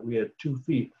idea that we had 2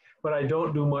 feet, but I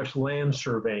don't do much land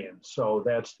surveying. So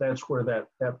that's where that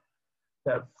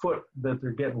foot that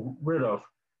they're getting rid of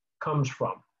comes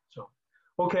from. So,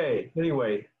 okay,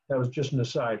 anyway, that was just an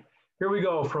aside. Here we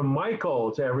go from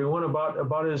Michael to everyone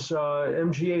about his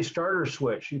MGA starter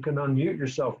switch. You can unmute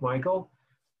yourself, Michael.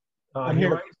 I'm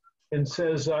here. And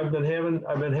says, I've been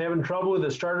having trouble with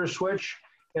the starter switch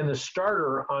and the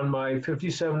starter on my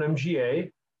 57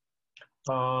 MGA.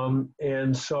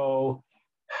 And so,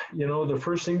 you know, the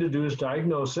first thing to do is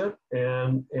diagnose it,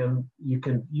 and you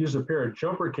can use a pair of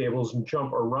jumper cables and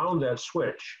jump around that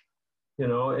switch, you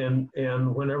know,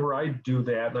 and whenever I do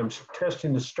that, and I'm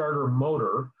testing the starter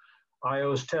motor, I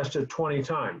always test it 20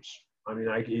 times. I mean,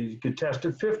 you could test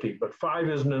it 50, but 5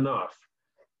 isn't enough.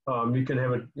 You can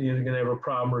have a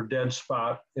problem or dead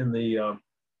spot in the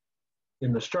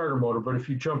starter motor. But if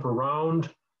you jump around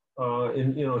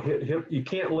and you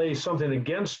can't lay something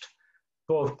against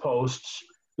both posts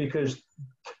because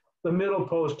the middle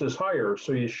post is higher,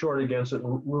 so you short against it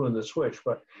and ruin the switch.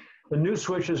 But the new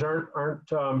switches aren't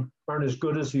as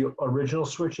good as the original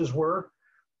switches were.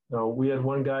 We had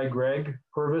one guy, Greg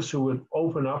Purvis, who would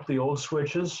open up the old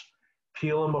switches,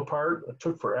 peel them apart. It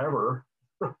took forever.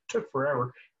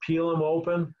 Peel them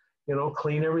open, you know,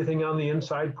 clean everything on the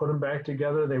inside, put them back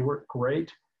together. They work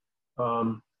great.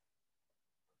 Yeah,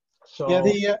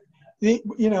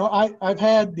 I've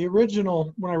had the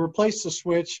original, when I replaced the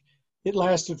switch, it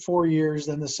lasted 4 years.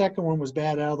 Then the second one was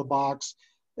bad out of the box,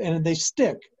 and they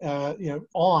stick,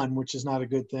 on, which is not a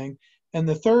good thing. And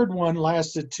the third one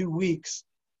lasted 2 weeks.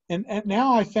 And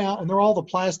now I found, and they're all the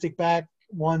plastic back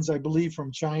ones, I believe,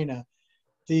 from China.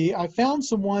 I found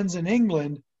some ones in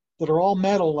England that are all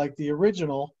metal like the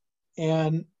original,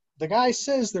 and the guy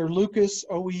says they're Lucas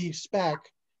OE spec,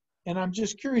 and I'm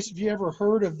just curious if you ever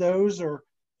heard of those or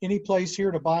any place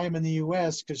here to buy them in the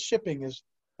U.S., because shipping is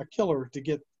a killer to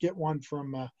get one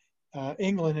from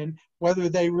England, and whether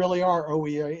they really are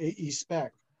OEE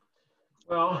spec.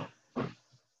 Well, I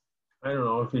don't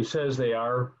know if he says they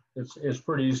are. It's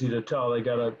pretty easy to tell. They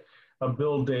got a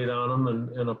build date on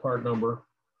them and a part number.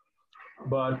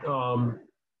 But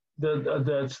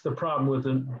that's the problem with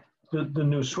the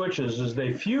new switches is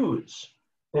they fuse.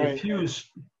 They Right.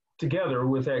 fuse together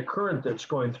with that current that's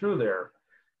going through there.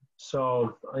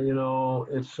 So, you know,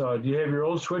 it's, do you have your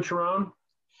old switch around?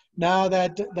 No,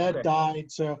 that Okay.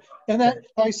 died. So, and that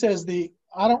I says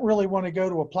I don't really want to go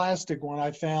to a plastic one.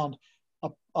 I found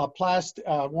a plastic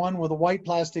one with a white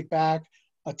plastic back,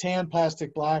 a tan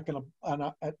plastic back, and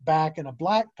a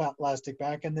black plastic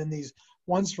back, and then these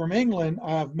ones from England.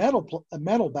 I have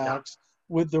metal backs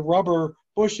with the rubber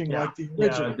bushing like the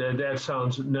original. Yeah, that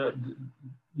sounds.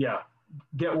 Yeah,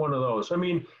 get one of those. I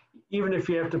mean, even if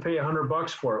you have to pay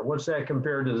 $100 for it, what's that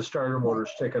compared to the starter motor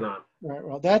sticking on? Right.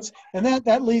 Well, that's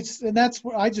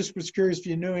what I just was curious if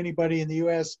you knew anybody in the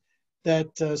U.S.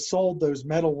 that sold those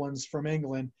metal ones from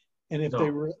England, and if No.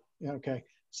 they were okay.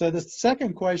 So the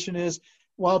second question is,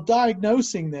 while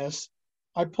diagnosing this,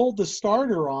 I pulled the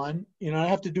starter on. You know, I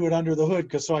have to do it under the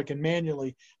hood so I can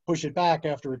manually push it back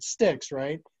after it sticks,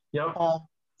 right? Yep.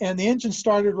 And the engine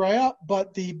started right up,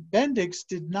 but the Bendix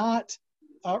did not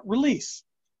release.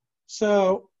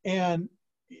 So, and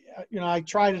you know, I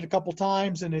tried it a couple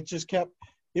times and it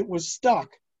was stuck.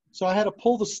 So I had to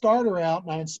pull the starter out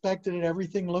and I inspected it.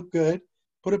 Everything looked good,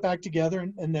 put it back together,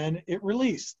 and then it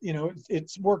released. You know,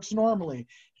 it works normally.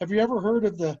 Have you ever heard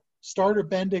of the starter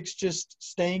Bendix just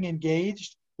staying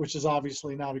engaged, which is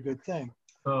obviously not a good thing?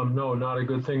 No, not a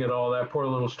good thing at all. That poor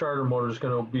little starter motor is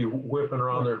going to be whipping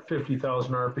around there at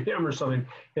 50,000 RPM or something,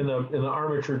 and the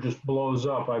armature just blows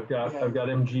up. I've got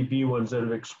MGB ones that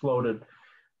have exploded.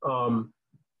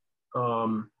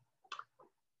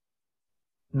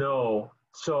 No,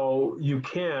 so you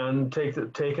can take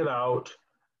it out.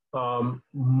 The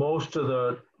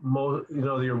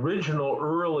original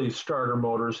early starter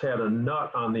motors had a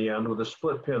nut on the end with a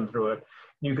split pin through it.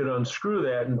 You could unscrew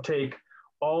that and take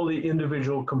all the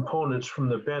individual components from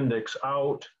the Bendix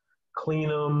out, clean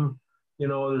them. You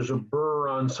know, there's a burr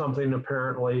on something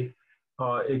apparently.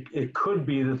 It could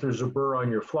be that there's a burr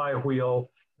on your flywheel,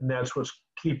 and that's what's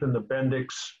keeping the Bendix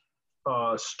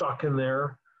stuck in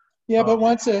there. Yeah, but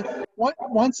once I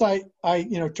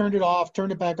turned it off,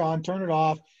 turned it back on, turned it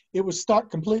off, it was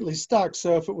completely stuck.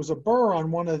 So if it was a burr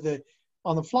on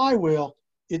on the flywheel,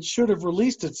 it should have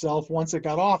released itself once it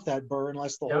got off that burr,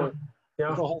 unless the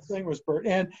whole thing was burnt.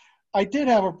 And I did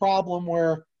have a problem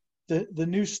where the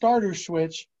new starter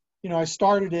switch, you know, I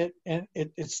started it and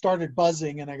it started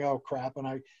buzzing, and I go, oh, crap, and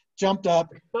I jumped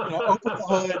up, opened the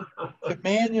hood to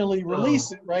manually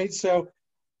release it, right? So,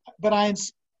 but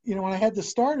when I had the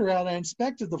starter out, I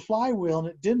inspected the flywheel, and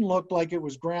it didn't look like it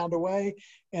was ground away,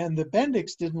 and the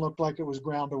Bendix didn't look like it was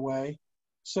ground away.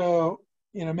 So,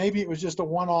 you know, maybe it was just a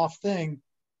one-off thing,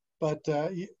 but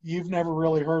you've never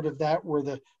really heard of that where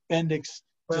the Bendix.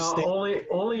 Well,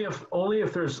 only if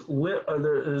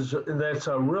that's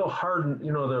a real hard.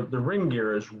 You know, the ring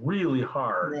gear is really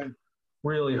hard, right.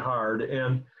 Really hard,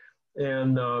 and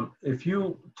if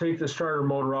you take the starter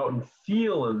motor out and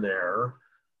feel in there.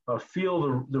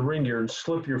 Feel the ring gear and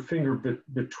slip your finger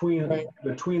between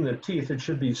the teeth. It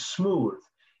should be smooth.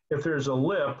 If there's a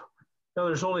lip, now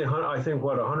there's only, I think,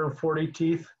 140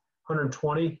 teeth,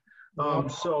 120.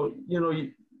 So, you know,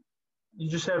 you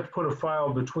just have to put a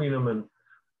file between them and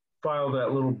file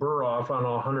that little burr off on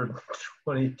all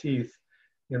 120 teeth.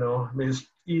 You know, I mean, it's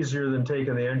easier than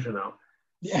taking the engine out.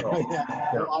 A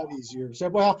lot easier. So,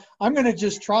 well, I'm going to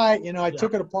just try it. You know, I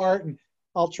took it apart, and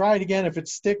I'll try it again. If it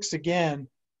sticks again,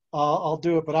 I'll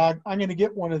do it, but I'm going to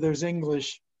get one of those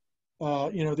English,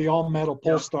 the all metal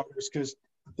pull starters, because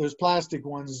those plastic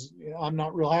ones, I'm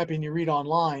not real happy. And you read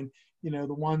online, you know,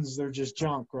 the ones, they're just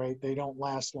junk, right? They don't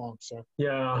last long. So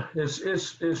yeah,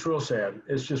 it's real sad.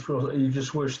 It's just real. You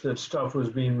just wish that stuff was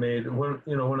being made. When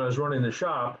I was running the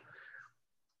shop,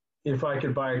 if I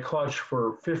could buy a clutch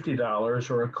for $50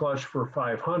 or a clutch for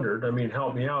 $500, I mean,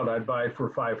 help me out. I'd buy it for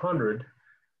 $500.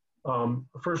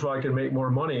 First of all, I could make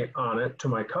more money on it to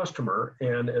my customer,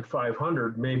 and at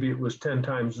 $500, maybe it was 10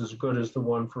 times as good as the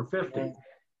one for $50,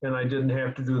 and I didn't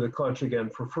have to do the clutch again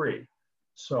for free.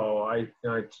 So I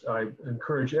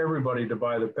encourage everybody to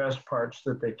buy the best parts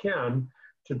that they can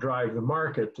to drive the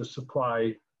market to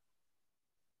supply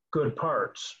good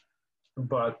parts,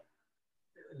 but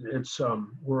it's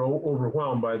we're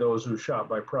overwhelmed by those who shop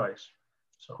by price.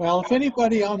 So. Well, if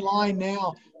anybody online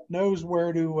now knows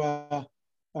where to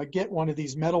get one of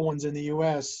these metal ones in the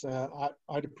U.S.,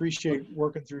 I'd appreciate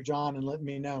working through John and letting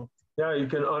me know. Yeah, you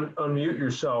can unmute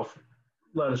yourself.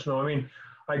 Let us know. I mean,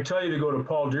 I tell you to go to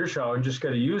Paul Deershaw and just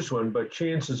get a used one, but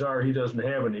chances are he doesn't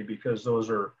have any because those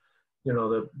are, you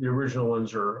know, the original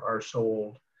ones are so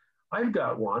old. I've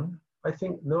got one. I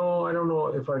think, no, I don't know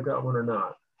if I've got one or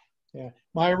not. Yeah.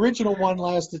 My original one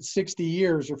lasted 60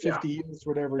 years or 50 years,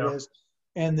 whatever it Yeah. is.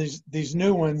 And these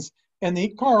new ones, and the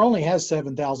car only has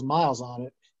 7,000 miles on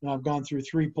it. And I've gone through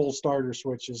 3 pull starter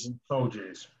switches, and Oh,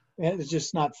 geez. it's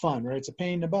just not fun, right? It's a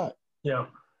pain in the butt. Yeah.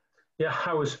 Yeah,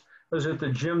 I was at the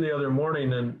gym the other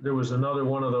morning, and there was another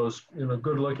one of those, you know,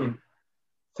 good-looking,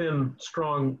 thin,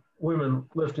 strong women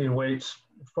lifting weights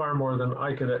far more than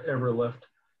I could ever lift.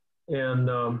 And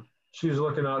she was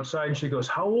looking outside, and she goes,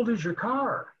 "How old is your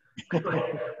car?"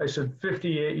 I said,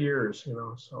 58 years, you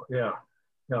know, so yeah.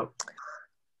 Yeah.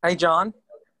 Hey, John.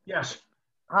 Yes.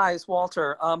 Hi, it's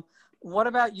Walter. What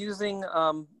about using,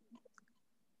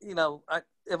 you know,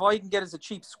 if all you can get is a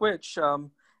cheap switch,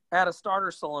 add a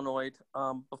starter solenoid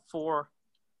before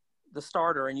the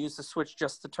starter and use the switch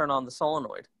just to turn on the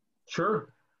solenoid?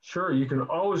 Sure. You can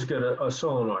always get a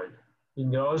solenoid. You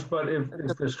can always, but if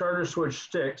the starter switch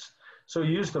sticks, so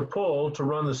use the pull to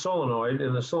run the solenoid,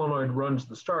 and the solenoid runs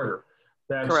the starter.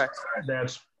 That's correct.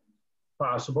 That's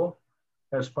possible.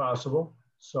 That's possible.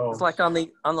 So it's like on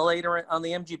the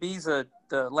MGBs,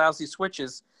 the lousy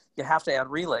switches, you have to add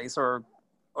relays or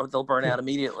they'll burn out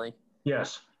immediately.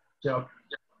 Yes. Yep.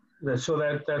 So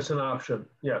that's an option.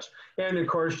 Yes. And of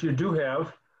course you do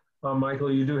have, Michael,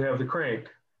 you do have the crank.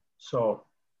 So.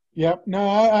 Yep. No,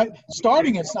 I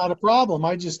starting it's not a problem.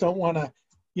 I just don't want to,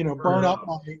 you know, burn up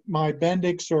my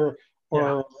Bendix or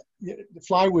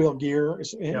flywheel gear,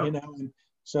 you know. And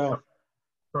so.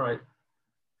 All right.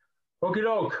 Okie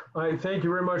doke. I thank you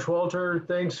very much, Walter.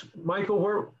 Thanks, Michael.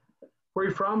 Where are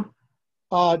you from?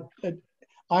 I'm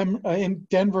in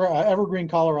Denver, Evergreen,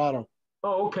 Colorado.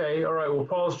 Oh, okay. All right. Well,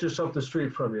 Paul's just up the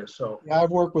street from you, so. Yeah,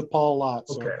 I've worked with Paul a lot.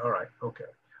 So. Okay. All right. Okay.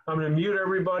 I'm going to mute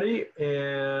everybody,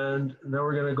 and now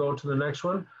we're going to go to the next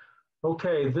one.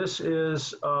 Okay. This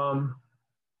is. This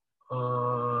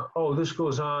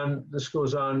goes on. This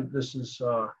is.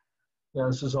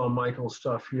 This is all Michael's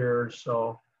stuff here.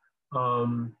 So.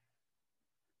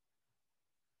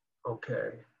 Okay.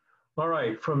 All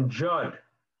right. From Judd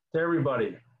to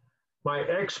everybody. My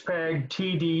XPAG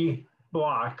TD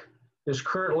block is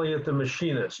currently at the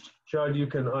machinist. Judd, you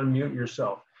can unmute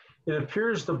yourself. It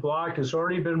appears the block has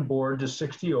already been bored to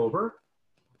 60 over.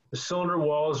 The cylinder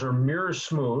walls are mirror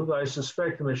smooth. I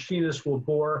suspect the machinist will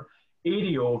bore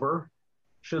 80 over.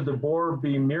 Should the bore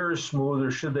be mirror smooth, or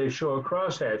should they show a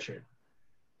cross hatching?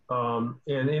 And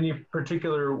any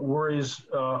particular worries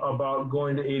about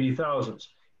going to 80 thousandths?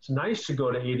 It's nice to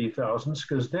go to 80 thousandths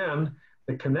because then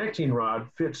the connecting rod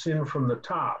fits in from the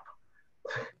top.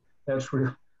 That's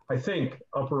real. I think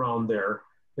up around there,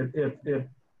 it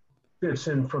fits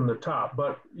in from the top,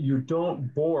 but you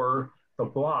don't bore the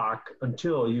block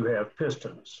until you have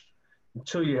pistons.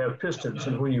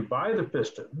 And when you buy the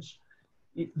pistons,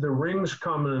 the rings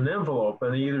come in an envelope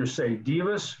and they either say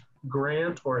Davis,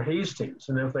 Grant, or Hastings.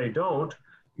 And if they don't,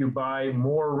 you buy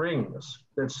more rings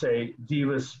that say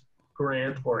Davis,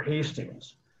 Grant, or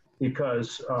Hastings,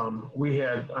 because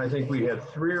I think we had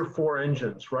 3 or 4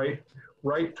 engines right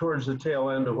towards the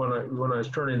tail end of when I was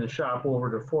turning the shop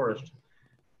over to Forrest.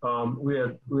 We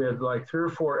had like 3 or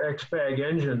 4 XPAG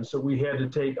engines that we had to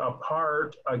take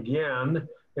apart again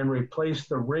and replace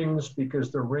the rings because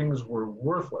the rings were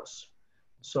worthless.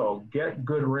 So get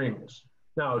good rings.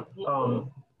 Now,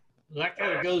 that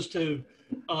kind of goes to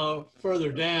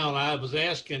further down. I was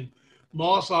asking,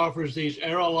 Moss offers these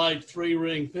Aerolite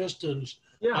 3-ring pistons.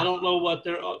 Yeah. I don't know what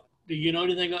they're. Do you know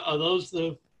anything? Are those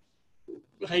the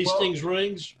Hastings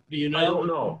rings? Do you know? I don't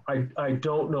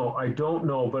know. I don't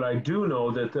know, but I do know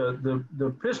that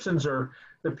the pistons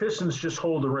just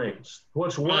hold the rings.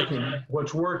 What's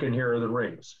working here are the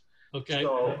rings. Okay.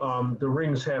 So the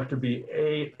rings have to be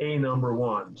a number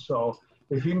 1. So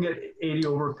if you can get 80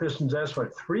 over pistons, that's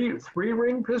what, 3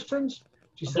 ring pistons?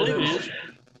 She said it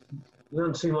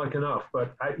doesn't seem like enough,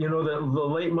 but the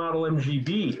late model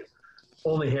MGB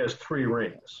only has 3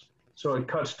 rings. So it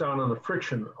cuts down on the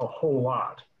friction a whole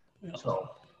lot. Yeah. So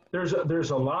there's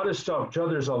a lot of stuff, Joe.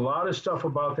 There's a lot of stuff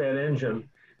about that engine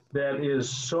that is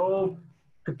so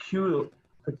peculiar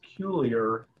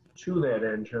to that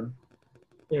engine,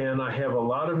 and I have a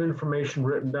lot of information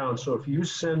written down. So if you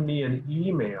send me an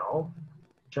email,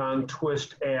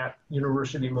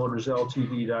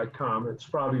 johntwist@universitymotorsltd.com. It's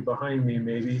probably behind me,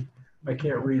 maybe. I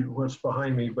can't read what's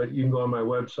behind me, but you can go on my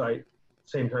website.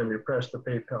 Same time you press the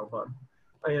PayPal button.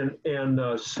 And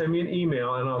send me an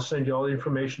email, and I'll send you all the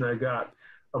information I got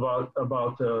about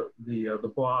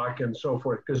the block and so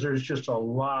forth, because there's just a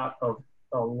lot of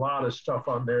stuff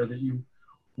on there that you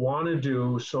want to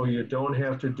do so you don't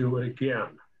have to do it again.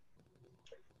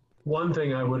 One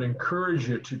thing I would encourage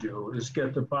you to do is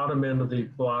get the bottom end of the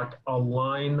block a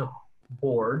line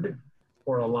bored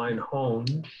or a line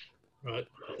honed, Right.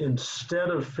 instead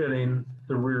of fitting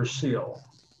the rear seal.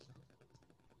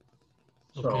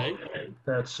 So Okay.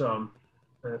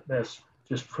 that's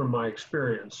just from my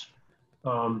experience.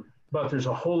 But there's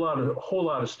a whole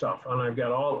lot of stuff, and I've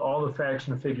got all the facts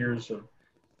and figures,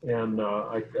 and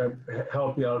I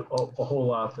help you out a whole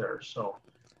lot there. So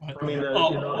I mean,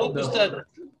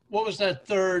 what was that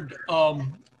third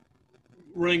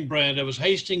ring brand? It was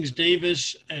Hastings,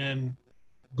 Davis, and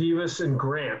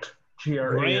Grant,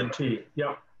 Grant.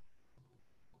 Yep.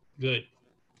 Good.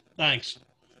 Thanks.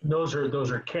 Those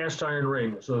are cast iron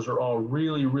rings. Those are all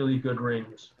really, really good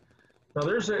rings. Now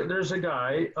there's a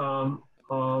guy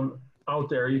out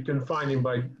there. You can find him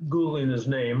by Googling his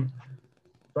name,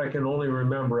 if I can only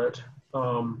remember it.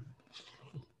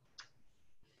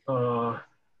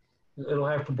 It'll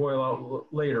have to boil out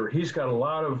later. He's got a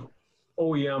lot of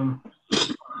OEM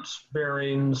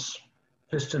bearings,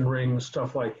 piston rings,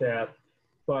 stuff like that.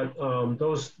 But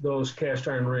those cast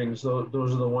iron rings,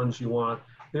 those are the ones you want.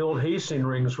 The old Hastings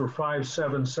rings were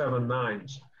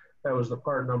 5779s. That was the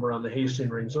part number on the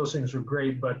Hastings rings. Those things were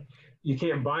great, but you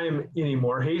can't buy them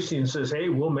anymore. Hastings says, hey,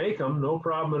 we'll make them, no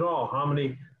problem at all. How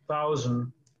many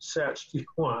thousand sets do you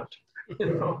want?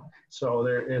 You know, so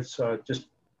it's just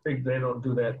big. They don't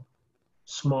do that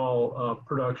small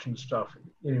production stuff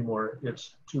anymore.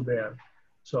 It's too bad.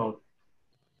 So,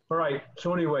 all right.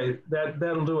 So anyway,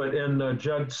 that'll do it. And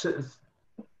Judd,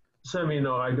 send me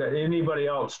know. I've got anybody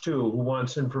else too who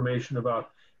wants information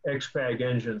about X-Bag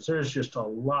engines. There's just a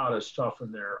lot of stuff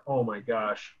in there. Oh my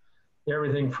gosh.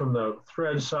 Everything from the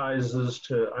thread sizes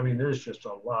to, I mean, there's just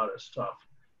a lot of stuff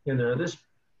in there. This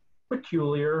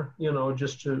peculiar, you know,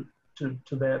 just to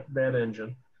that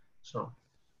engine. So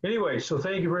anyway, so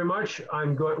thank you very much.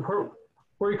 I'm going, where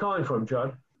are you calling from,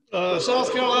 Judd?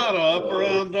 South Carolina, up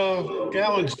around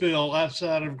Gallingsville,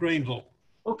 outside of Greenville.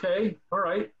 Okay, all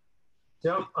right.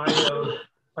 Yep,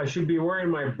 I should be wearing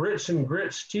my Brits and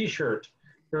Grits t-shirt.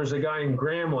 There's a guy in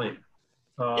Grambling.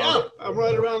 Yeah, I'm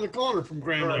right around the corner from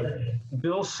Grambling. Right.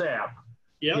 Bill Sapp.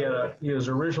 Yeah. He was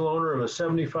original owner of a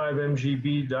 75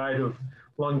 MGB, died of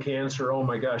lung cancer, oh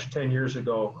my gosh, 10 years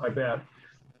ago, I bet.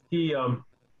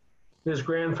 His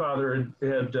grandfather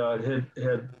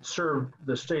had served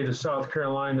the state of South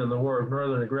Carolina in the War of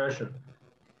Northern Aggression.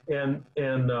 And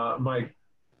my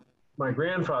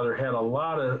grandfather had a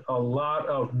lot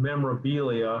of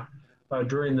memorabilia.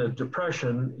 During the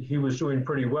Depression. He was doing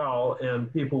pretty well,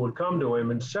 and people would come to him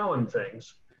and sell him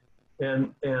things,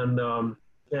 and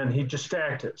he just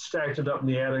stacked it up in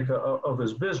the attic of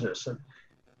his business.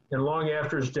 And long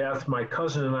after his death, my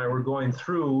cousin and I were going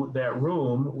through that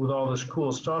room with all this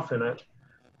cool stuff in it.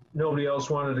 Nobody else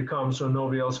wanted to come, so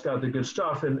nobody else got the good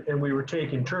stuff, and we were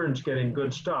taking turns getting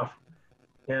good stuff.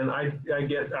 And I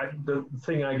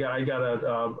got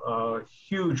a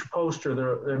huge poster,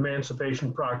 the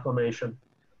Emancipation Proclamation.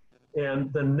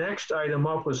 And the next item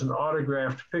up was an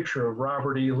autographed picture of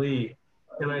Robert E. Lee.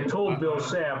 And I told Bill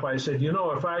Sapp, I said, you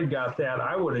know, if I'd got that,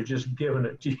 I would have just given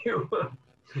it to you.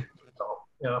 So,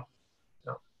 yeah.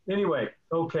 Anyway,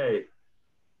 okay.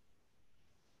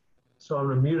 So I'm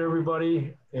gonna mute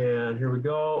everybody, and here we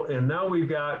go. And now we've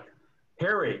got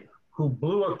Harry, who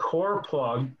blew a core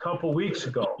plug a couple weeks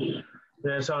ago. And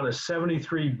it's on a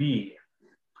 73B.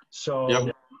 So,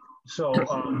 yep.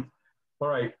 All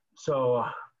right. So,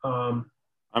 I'm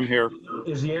here.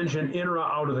 Is the engine in or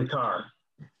out of the car?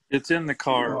 It's in the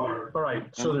car. All right.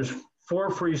 So there's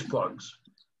 4 freeze plugs.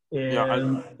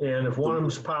 And, and if one of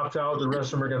them's popped out, the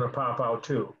rest of them are going to pop out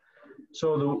too.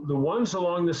 So the ones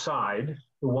along the side,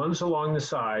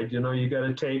 you know, you got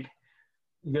to take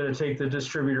the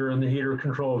distributor and the heater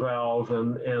control valve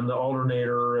and the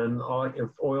alternator and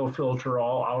oil filter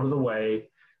all out of the way,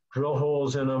 drill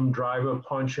holes in them, drive a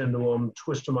punch into them,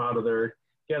 twist them out of there,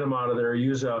 get them out of there,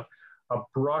 use a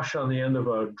brush on the end of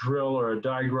a drill or a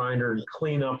die grinder and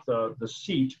clean up the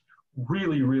seat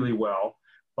really, really well.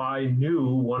 Buy new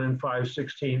 1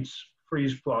 5/16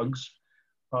 freeze plugs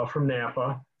from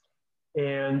Napa,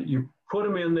 and you put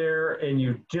them in there and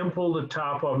you dimple the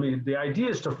top of them. The idea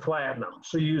is to flatten them.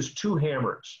 So you use 2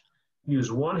 hammers.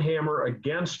 Use one hammer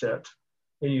against it,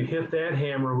 and you hit that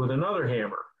hammer with another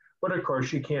hammer. But of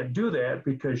course you can't do that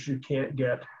because you can't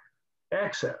get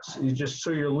access.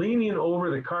 So you're leaning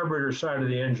over the carburetor side of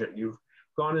the engine. You've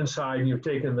gone inside and you've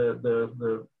taken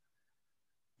the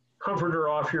comforter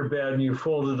off your bed and you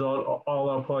folded it all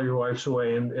up while your wife's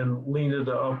away and leaned it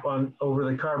up over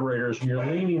the carburetors, and you're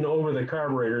leaning over the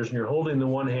carburetors and you're holding the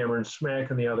one hammer and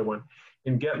smacking the other one.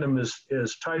 and getting them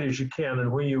as tight as you can.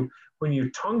 And when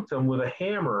you tunk them with a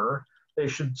hammer, they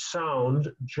should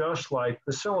sound just like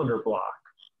the cylinder block.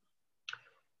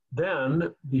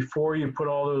 Then, before you put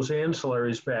all those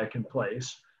ancillaries back in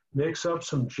place, mix up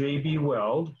some JB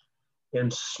Weld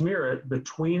and smear it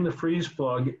between the freeze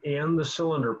plug and the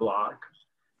cylinder block.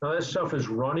 Now that stuff is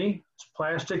runny, it's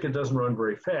plastic, it doesn't run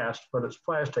very fast, but it's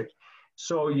plastic.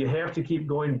 So you have to keep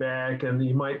going back, and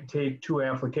you might take 2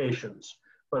 applications,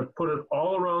 but put it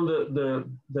all around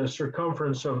the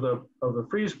circumference of the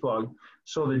freeze plug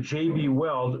so the JB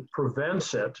Weld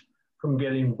prevents it from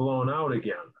getting blown out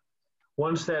again.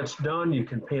 Once that's done, you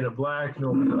can paint it black,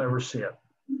 nobody will ever see it.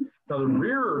 Now the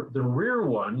rear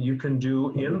one you can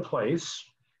do in place.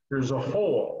 There's a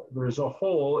hole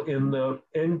in the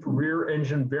rear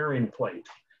engine bearing plate.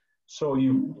 So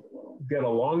you get a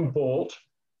long bolt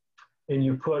and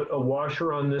you put a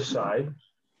washer on this side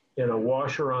and a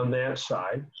washer on that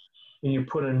side, and you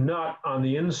put a nut on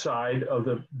the inside of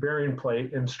the bearing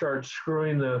plate and start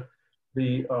screwing the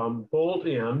bolt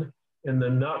in, and the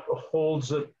nut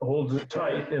holds it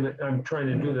tight. And I'm trying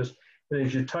to do this. And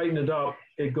as you tighten it up,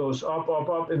 it goes up, up,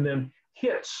 up, and then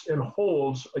hits and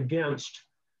holds against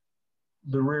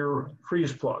the rear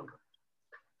freeze plug.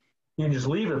 You can just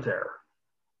leave it there.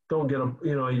 Don't get a,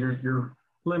 you're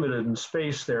limited in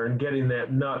space there, and getting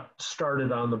that nut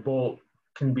started on the bolt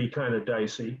can be kind of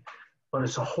dicey, but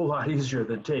it's a whole lot easier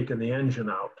than taking the engine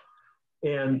out,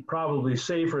 and probably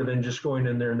safer than just going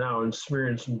in there now and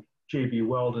smearing some JB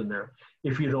Weld in there.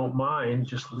 If you don't mind,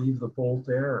 just leave the bolt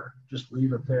there. Just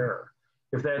leave it there.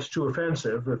 If that's too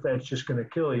offensive, if that's just going to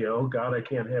kill you, oh God, I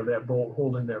can't have that bolt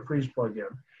holding that freeze plug in,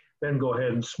 then go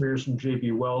ahead and smear some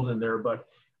JB Weld in there. But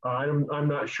I'm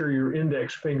not sure your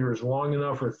index finger is long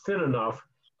enough or thin enough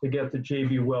to get the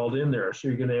JB Weld in there. So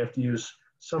you're going to have to use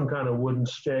some kind of wooden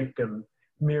stick and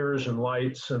mirrors and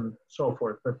lights and so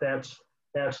forth. But that's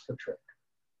the trick.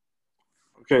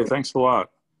 Okay, thanks a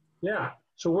lot. Yeah.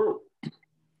 So where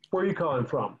are you calling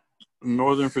from?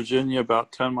 Northern Virginia,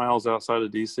 about 10 miles outside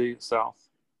of DC, south.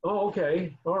 Oh,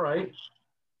 okay. All right.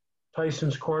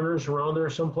 Tyson's Corners around there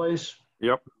someplace?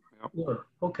 Yep. Yeah.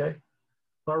 Okay.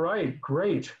 All right.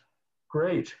 Great.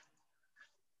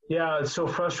 Yeah, it's so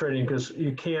frustrating because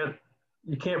you can't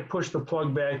push the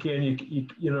plug back in.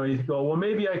 You go, well,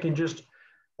 maybe I can just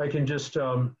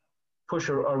push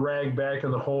a rag back in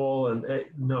the hole, and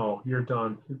no, you're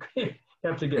done. You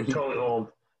have to get towed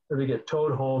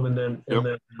home. And then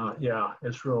yeah,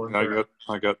 it's really.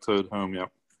 I got towed home.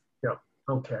 Yep. Yep.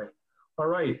 Okay. All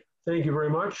right. Thank you very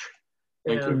much.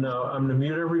 Thank you. I'm going to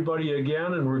mute everybody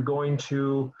again, and we're going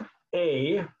to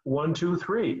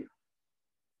A123.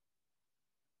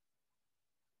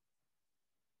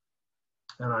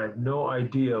 And I have no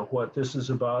idea what this is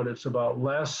about. It's about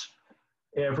Les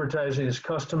advertising his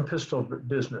custom pistol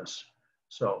business.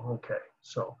 So, okay.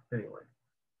 So anyway.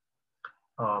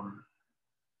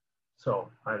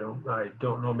 So I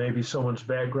don't know, maybe someone's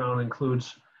background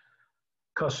includes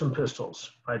custom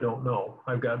pistols. I don't know.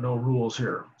 I've got no rules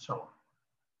here. So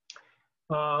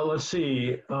let's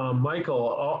see,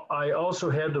 Michael, I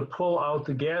also had to pull out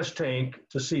the gas tank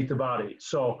to seat the body.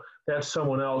 So that's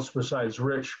someone else besides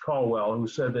Rich Caldwell who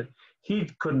said that he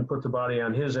couldn't put the body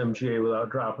on his MGA without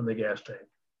dropping the gas tank.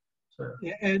 So.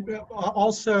 Yeah, and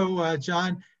also,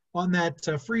 John, on that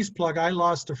freeze plug, I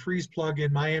lost a freeze plug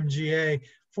in my MGA.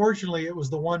 Fortunately, it was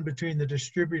the one between the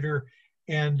distributor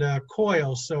and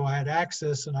coil, so I had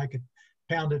access and I could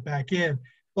pound it back in.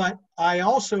 But I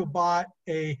also bought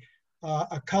a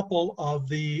couple of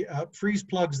the freeze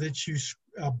plugs that you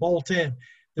bolt in.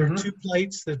 There are 2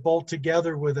 plates that bolt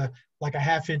together with like a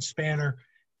 1/2-inch spanner,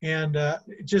 and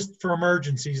just for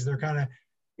emergencies, they're kind of,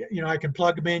 I can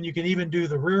plug them in. You can even do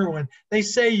the rear one. They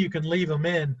say you can leave them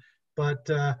in, but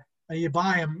you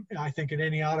buy them, I think, at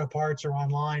any auto parts or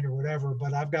online or whatever.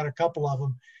 But I've got a couple of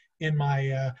them in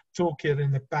my toolkit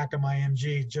in the back of my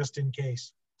MG just in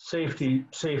case. Safety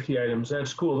items.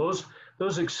 That's cool.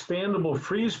 Those expandable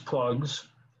freeze plugs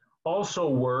also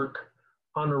work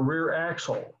on a rear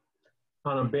axle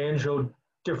on a Banjo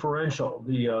differential.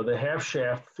 The half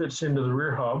shaft fits into the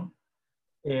rear hub,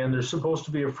 and there's supposed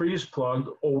to be a freeze plug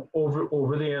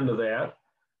over the end of that.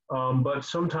 But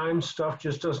sometimes stuff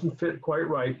just doesn't fit quite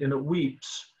right, and it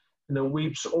weeps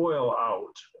oil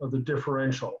out of the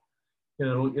differential,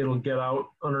 and it'll get out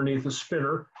underneath the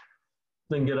spinner,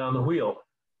 then get on the wheel.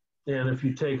 And if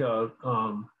you take a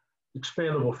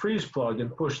expandable freeze plug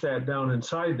and push that down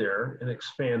inside there and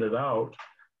expand it out,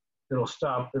 it'll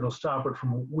stop it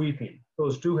from weeping.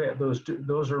 Those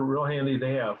are real handy to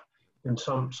have in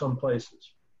some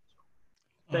places.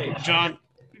 Thanks.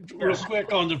 real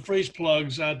quick on the freeze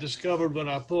plugs, I discovered when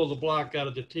I pulled the block out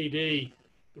of the TD,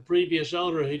 the previous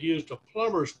owner had used a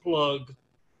plumber's plug,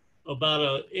 about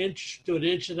an inch to an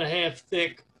inch and a half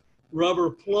thick rubber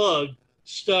plug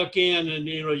stuck in, and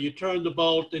you turn the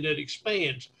bolt and it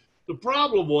expands. The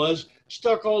problem was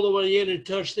stuck all the way in and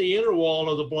touched the inner wall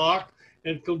of the block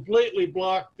and completely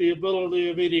blocked the ability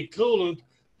of any coolant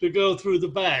to go through the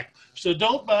back. So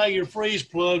don't buy your freeze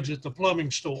plugs at the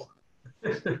plumbing store.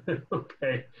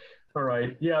 Okay, all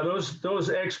right. Yeah, those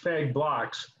X-Pag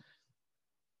blocks,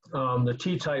 the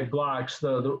T-type blocks,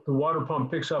 the water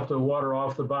pump picks up the water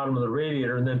off the bottom of the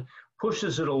radiator and then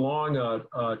pushes it along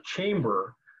a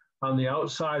chamber on the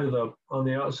outside of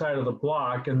the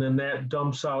block, and then that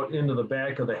dumps out into the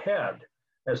back of the head.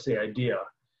 That's the idea.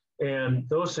 And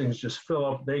those things just fill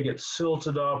up. They get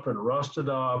silted up and rusted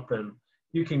up, and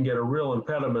you can get a real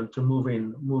impediment to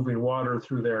moving water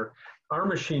through there. Our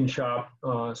machine shop,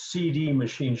 CD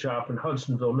Machine Shop in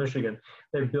Hudsonville, Michigan,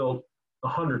 they've built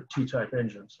 100 T-type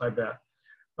engines, I bet,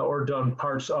 or done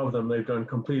parts of them. They've done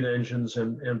complete engines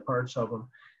and parts of them.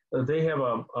 They have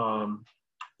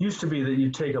used to be that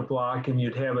you'd take a block and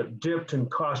you'd have it dipped in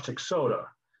caustic soda,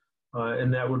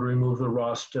 and that would remove the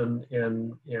rust, and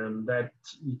that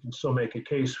you can still make a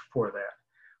case for that.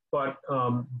 But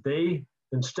they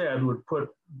instead would put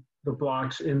the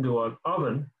blocks into an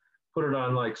oven, put it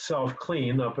on like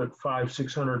self-clean up at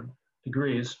 500-600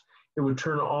 degrees. It would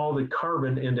turn all the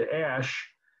carbon into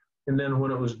ash, and then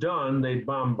when it was done, they'd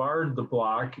bombard the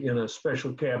block in a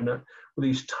special cabinet with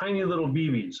these tiny little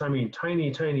BBs. I mean,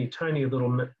 tiny, tiny, tiny little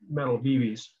metal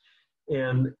BBs,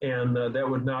 and that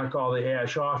would knock all the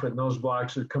ash off it, and those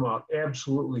blocks would come out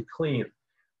absolutely clean.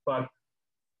 But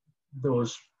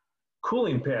those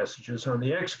cooling passages on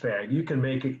the X-Pag, you can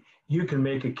make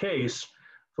a case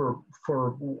for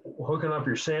hooking up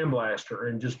your sandblaster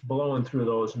and just blowing through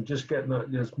those and just getting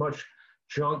as much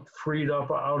junk freed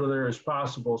up out of there as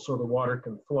possible so the water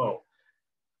can flow.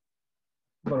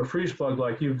 But a freeze plug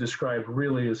like you've described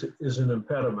really is an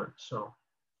impediment. So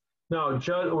now,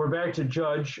 Judge, we're back to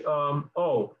Judge.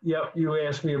 Oh, yep, you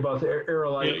asked me about the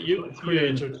Aerolite. Yeah, you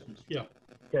answered. Yeah.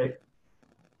 Okay.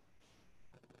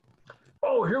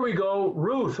 Oh, here we go.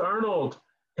 Ruth Arnold.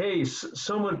 Hey,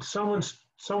 someone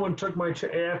took my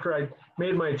after I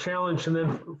made my challenge and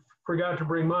then forgot to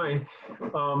bring mine.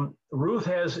 Ruth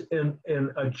has an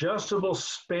adjustable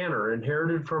spanner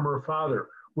inherited from her father.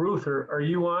 Ruth, are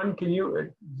you on? Can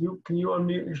you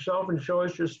unmute yourself and show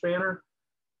us your spanner?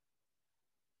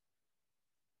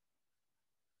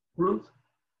 Ruth?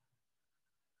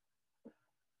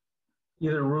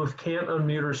 Either Ruth can't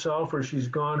unmute herself or she's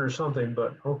gone or something,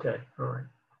 but okay, all right.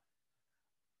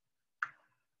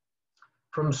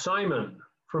 From Simon,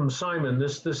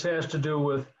 this has to do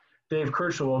with Dave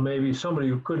Kirschel, maybe somebody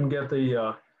who couldn't get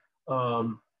the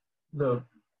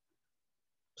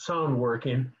sound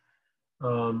working.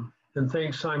 And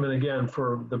thanks, Simon, again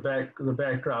for the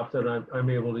backdrop that I'm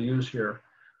able to use here.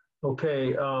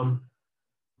 Okay,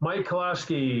 Mike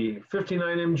Koloski,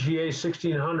 59 MGA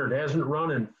 1600, hasn't run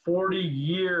in 40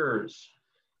 years.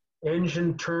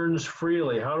 Engine turns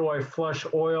freely. How do I flush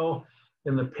oil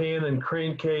in the pan and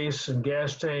crankcase and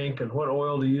gas tank, and what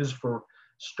oil to use for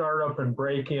startup and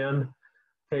break in?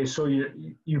 Okay, so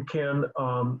you can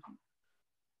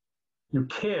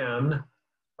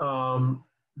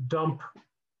dump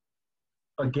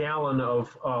a gallon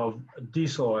of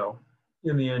diesel oil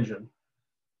in the engine,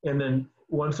 and then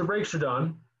once the brakes are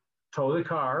done, tow the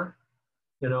car,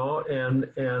 and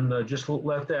just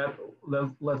let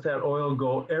that oil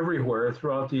go everywhere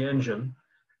throughout the engine,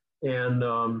 and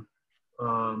the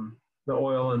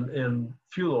oil and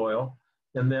fuel oil,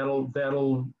 and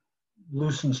that'll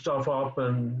loosen stuff up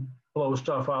and blow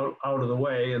stuff out of the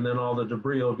way, and then all the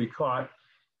debris will be caught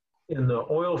in the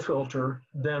oil filter.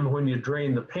 Then when you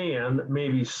drain the pan,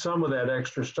 maybe some of that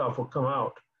extra stuff will come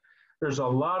out. There's a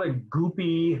lot of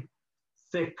goopy,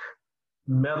 thick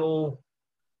metal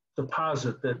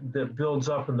deposit that builds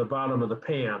up in the bottom of the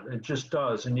pan. It just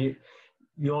does. And the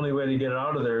only way to get it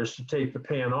out of there is to take the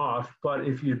pan off. But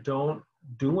if you don't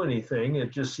do anything,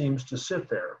 it just seems to sit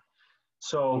there.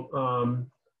 So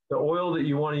the oil that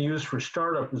you want to use for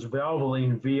startup is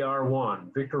Valvoline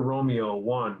VR1, Victor Romeo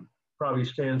 1. Probably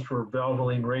stands for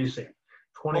Valvoline Racing.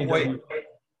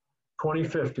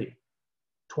 2050.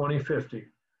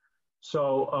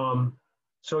 So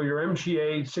your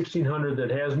MGA 1600 that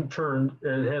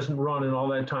hasn't run in all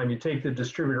that time, you take the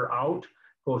distributor out,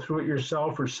 go through it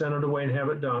yourself, or send it away and have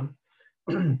it done.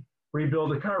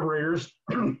 Rebuild the carburetors.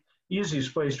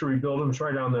 Easiest place to rebuild them is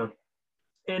right on the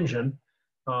engine,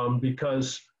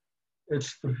 because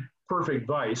it's the perfect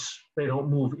vise. They don't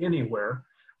move anywhere.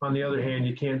 On the other hand,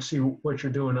 you can't see what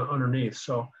you're doing underneath.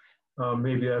 So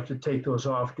maybe you have to take those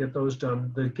off, get those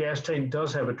done. The gas tank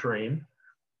does have a drain.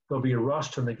 There'll be a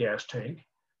rust in the gas tank.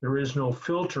 There is no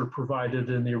filter provided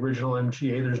in the original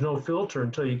MGA. There's no filter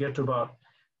until you get to about,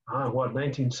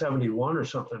 1971 or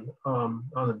something on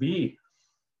the B.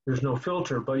 There's no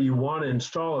filter, but you want to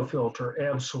install a filter,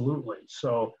 absolutely.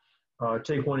 So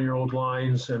take one of your old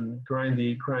lines and grind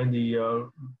the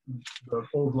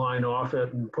old line off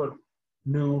it and put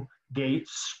new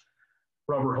gates,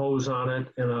 rubber hose on it,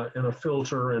 and a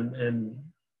filter, and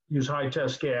use high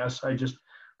test gas. I just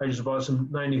bought some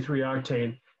 93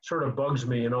 octane. Sort of bugs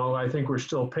me, I think we're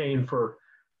still paying for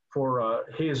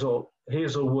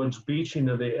Hazelwood's beaching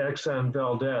of the Exxon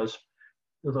Valdez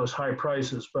with those high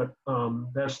prices, but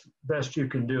that's the best you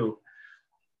can do.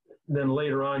 Then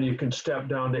later on, you can step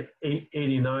down to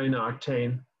 889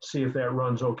 octane, see if that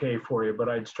runs okay for you. But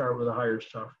I'd start with the higher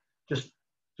stuff, just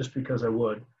because I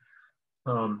would.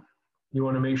 You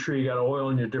want to make sure you got oil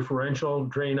in your differential.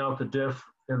 Drain out the diff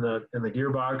in the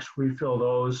gearbox. Refill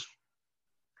those.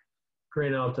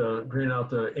 Drain out the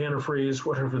antifreeze,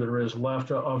 whatever there is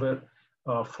left of it.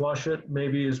 Flush it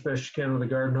maybe as best you can with a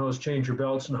garden hose. Change your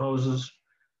belts and hoses.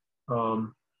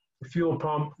 The fuel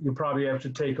pump you probably have to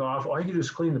take off. All you can do is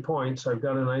clean the points. I've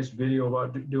got a nice video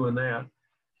about doing that.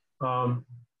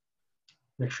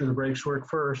 Make sure the brakes work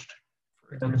first,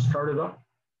 and start it up.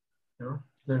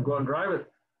 Then go out and drive it.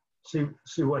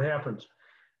 See what happens.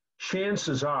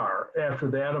 Chances are, after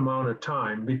that amount of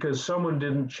time, because someone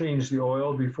didn't change the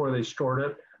oil before they stored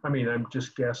it. I mean, I'm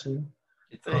just guessing.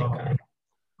 You think?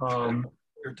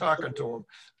 You're talking to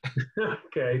them.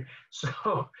 Okay,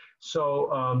 so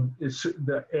it's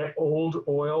the old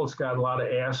oil. It's got a lot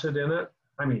of acid in it.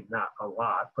 I mean, not a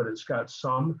lot, but it's got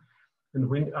some.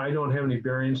 And I don't have any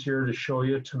bearings here to show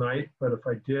you tonight, but if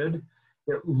I did,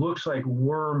 it looks like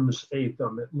worms ate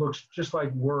them. It looks just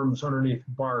like worms underneath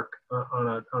bark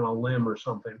on a limb or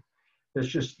something. It's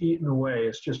just eaten away.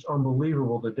 It's just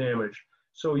unbelievable, the damage.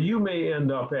 So you may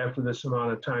end up after this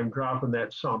amount of time dropping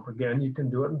that sump. Again, you can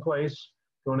do it in place.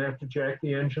 Don't have to jack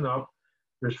the engine up.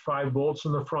 There's 5 bolts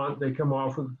in the front. They come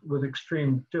off with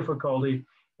extreme difficulty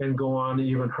and go on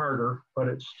even harder, but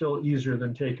it's still easier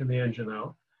than taking the engine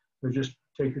out. So just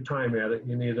take your time at it.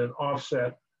 You need an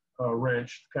offset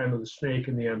wrench, kind of the snake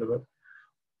in the end of it.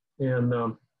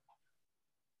 And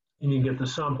you get the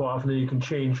sump off, and then you can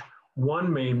change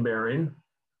one main bearing,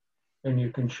 and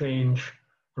you can change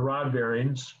the rod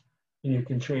bearings, and you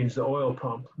can change the oil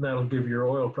pump. That'll give your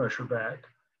oil pressure back.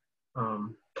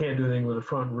 Can't do anything with the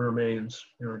front and rear mains.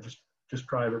 Just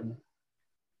drive it and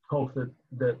hope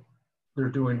that they're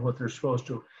doing what they're supposed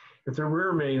to. If the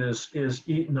rear main is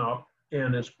eaten up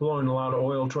and it's blowing a lot of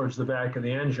oil towards the back of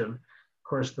the engine, of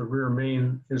course the rear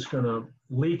main is going to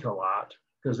leak a lot,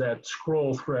 because that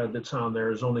scroll thread that's on there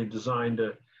is only designed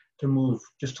to move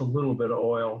just a little bit of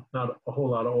oil, not a whole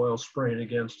lot of oil spraying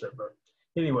against it. But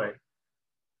anyway,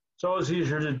 it's always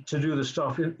easier to do the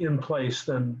stuff in place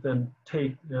than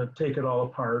take it all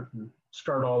apart and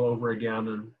start all over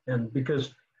again. And because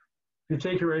if you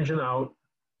take your engine out,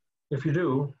 if you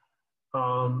do,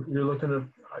 you're looking at,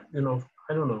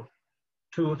 I don't know,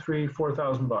 $2,000, $3,000,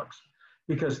 $4,000,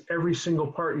 because every single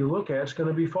part you look at is going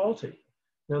to be faulty.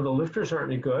 The lifters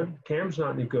aren't any good, cam's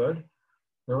not any good,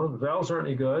 the valves aren't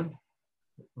any good,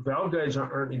 valve guides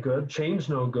aren't any good, chain's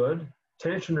no good,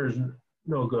 tensioner's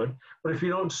no good. But if you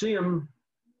don't see them,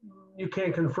 you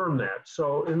can't confirm that.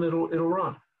 So, and it'll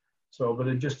run. So, but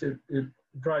it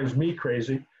drives me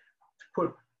crazy to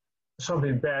put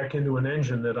something back into an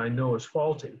engine that I know is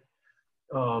faulty.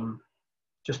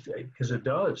 Just because it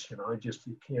does,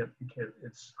 you can't,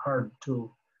 it's hard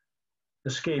to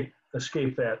escape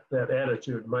that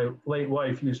attitude. My late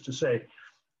wife used to say,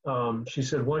 she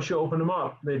said, once you open them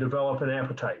up, they develop an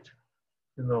appetite.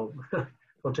 They'll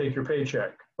take your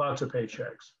paycheck, lots of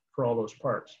paychecks for all those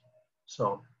parts.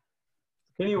 So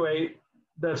anyway,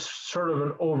 that's sort of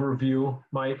an overview,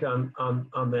 Mike, on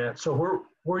that. So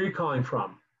where are you calling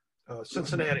from?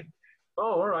 Cincinnati.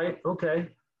 Oh, all right. Okay.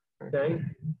 A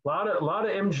lot of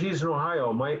MGs in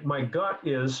Ohio. My gut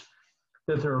is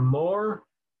that there are more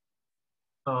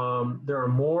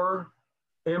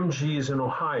MGs in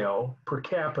Ohio per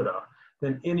capita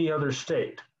than any other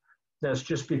state. That's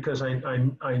just because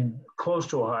I'm close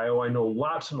to Ohio. I know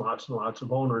lots and lots and lots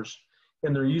of owners,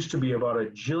 and there used to be about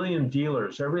a jillion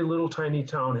dealers. Every little tiny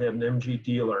town had an MG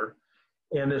dealer,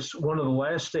 and it's one of the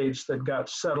last states that got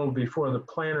settled before the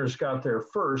planners got there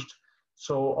first.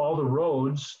 So all the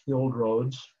roads, the old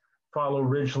roads, follow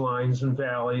ridge lines and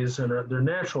valleys, and they're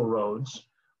natural roads,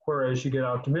 Whereas you get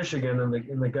out to Michigan and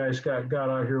the guys got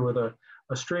out here with a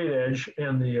straight edge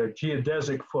and the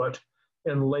geodesic foot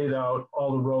and laid out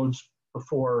all the roads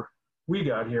before we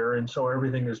got here. And so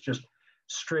everything is just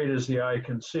straight as the eye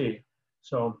can see.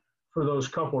 So for those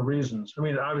couple of reasons, I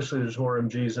mean, obviously there's more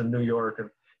MGs in New York and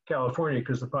California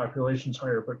because the population's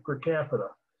higher, but per capita.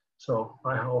 So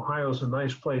Ohio's a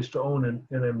nice place to own an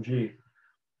MG.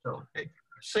 So.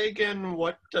 Say again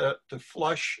what the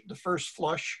first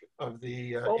flush of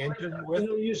the engine with?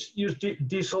 Use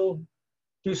diesel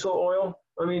oil.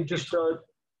 I mean, just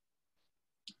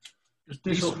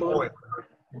diesel oil.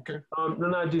 Okay. No,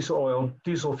 not diesel oil,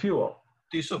 diesel fuel.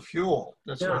 Diesel fuel.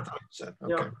 That's what I thought you said.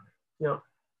 Okay. Yeah.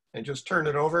 And just turn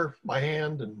it over by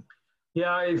hand and.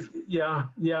 Yeah,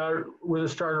 with a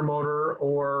starter motor,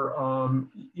 or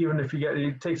even if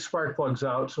you take spark plugs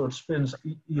out so it spins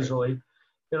easily,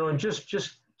 and just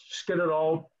get it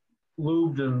all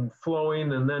lubed and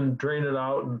flowing, and then drain it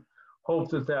out and hope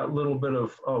that little bit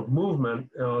of movement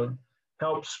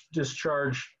helps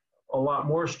discharge a lot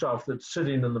more stuff that's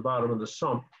sitting in the bottom of the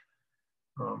sump.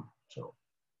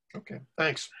 Okay,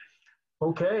 thanks.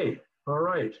 Okay, all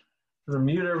right. I'm gonna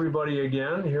mute everybody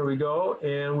again. Here we go.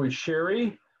 And with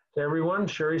Sherry, to everyone.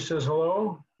 Sherry says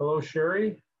hello. Hello,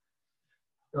 Sherry.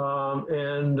 From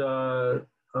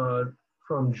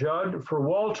Judd, for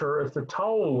Walter, if the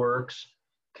towel works,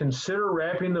 consider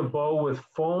wrapping the bow with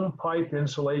foam pipe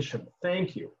insulation.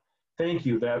 Thank you. Thank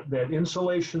you. That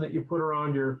insulation that you put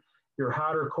around your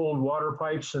hot or cold water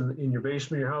pipes in your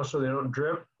basement of your house so they don't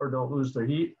drip or don't lose their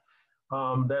heat.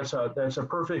 That's a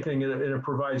perfect thing, and it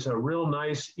provides a real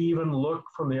nice, even look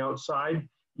from the outside,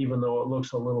 even though it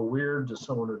looks a little weird to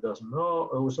someone who doesn't know,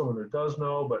 or someone who does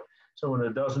know, but someone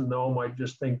who doesn't know might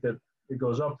just think that it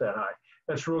goes up that high.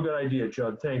 That's a real good idea,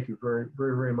 Judd. Thank you very,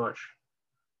 very, very much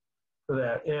for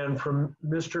that. And from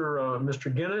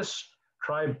Mr. Guinness,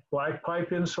 try black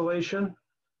pipe insulation.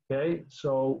 Okay,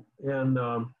 so, and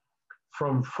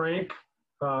from Frank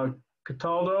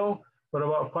Cataldo, what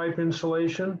about pipe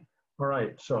insulation? All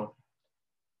right, so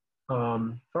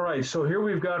here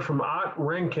we've got from Ott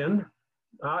Renken.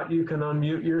 Ott, you can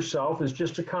unmute yourself. It's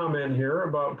just a comment here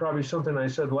about probably something I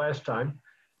said last time.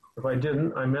 If I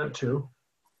didn't, I meant to.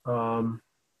 Ott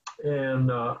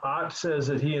says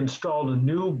that he installed a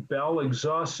new Bell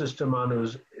exhaust system on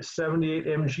his 78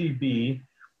 MGB.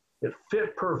 It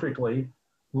fit perfectly,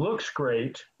 looks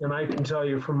great, and I can tell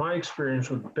you from my experience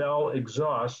with Bell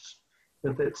exhausts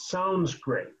that it sounds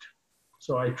great.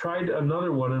 So I tried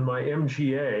another one in my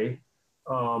MGA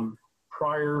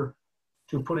prior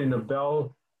to putting a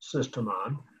Bell system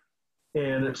on,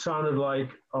 and it sounded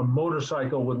like a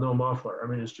motorcycle with no muffler. I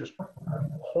mean, it's just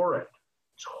horrid.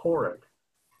 It's horrid.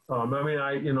 I mean,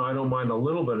 I don't mind a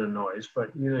little bit of noise,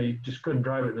 but you just couldn't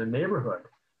drive it in the neighborhood.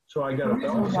 So I got a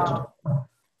Bell system.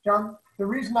 John, the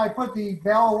reason I put the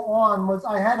Bell on was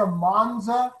I had a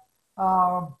Monza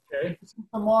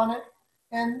system on it,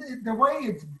 and the way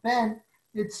it's bent,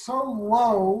 it's so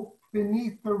low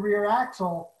beneath the rear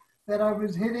axle that I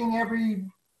was hitting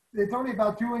it's only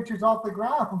about 2 inches off the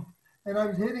ground, and I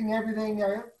was hitting everything,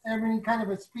 every kind of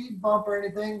a speed bump or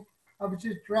anything. I was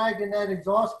just dragging that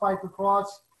exhaust pipe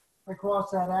across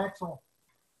that axle.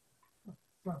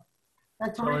 So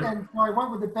that's the reason I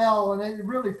went with the Bell, and it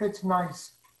really fits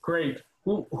nice. Great.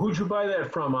 Who'd you buy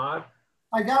that from, Ott?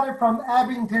 I got it from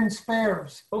Abington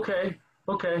Spares. Okay.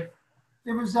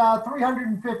 It was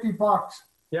 $350.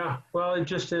 Yeah. Well,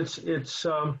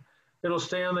 it'll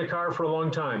stay on the car for a long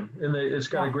time, and it's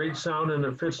got a great sound and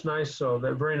it fits nice. So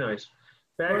that's very nice.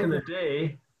 Back in the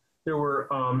day, there were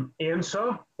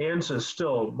ANSA. ANSA is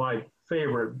still my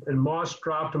favorite, and Moss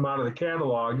dropped them out of the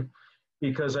catalog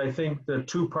because I think the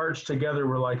two parts together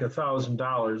were like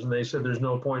 $1,000, and they said there's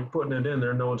no point putting it in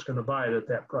there. No one's going to buy it at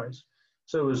that price.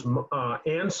 So it was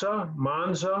ANSA,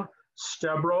 Monza,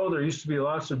 Stebro. There used to be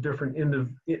lots of different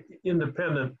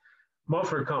independent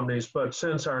muffler companies, but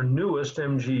since our newest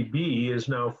MGB is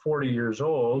now 40 years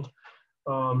old,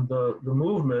 the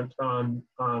movement on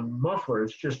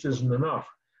mufflers just isn't enough.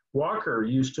 Walker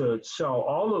used to sell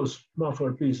all those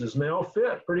muffler pieces, and they all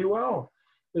fit pretty well.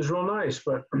 It was real nice,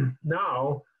 but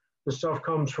now the stuff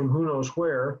comes from who knows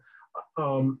where,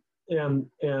 and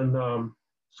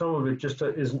some of it just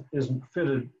isn't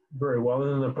fitted very well.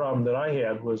 And then the problem that I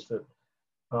had was that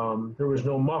there was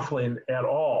no muffling at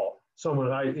all.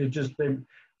 I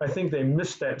think they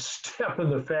missed that step in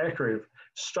the factory of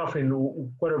stuffing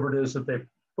whatever it is that they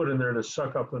put in there to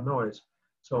suck up the noise.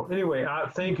 So anyway,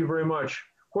 thank you very much.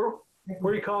 Where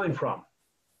are you calling from?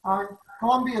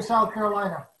 Columbia, South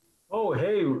Carolina. Oh,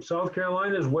 hey, South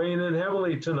Carolina is weighing in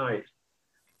heavily tonight.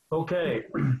 Okay.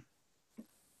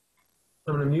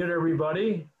 I'm going to mute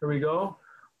everybody. Here we go.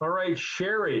 All right,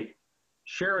 Sherry.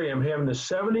 Sherry, I'm having a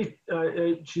 70,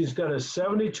 she's got a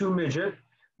 72 midget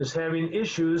that's having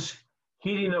issues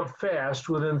heating up fast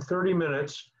within 30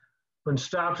 minutes when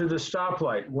stopped at a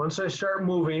stoplight. Once I start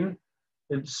moving,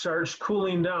 it starts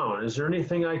cooling down. Is there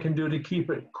anything I can do to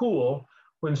keep it cool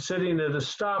when sitting at a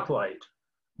stoplight?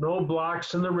 No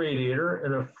blocks in the radiator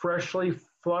and a freshly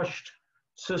flushed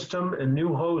system and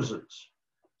new hoses.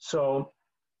 So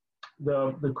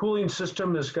the cooling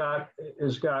system has got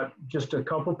just a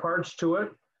couple parts to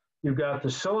it. You've got the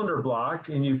cylinder block,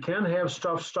 and you can have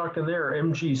stuff stuck in there.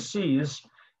 MGCs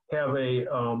have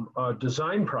a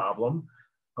design problem.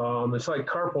 It's like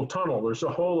carpal tunnel. There's a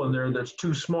hole in there that's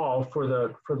too small for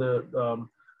the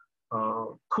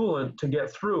coolant to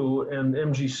get through, and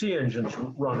MGC engines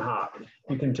run hot.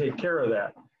 You can take care of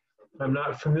that. I'm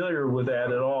not familiar with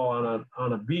that at all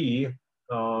on a B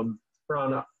or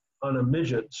on a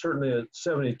midget, certainly a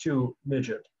 72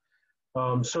 midget.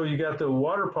 So you got the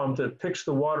water pump that picks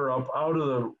the water up out of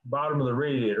the bottom of the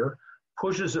radiator,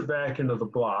 pushes it back into the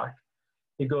block.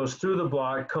 It goes through the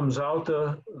block, comes out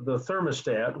the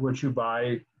thermostat, which you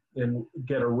buy and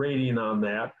get a rating on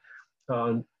that.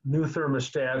 New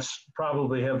thermostats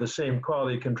probably have the same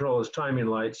quality control as timing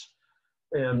lights,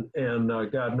 and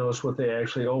God knows what they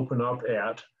actually open up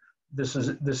at. This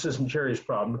isn't Jerry's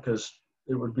problem, because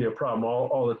it would be a problem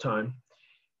all the time.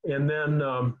 And then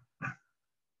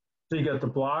so you got the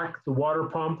block, the water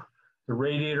pump, the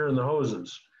radiator, and the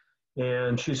hoses.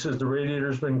 And she says the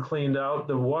radiator's been cleaned out.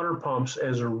 The water pumps,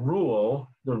 as a rule,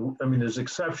 I mean, there's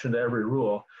exception to every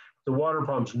rule. The water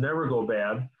pumps never go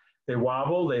bad. They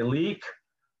wobble, they leak,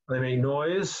 they make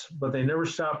noise, but they never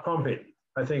stop pumping.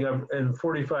 I think in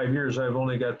 45 years, I've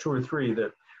only got 2 or 3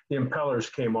 that the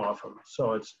impellers came off them.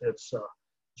 So it's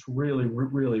really,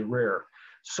 really rare.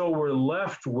 So we're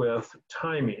left with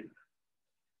timing.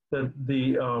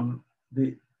 The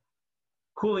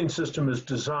cooling system is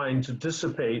designed to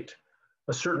dissipate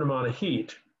a certain amount of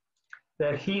heat.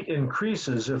 That heat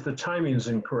increases if the timing is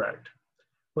incorrect.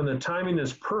 When the timing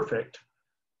is perfect,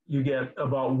 you get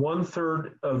about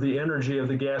 1/3 of the energy of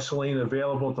the gasoline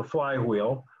available at the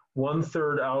flywheel,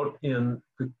 1/3 out in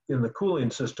the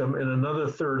cooling system, and another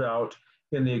 1/3 out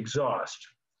in the exhaust.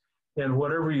 And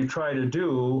whatever you try to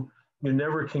do, you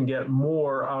never can get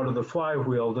more out of the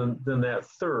flywheel than that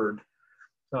 1/3.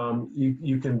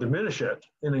 You can diminish it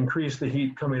and increase the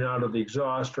heat coming out of the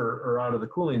exhaust or out of the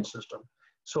cooling system.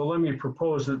 So let me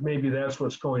propose that maybe that's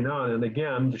what's going on. And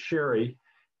again, to Sherry,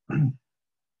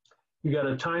 you got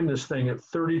to time this thing at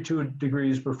 32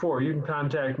 degrees before. You can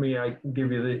contact me. I can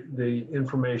give you the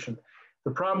information.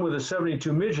 The problem with the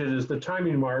 72 midget is the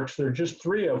timing marks. There are just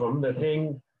 3 of them that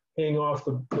hang off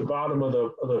the bottom of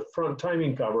the front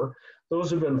timing cover.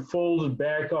 Those have been folded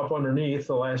back up underneath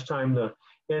the last time the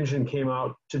engine came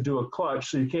out to do a clutch,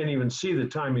 so you can't even see the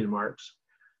timing marks.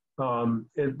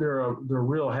 They're a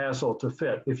real hassle to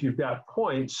fit. If you've got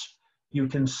points, you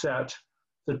can set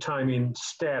the timing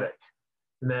static,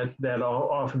 and that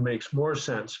often makes more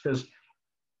sense, because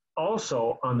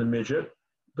also on the midget,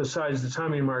 besides the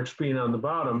timing marks being on the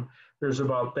bottom, there's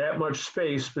about that much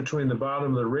space between the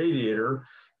bottom of the radiator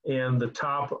and the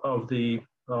top of the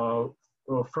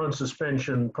front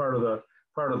suspension part of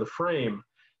the frame.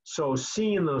 So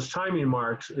seeing those timing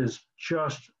marks is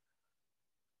just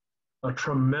a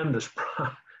tremendous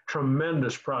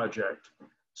project.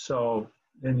 So,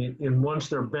 and once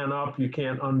they're bent up, you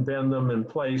can't unbend them in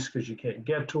place because you can't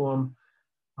get to them.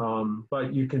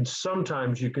 But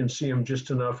sometimes you can see them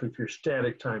just enough if you're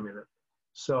static timing it.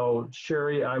 So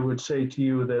Sherry, I would say to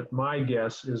you that my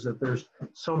guess is that there's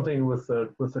something with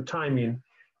the timing,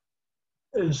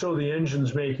 and so the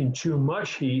engine's making too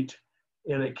much heat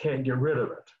and it can't get rid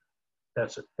of it.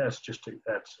 That's a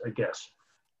guess.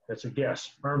 That's a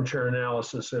guess. Armchair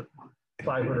analysis at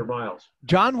 500 miles.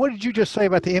 John, what did you just say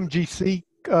about the MGC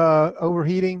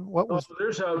overheating? What was?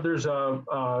 There's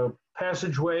a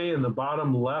passageway in the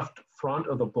bottom left front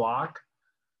of the block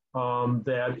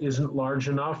that isn't large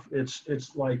enough.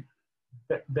 It's like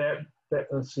that.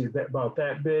 Let's see, about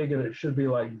that big, and it should be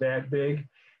like that big.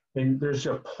 And there's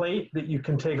a plate that you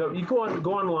can take up. You go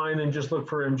online and just look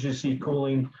for MGC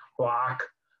cooling block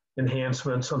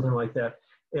enhancement, something like that.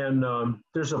 And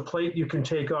there's a plate you can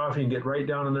take off and you get right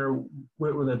down in there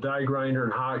with a die grinder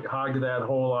and hog that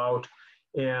hole out.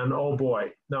 And oh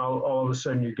boy, now all of a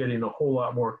sudden you're getting a whole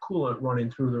lot more coolant running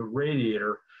through the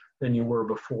radiator than you were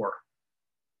before.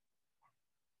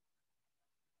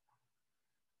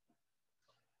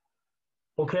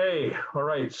 Okay, all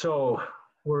right, so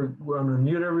I'm gonna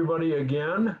mute everybody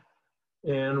again.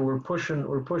 And we're pushing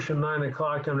 9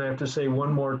 o'clock. I'm gonna have to say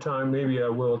one more time, maybe I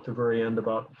will at the very end,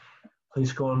 about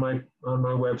please go on my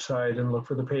website and look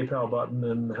for the PayPal button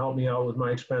and help me out with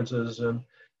my expenses and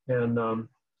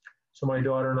so my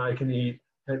daughter and I can eat.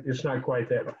 It's not quite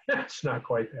that. It's not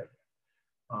quite that.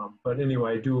 But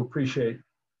anyway, I do appreciate.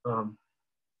 All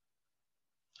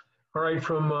right,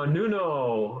 from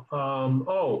Nuno.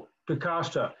 Oh,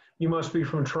 DaCosta, you must be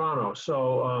from Toronto.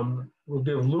 So we'll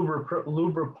give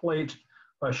Lubriplate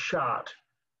a shot.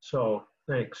 So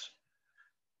thanks.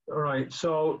 All right,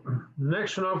 so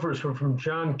next one up is from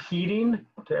John Keating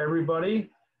to everybody.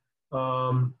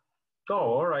 Oh,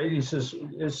 all right, he says,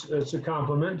 it's a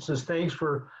compliment. He says, thanks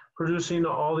for producing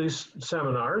all these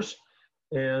seminars.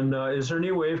 And is there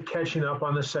any way of catching up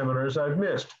on the seminars I've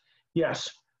missed? Yes,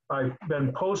 I've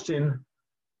been posting,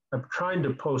 I'm trying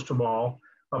to post them all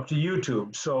up to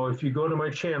YouTube. So if you go to my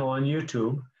channel on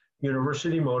YouTube,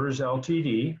 University Motors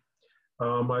LTD,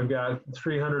 I've got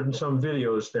 300 and some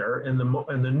videos there, and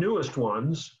the newest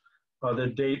ones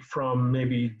that date from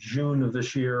maybe June of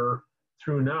this year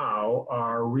through now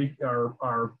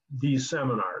are these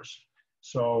seminars.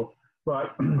 So,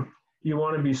 but you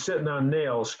want to be sitting on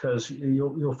nails because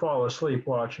you'll fall asleep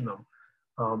watching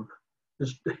them.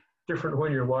 It's different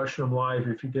when you're watching them live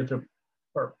if you get to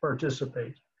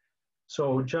participate.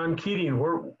 So, John Keating,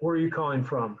 where are you calling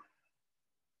from?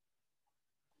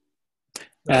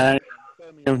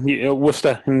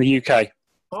 Worcester in the UK.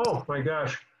 Oh my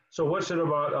gosh. So what's it,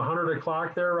 about 100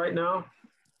 o'clock there right now?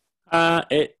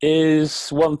 It is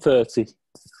 1:30.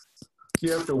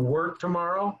 You have to work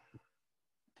tomorrow?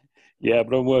 Yeah,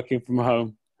 but I'm working from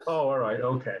home. Oh, all right.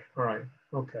 Okay. All right.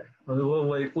 Okay. A little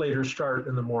later start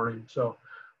in the morning. So,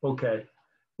 okay.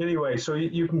 Anyway, so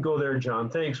you can go there, John.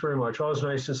 Thanks very much. Always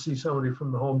nice to see somebody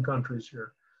from the home countries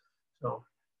here. So,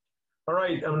 all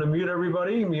right. I'm going to mute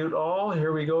everybody. Mute all.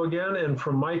 Here we go again. And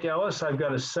from Mike Ellis, I've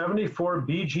got a 74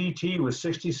 BGT with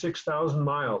 66,000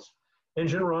 miles.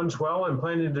 Engine runs well. I'm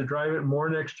planning to drive it more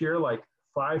next year, like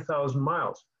 5,000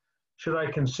 miles. Should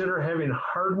I consider having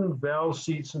hardened valve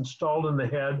seats installed in the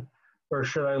head, or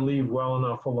should I leave well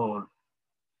enough alone?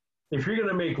 If you're going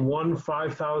to make one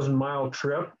 5,000 mile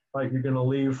trip, like you're going to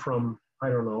leave from, I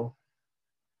don't know,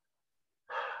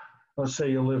 let's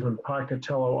say you live in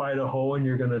Pocatello, Idaho, and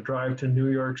you're going to drive to New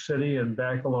York City and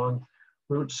back along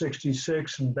Route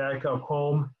 66 and back up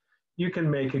home, you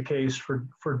can make a case for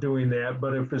doing that.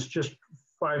 But if it's just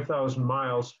 5,000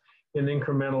 miles in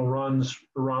incremental runs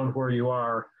around where you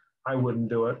are, I wouldn't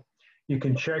do it. You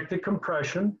can check the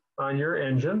compression on your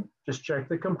engine. Just check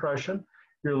the compression.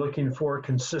 You're looking for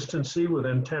consistency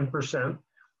within 10%.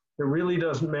 It really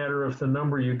doesn't matter if the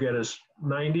number you get is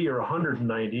 90 or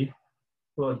 190.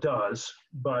 Well, it does,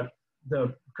 but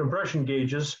the compression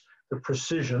gauges, the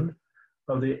precision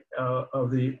of the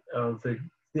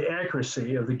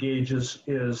accuracy of the gauges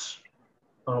is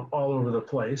all over the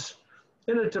place.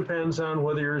 And it depends on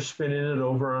whether you're spinning it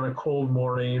over on a cold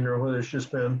morning or whether it's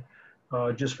just been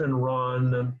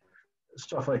run and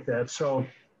stuff like that. So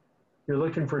you're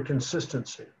looking for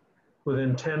consistency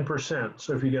within 10%.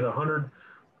 So if you get 100,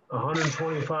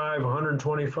 125,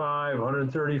 125,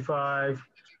 135,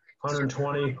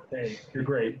 120, hey, you're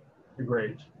great. You're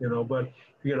great. You know, but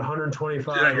if you get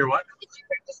 125. Did I hear what?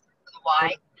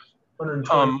 Why?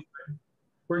 120.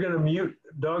 We're going to mute,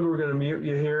 Doug, we're going to mute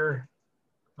you here.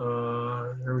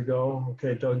 There we go.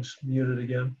 Okay, Doug's muted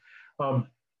again.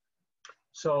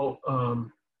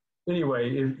 Anyway,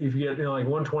 if you get like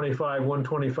 125,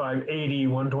 125, 80,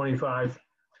 125,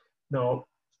 no,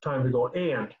 it's time to go.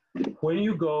 And when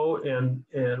you go and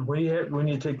when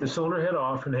you take the cylinder head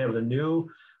off and have the new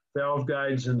valve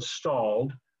guides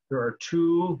installed, there are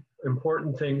two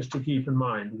important things to keep in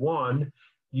mind. One,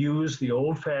 use the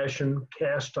old-fashioned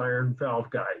cast iron valve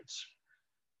guides.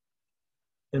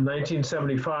 In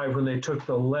 1975, when they took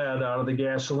the lead out of the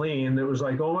gasoline, it was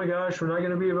like, oh my gosh, we're not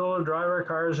going to be able to drive our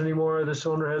cars anymore. The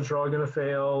cylinder heads are all going to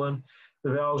fail, and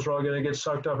the valves are all going to get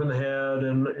sucked up in the head,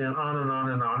 and on and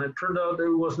on and on. It turned out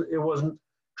it wasn't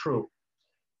true.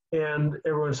 And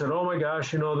everyone said, oh my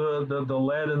gosh, you know, the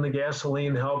lead in the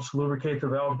gasoline helps lubricate the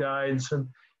valve guides,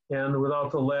 and without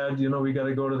the lead, you know, we got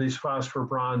to go to these phosphor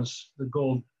bronze, the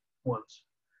gold ones.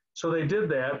 So they did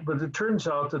that, but it turns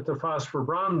out that the phosphor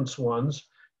bronze ones,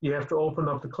 you have to open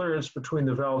up the clearance between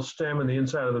the valve stem and the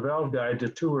inside of the valve guide to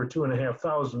 2 or 2.5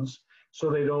 thousandths, so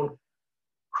they don't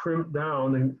crimp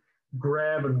down and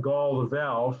grab and gall the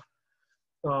valve.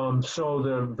 So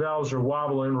the valves are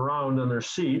wobbling around in their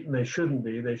seat, and they shouldn't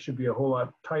be. They should be a whole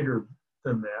lot tighter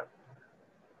than that.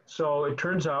 So it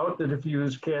turns out that if you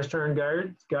use cast iron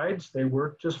guides, they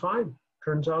work just fine.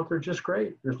 turns out they're just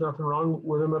great. There's nothing wrong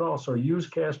with them at all. So use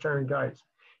cast iron guides.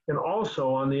 And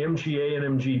also on the MGA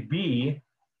and MGB,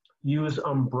 use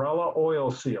umbrella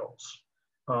oil seals.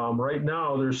 Right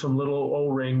now, there's some little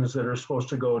O-rings that are supposed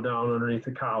to go down underneath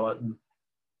the collet and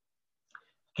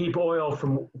keep oil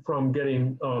from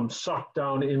getting sucked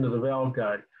down into the valve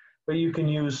guide. But you can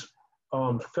use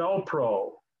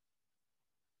Felpro.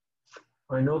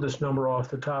 I know this number off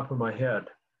the top of my head,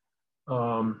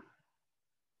 and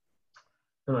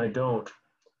I don't.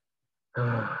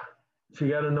 If you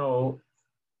got to know,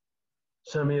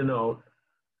 send me a note.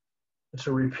 It's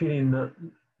a repeating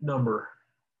number.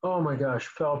 Oh my gosh,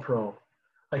 Felpro.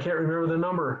 I can't remember the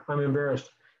number. I'm embarrassed.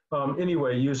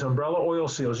 Anyway, use umbrella oil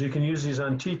seals. You can use these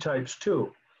on T-types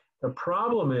too. The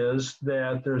problem is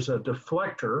that there's a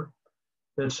deflector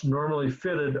that's normally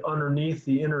fitted underneath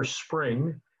the inner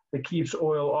spring that keeps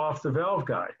oil off the valve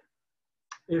guide.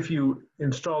 If you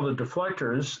install the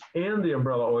deflectors and the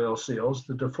umbrella oil seals,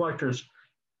 the deflectors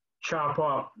chop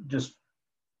up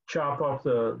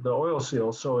the oil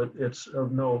seal, so it's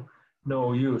of no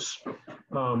use.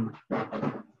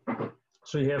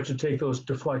 So you have to take those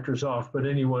deflectors off, but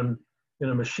anyone in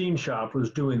a machine shop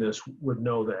who's doing this would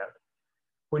know that.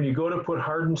 When you go to put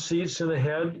hardened seats in the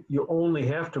head, you only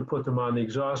have to put them on the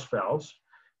exhaust valves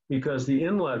because the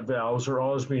inlet valves are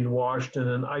always being washed in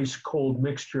an ice-cold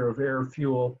mixture of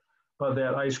air-fuel,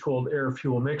 that ice-cold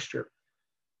air-fuel mixture.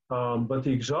 But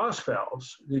the exhaust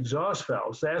valves,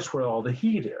 that's where all the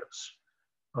heat is.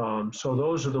 So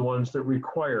those are the ones that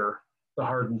require the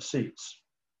hardened seats.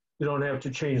 You don't have to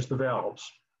change the valves.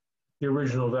 The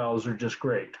original valves are just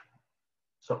great.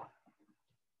 So.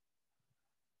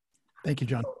 Thank you,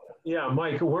 John. Yeah,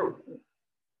 Mike, what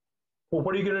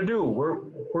are you going to do? Where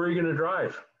are you going to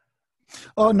drive?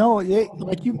 Oh, no,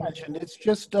 like you mentioned, it's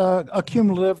just a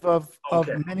cumulative of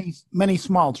many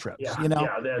small trips, Yeah, you know?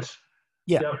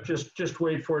 Yep, just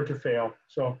wait for it to fail.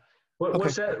 So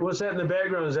what's that in the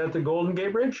background? Is that the Golden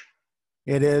Gate Bridge?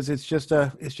 It is. It's just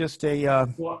a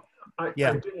Well, I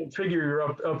didn't figure you're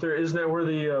up there. Isn't that where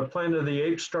the Planet of the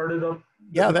Apes started up?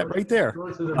 yeah, that right there.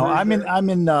 North of the No, bridge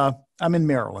I'm in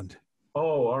Maryland.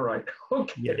 Oh, all right.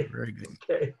 Okay. Yeah, very good.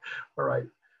 Okay. All right.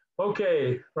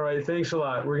 Okay. All right. Thanks a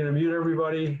lot. We're going to mute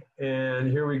everybody.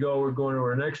 And here we go. We're going to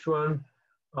our next one.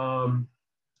 From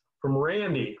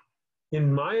Randy.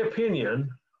 In my opinion,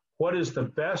 what is the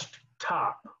best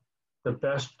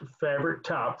fabric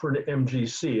top for an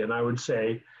MGC? And I would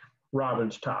say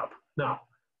Robbins top. Now,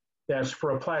 that's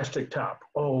for a plastic top.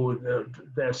 Oh,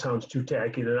 that sounds too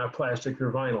tacky. They're not plastic,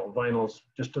 they're vinyl. Vinyl's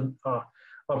just an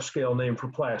upscale name for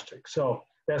plastic. So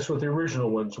that's what the original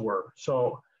ones were.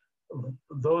 So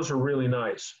those are really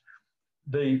nice.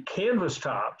 The canvas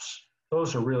tops,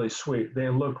 those are really sweet. They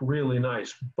look really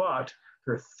nice, but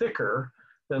they're thicker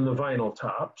than the vinyl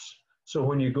tops. So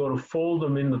when you go to fold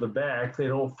them into the back, they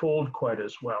don't fold quite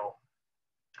as well.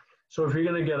 So if you're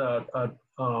going to get a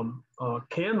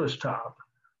canvas top,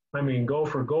 I mean, go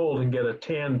for gold and get a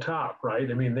tan top, right?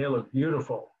 I mean, they look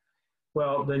beautiful.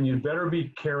 Well, then you'd better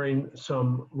be carrying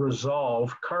some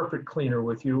Resolve carpet cleaner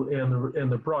with you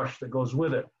and the brush that goes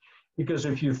with it. Because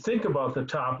if you think about the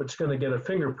top, it's going to get a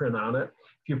fingerprint on it.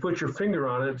 If you put your finger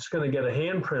on it, it's going to get a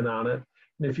handprint on it.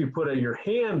 And if you put your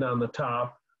hand on the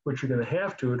top, which you're going to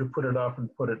have to put it up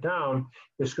and put it down,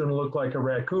 it's going to look like a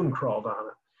raccoon crawled on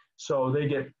it. So they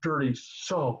get dirty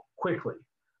so quickly.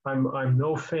 I'm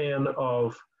no fan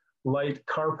of light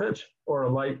carpet or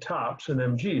light tops in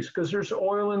MGs because there's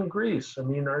oil and grease. I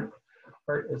mean,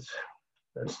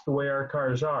 that's the way our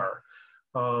cars are.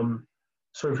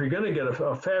 So if you're going to get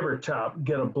a fabric top,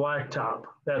 get a black top.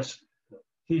 That's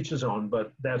each his own,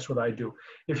 but that's what I do.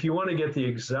 If you want to get the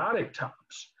exotic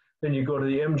tops, then you go to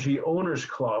the MG Owners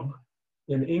Club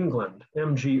in England,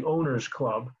 MG Owners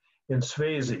Club in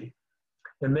Swansea.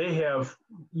 And they have,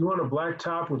 you want a black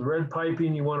top with red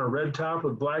piping, you want a red top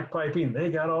with black piping, they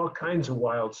got all kinds of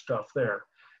wild stuff there.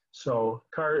 So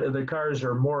the cars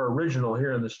are more original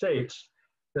here in the States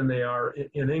than they are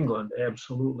in England,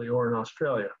 absolutely, or in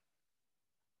Australia.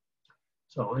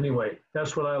 So anyway,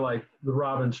 that's what I like, the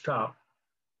Robbins top.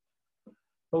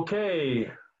 Okay,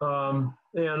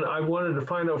 and I wanted to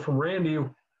find out from Randy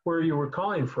where you were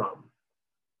calling from.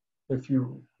 If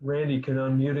Randy can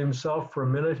unmute himself for a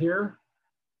minute here.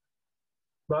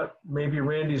 But maybe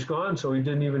Randy's gone, so he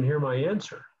didn't even hear my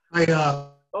answer.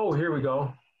 Oh, here we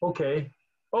go. Okay.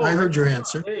 Oh, I heard your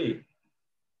answer. Hey,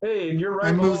 and you're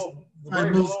right. I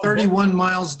moved 31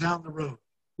 miles down the road.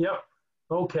 Yep.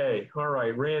 Okay. All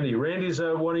right, Randy. Randy's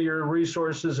one of your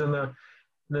resources in the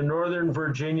Northern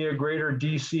Virginia, Greater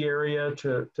DC area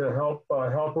to help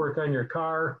work on your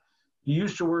car. He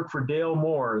used to work for Dale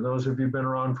Moore. Those of you who've been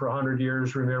around for 100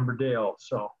 years remember Dale.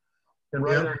 So, and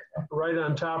right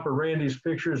on top of Randy's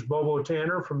picture is Bobo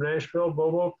Tanner from Nashville.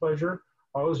 Bobo, pleasure.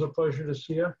 Always a pleasure to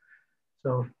see you.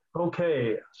 So,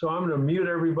 okay. So I'm going to mute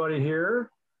everybody here.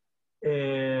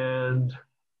 And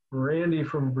Randy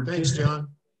from Virginia. Thanks, John.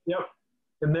 Yep.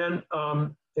 And then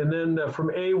from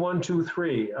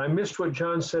A123, I missed what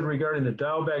John said regarding the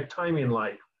dial back timing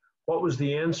light. What was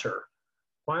the answer?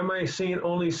 Why am I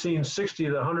only seeing 60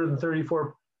 of the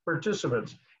 134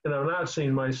 participants, and I'm not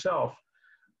seeing myself?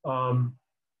 Well,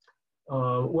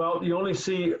 you only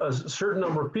see a certain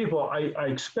number of people. I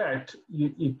expect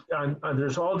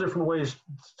there's all different ways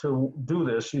to do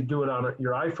this. You do it on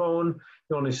your iPhone.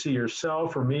 You only see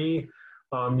yourself or me.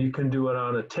 You can do it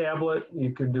on a tablet.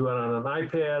 You can do it on an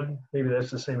iPad. Maybe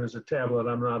that's the same as a tablet.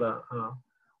 I'm not a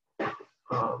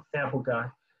Apple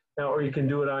guy. Now, or you can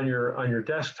do it on your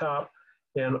desktop.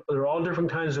 And there are all different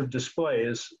kinds of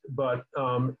displays. But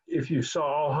if you saw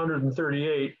all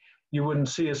 138, you wouldn't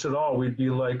see us at all. We'd be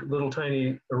like little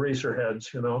tiny eraser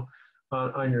heads, you know,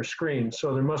 on your screen.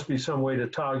 So there must be some way to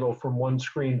toggle from one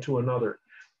screen to another.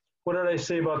 What did I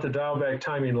say about the dial back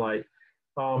timing light?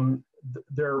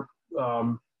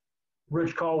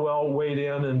 Rich Caldwell weighed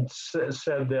in and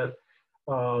said that,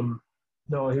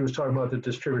 no, he was talking about the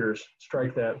distributors.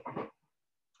 Strike that.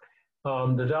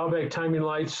 The dial back timing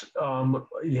lights,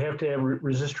 you have to have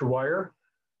resistor wire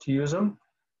to use them.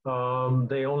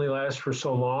 They only last for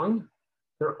so long.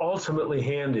 They're ultimately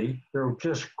handy. They're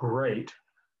just great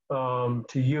to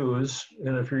use.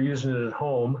 And if you're using it at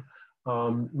home,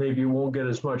 maybe you won't get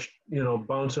as much, you know,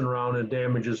 bouncing around and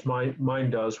damage as mine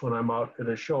does when I'm out at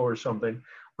a show or something,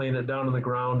 laying it down on the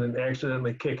ground and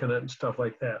accidentally kicking it and stuff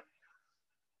like that.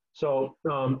 So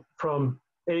from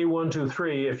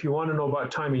A123, if you want to know about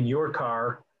timing your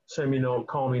car, send me a note,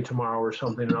 call me tomorrow or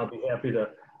something, and I'll be happy to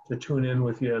tune in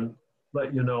with you and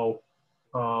let you know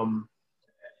how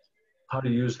to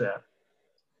use that.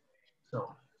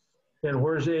 So, and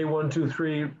where's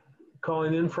A123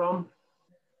 calling in from?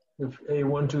 If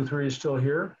A123 is still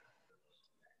here,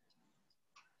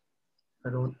 I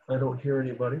don't hear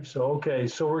anybody. So okay,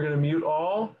 so we're going to mute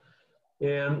all,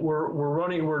 and we're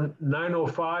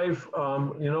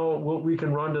 9:05. You know, we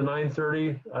can run to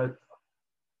 9:30.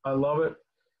 I love it.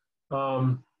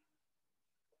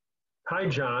 Hi,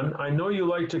 John. I know you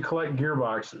like to collect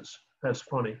gearboxes. That's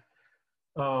funny.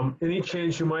 Any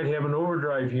chance you might have an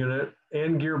overdrive unit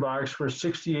and gearbox for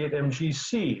 68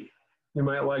 MGC you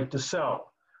might like to sell?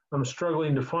 I'm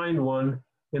struggling to find one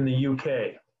in the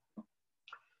UK.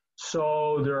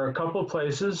 So there are a couple of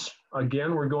places.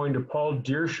 Again, we're going to Paul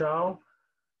Deershaw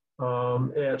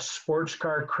at Sports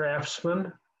Car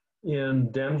Craftsman in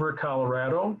Denver,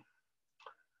 Colorado.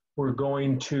 We're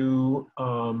going to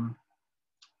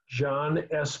John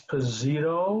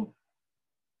Esposito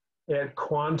at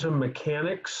Quantum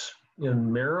Mechanics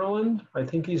in Maryland. I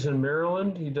think he's in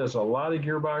Maryland. He does a lot of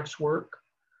gearbox work.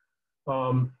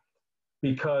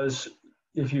 Because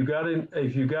if you got a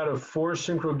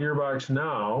 4-synchro gearbox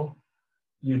now,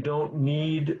 you don't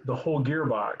need the whole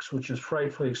gearbox, which is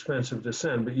frightfully expensive to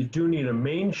send, but you do need a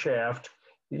main shaft,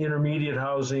 the intermediate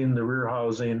housing, the rear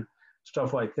housing,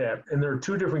 stuff like that. And there are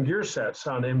 2 different gear sets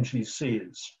on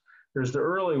MGCs. There's the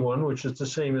early one, which is the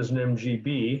same as an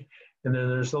MGB, and then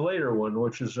there's the later one,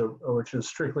 which is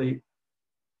strictly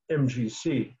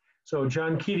MGC. So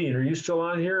John Keating, are you still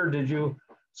on here, or did you?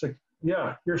 So,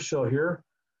 yeah, you're still here.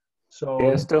 So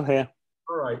yeah, still here.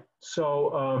 All right.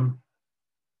 So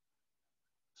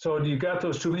so you got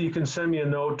those 2. You can send me a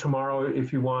note tomorrow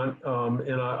if you want,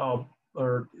 and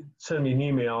or send me an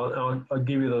email. I'll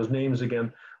give you those names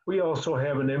again. We also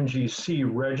have an MGC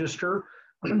register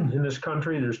in this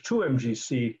country. There's 2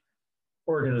 MGC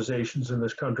organizations in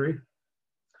this country.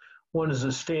 One is a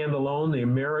standalone, the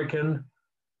American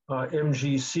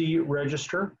MGC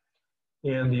Register,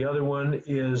 and the other one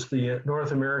is the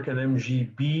North American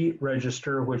MGB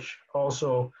Register, which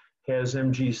also has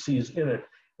MGCs in it.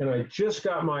 And I just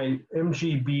got my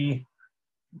MGB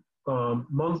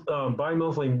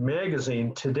bi-monthly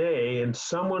magazine today, and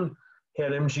someone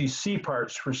had MGC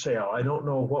parts for sale. I don't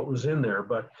know what was in there,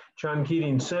 but John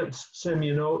Keating send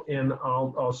me a note, and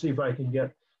I'll see if I can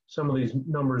get some of these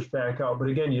numbers back out. But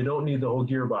again, you don't need the whole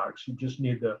gearbox. You just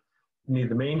need the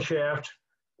main shaft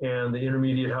and the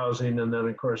intermediate housing, and then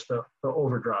of course the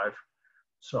overdrive.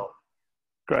 So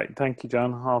great, thank you,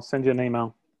 John. I'll send you an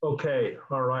email. Okay,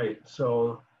 all right.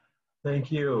 So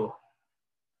thank you.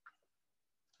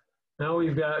 Now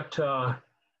we've got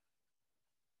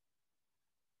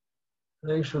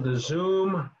thanks for the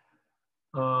Zoom.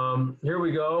 Here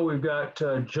we go. We've got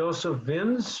Joseph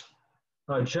Vins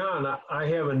John, I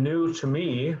have a new, to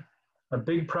me, a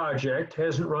big project,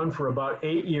 hasn't run for about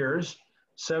 8 years,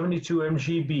 72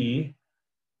 MGB.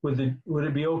 Would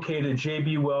it be okay to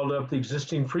JB weld up the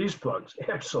existing freeze plugs?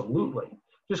 Absolutely.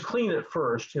 Just clean it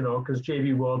first, you know, because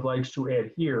JB Weld likes to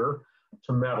adhere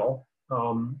to metal.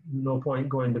 No point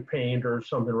going to paint or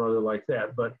something or other like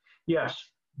that. But yes,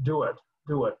 do it,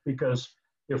 because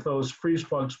if those freeze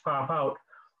plugs pop out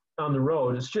on the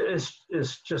road, it's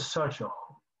just such a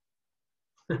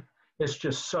it's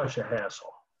just such a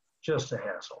hassle, just a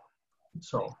hassle.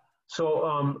 So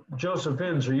Joseph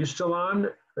Vins, are you still on?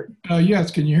 Yes,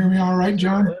 can you hear me all right,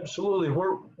 John? Absolutely.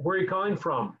 Where are you calling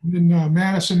from? In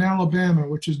Madison, Alabama,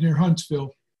 which is near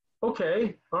Huntsville.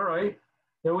 Okay, all right.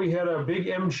 Yeah, we had a big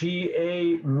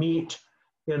MGA meet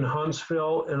in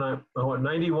Huntsville in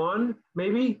 91,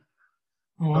 maybe?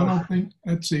 Oh, I don't think,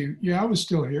 let's see. Yeah, I was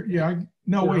still here. Yeah,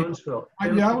 no, wait. Huntsville.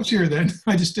 Yeah, I was here then.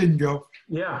 I just didn't go.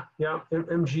 Yeah,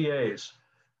 MGAs.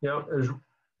 Yeah, it was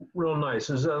real nice.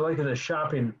 It was like in a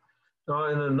shopping, in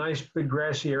a nice big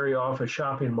grassy area off a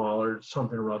shopping mall or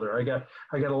something or other. I got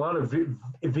a lot of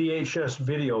VHS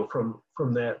video from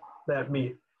that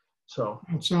meet. So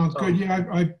that sounds good. Yeah,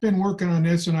 I've been working on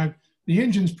this, and the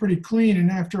engine's pretty clean.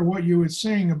 And after what you were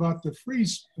saying about the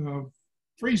freeze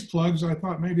plugs, I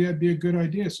thought maybe that'd be a good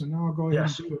idea. So now I'll go ahead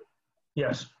and do it.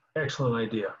 Yes, excellent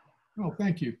idea. Oh,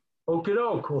 thank you. Okie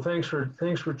doke. Well, thanks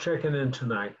for checking in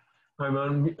tonight.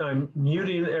 I'm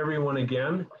muting everyone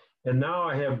again, and now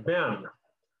I have Ben.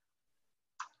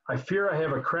 I fear I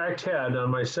have a cracked head on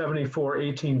my 74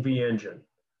 18V engine.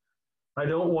 I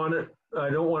don't want to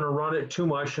run it too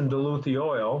much and dilute the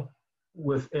oil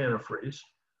with antifreeze.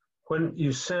 When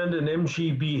you send an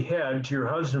MGB head to your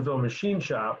Hudsonville machine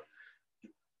shop,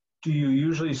 do you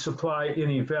usually supply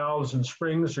any valves and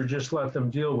springs, or just let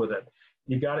them deal with it?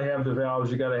 You got to have the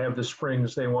valves, you got to have the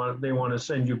springs. They want to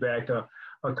send you back a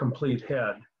complete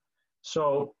head.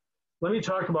 So let me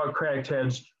talk about cracked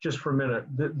heads just for a minute.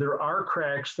 There are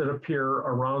cracks that appear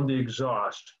around the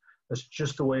exhaust. That's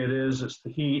just the way it is. It's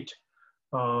the heat.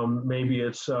 Maybe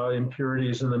it's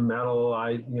impurities in the metal.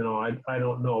 I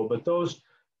don't know. But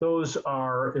those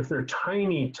are, if they're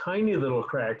tiny, tiny little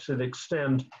cracks that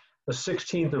extend a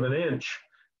 1/16 of an inch,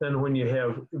 then when you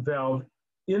have valve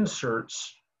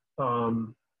inserts,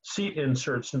 seat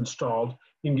inserts installed,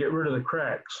 you can get rid of the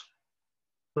cracks.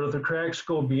 But if the cracks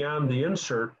go beyond the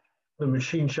insert, the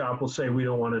machine shop will say, we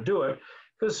don't want to do it,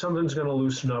 because something's going to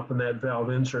loosen up and that valve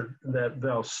insert, that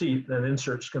valve seat, that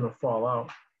insert's going to fall out.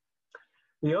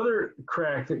 The other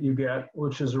crack that you get,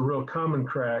 which is a real common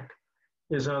crack,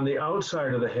 is on the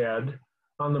outside of the head,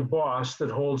 on the boss that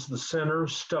holds the center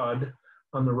stud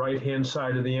on the right-hand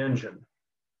side of the engine.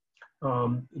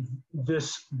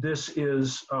 This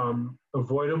is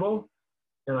avoidable,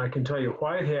 and I can tell you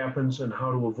why it happens and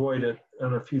how to avoid it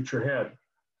on a future head.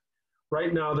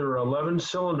 Right now, there are 11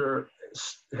 cylinder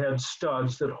head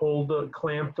studs that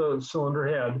clamp the cylinder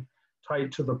head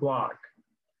tight to the block.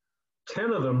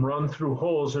 10 of them run through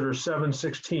holes that are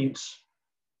 7/16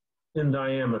 in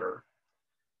diameter.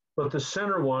 But the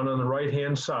center one on the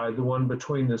right-hand side, the one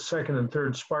between the second and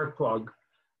third spark plug,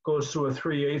 goes through a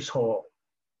 3/8 hole.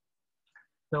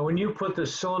 Now, when you put the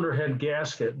cylinder head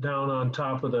gasket down on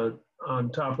top of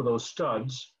those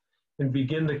studs and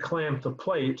begin to clamp the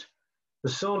plate, the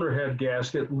cylinder head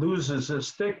gasket loses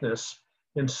its thickness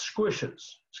and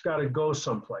squishes. It's got to go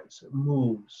someplace. It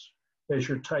moves as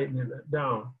you're tightening it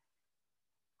down.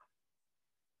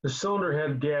 The cylinder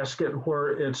head gasket,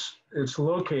 where it's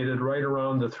located right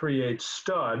around the 3/8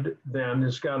 stud, then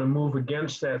has got to move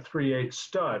against that 3/8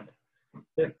 stud.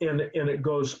 And it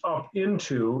goes up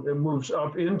into, it moves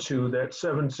up into that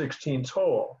 7/16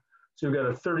 hole. So you've got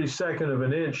a 32nd of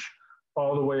an inch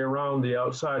all the way around the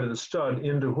outside of the stud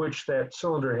into which that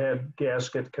cylinder head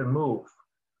gasket can move,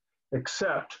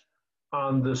 except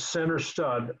on the center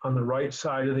stud on the right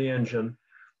side of the engine.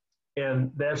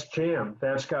 And that's jammed.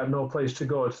 That's got no place to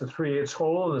go. It's the 3/8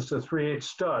 hole and it's the 3/8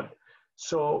 stud.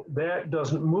 So that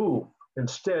doesn't move.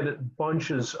 Instead, it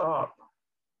bunches up.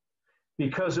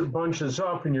 Because it bunches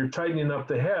up and you're tightening up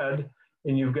the head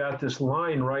and you've got this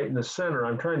line right in the center.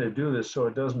 I'm trying to do this so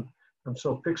it doesn't, I'm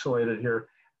so pixelated here.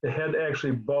 The head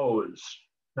actually bows,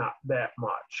 not that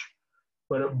much,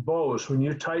 but it bows. When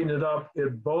you tighten it up,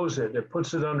 it bows it. It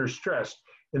puts it under stress.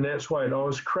 And that's why it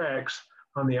always cracks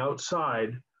on the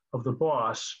outside of the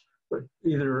boss, but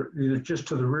either just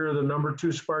to the rear of the number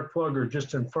 2 spark plug or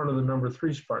just in front of the number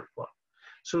 3 spark plug.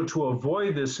 So to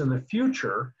avoid this in the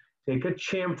future, take a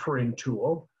chamfering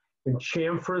tool and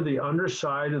chamfer the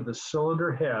underside of the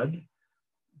cylinder head,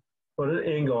 put an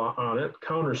angle on it,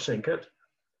 countersink it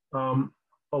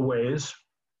a ways,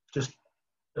 just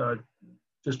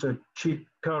just a cheap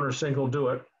countersink will do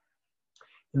it.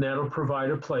 And that'll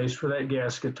provide a place for that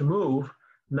gasket to move.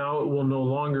 Now it will no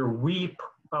longer weep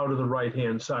out of the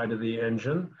right-hand side of the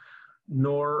engine,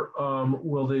 nor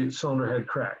will the cylinder head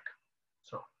crack.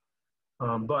 So,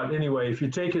 but anyway, if you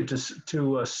take it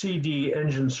to a CD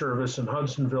Engine Service in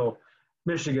Hudsonville,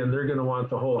 Michigan, they're going to want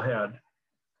the whole head.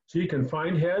 So you can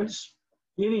find heads,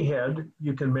 any head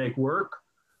you can make work,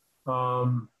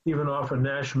 even off a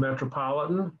Nash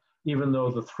Metropolitan, even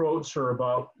though the throats are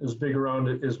about as big around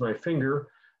it as my finger.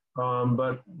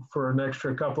 But for an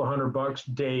extra couple of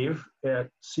 $100, Dave at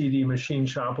CD Machine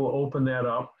Shop will open that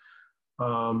up,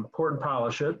 port and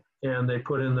polish it, and they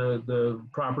put in the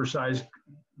proper size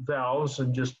valves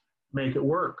and just make it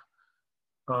work.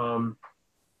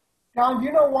 John, do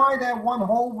you know why that one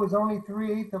hole was only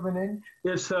 3/8 of an inch?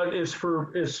 It's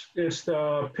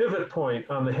the pivot point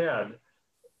on the head.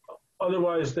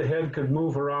 Otherwise, the head could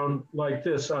move around like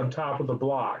this on top of the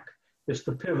block. It's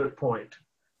the pivot point.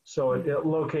 So it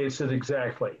locates it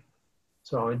exactly.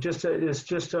 So they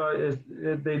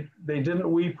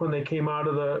didn't weep when they came out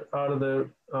of the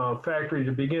factory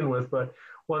to begin with, but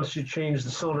once you change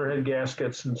the cylinder head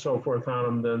gaskets and so forth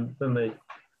on them, then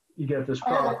you get this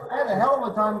problem. I had a hell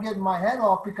of a time getting my head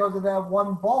off because of that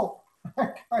one bolt.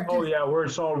 Oh yeah, where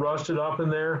it's all rusted up in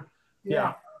there.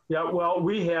 Yeah. Well,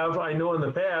 I know in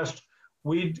the past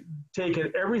we'd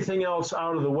taken everything else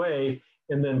out of the way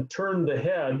and then turned the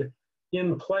head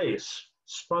in place,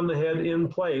 spun the head in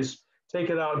place, take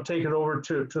it out, take it over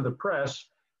to the press,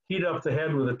 heat up the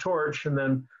head with a torch, and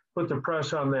then put the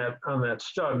press on that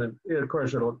stud, and of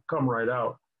course it'll come right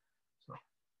out. So.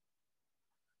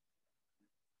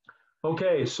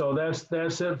 Okay, so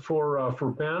that's it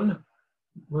for Ben.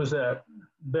 Who's that?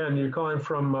 Ben, you're calling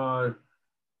from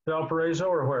Valparaiso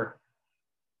or where?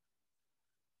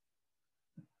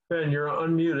 Ben, you're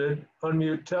unmuted.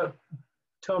 Unmute.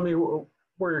 Tell me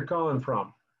where you're calling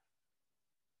from.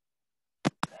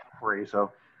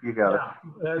 So you got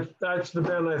it. That's the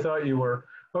Ben I thought you were.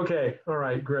 Okay, all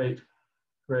right, great.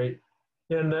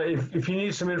 And if you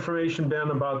need some information, Ben,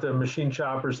 about the machine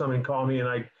shop or something, call me and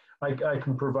I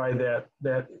can provide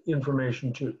that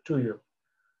information to you.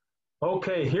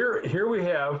 Okay, here we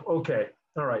have, okay,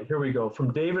 all right, here we go.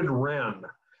 From David Wren.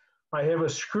 I have a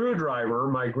screwdriver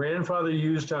my grandfather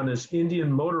used on his Indian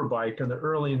motorbike in the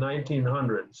early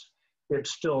 1900s.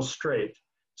 It's still straight.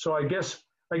 So I guess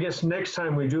next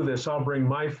time we do this, I'll bring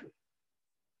my,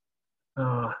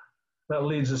 that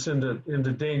leads us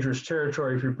into dangerous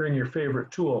territory if you bring your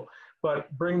favorite tool, but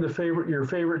bring your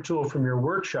favorite tool from your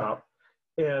workshop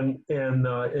and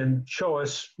show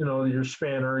us, your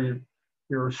spanner,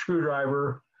 your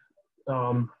screwdriver,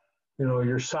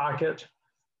 your socket,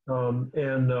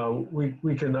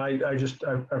 we can,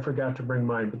 I forgot to bring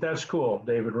mine, but that's cool,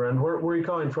 David Wren. Where are you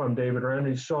calling from, David Wren? Are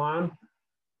you still on?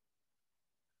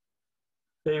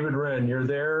 David Wren, you're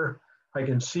there. I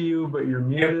can see you, but you're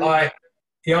muted. Hi.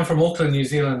 Yeah, I'm from Auckland, New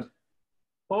Zealand.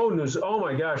 Oh, oh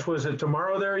my gosh, was it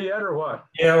tomorrow there yet or what?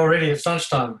 Yeah, already. It's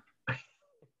lunchtime.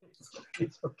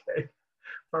 It's okay.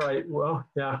 All right. Well,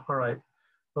 yeah. All right.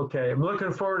 Okay. I'm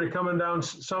looking forward to coming down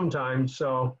sometime.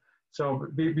 So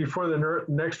before the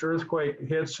next earthquake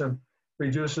hits and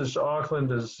reduces Auckland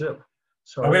to zip.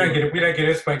 So we don't get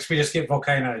earthquakes. We just get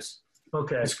volcanoes.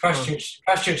 Okay. It's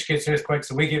Christchurch gets earthquakes,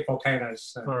 so we get volcanoes.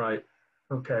 So. All right.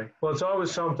 Okay. Well, it's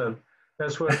always something.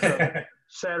 That's what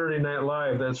Saturday Night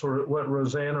Live. That's what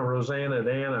Rosanna and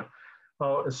Anna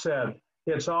said.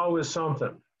 It's always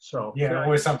something. So yeah,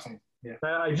 always something. Yeah.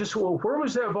 Where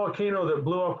was that volcano that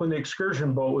blew up when the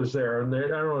excursion boat was there? And I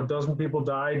don't know, a dozen people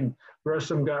died, and the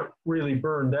rest of them got really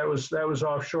burned. That was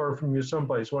offshore from you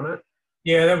someplace, wasn't it?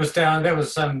 Yeah, that was down. That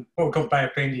was what called Bay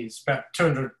of Plenty. It's about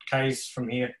 200 k's from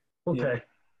here. Okay.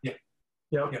 Yeah.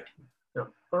 Yep.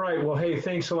 All right. Well, hey,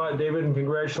 thanks a lot, David, and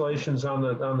congratulations on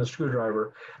the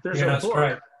screwdriver. There's a book.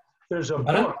 Great.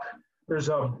 There's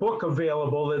a book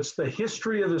available that's the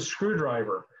history of the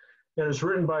screwdriver, and it's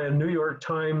written by a New York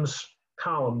Times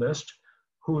columnist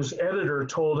whose editor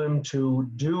told him to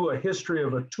do a history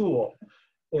of a tool.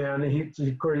 And he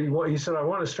said, I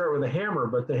want to start with a hammer,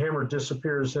 but the hammer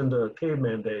disappears into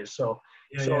caveman days. So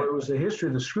it was the history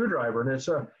of the screwdriver, and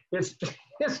it's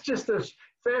just this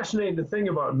fascinating thing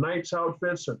about Knight's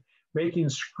outfits and making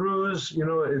screws.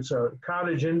 It's a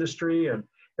cottage industry, and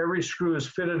every screw is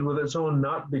fitted with its own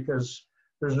nut because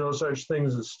there's no such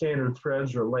things as standard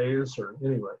threads or lathes or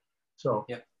anyway. So,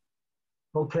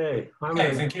 okay.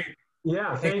 Thank you.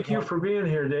 Yeah, thank you for being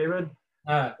here, David.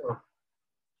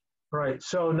 All right,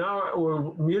 so now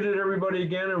we're muted everybody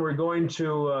again, and we're going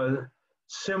to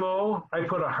Simo. I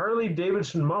put a Harley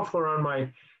Davidson muffler on my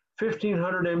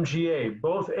 1500 MGA.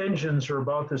 Both engines are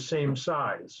about the same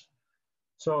size.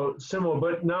 So similar,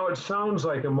 but now it sounds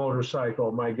like a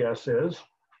motorcycle, my guess is.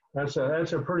 That's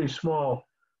a pretty small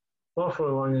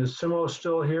muffler one. Is Simo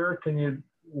still here? Can you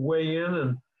weigh in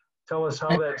and tell us how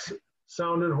that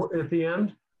sounded at the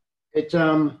end? It's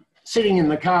sitting in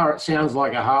the car, it sounds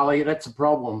like a Harley. That's a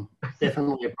problem,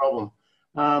 definitely a problem.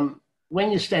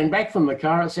 When you stand back from the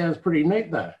car, it sounds pretty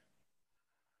neat though.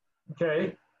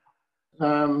 Okay.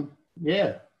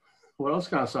 Yeah. What else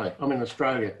can I say? I'm in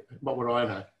Australia. What would I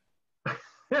know?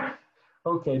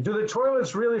 Okay. Do the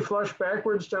toilets really flush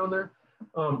backwards down there?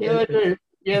 Yeah, they do.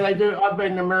 Yeah, they do. I've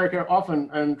been in America often,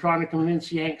 and trying to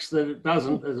convince Yanks that it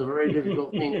doesn't is a very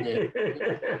difficult thing there.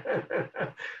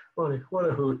 What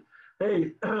a hoot.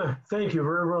 Hey, thank you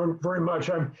very much.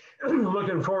 I'm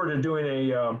looking forward to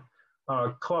doing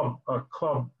a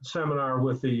club seminar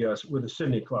with the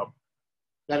Sydney Club.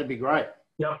 That'd be great.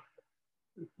 Yep.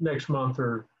 Next month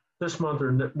or this month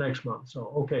or next month.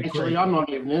 So, okay, actually, great. I'm not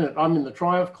even in it. I'm in the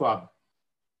Triumph Club.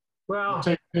 Well,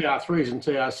 TR3s and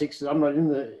TR6s. I'm not in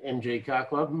the MG car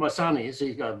club. My son is.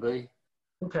 He's got to be.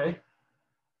 Okay.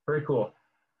 Very cool.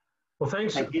 Well,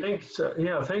 thanks.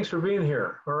 Thanks for being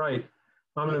here. All right.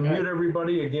 I'm going to mute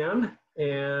everybody again,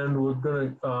 and we're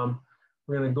going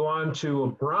to go on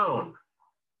to Brown.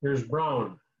 Here's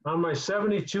Brown. On my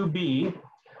 72B,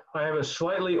 I have a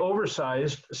slightly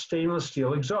oversized stainless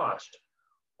steel exhaust.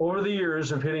 Over the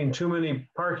years of hitting too many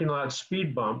parking lot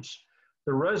speed bumps,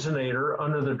 the resonator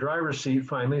under the driver's seat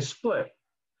finally split.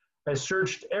 I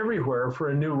searched everywhere for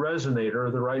a new resonator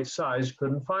of the right size,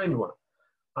 couldn't find one.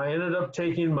 I ended up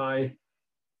taking my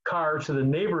car to the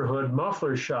neighborhood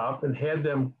muffler shop and had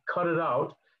them cut it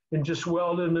out and just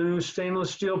welded a new stainless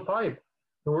steel pipe.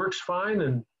 It works fine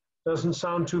and doesn't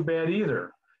sound too bad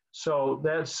either. So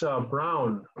that's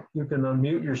Brown. You can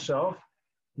unmute yourself.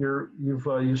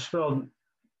 You've spelled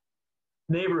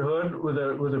neighborhood with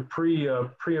a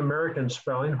pre-American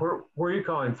spelling. Where are you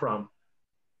calling from?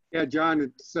 Yeah, John,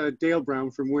 it's Dale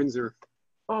Brown from Windsor.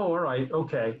 Oh, all right.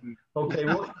 Okay. Okay.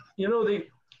 Well, you know, the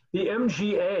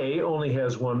MGA only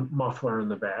has one muffler in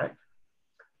the back,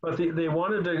 but they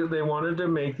wanted to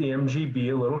make the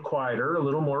MGB a little quieter, a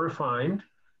little more refined,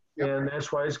 and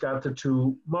that's why it's got the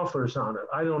two mufflers on it.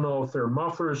 I don't know if they're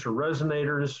mufflers or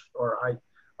resonators, or I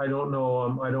don't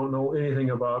know. I don't know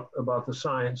anything about the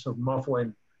science of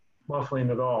muffling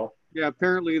at all. Yeah,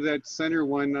 apparently that center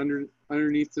one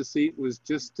underneath the seat was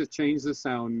just to change the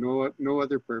sound, no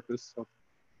other purpose. So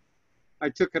I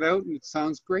took it out and it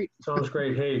sounds great. Sounds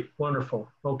great. Hey, wonderful.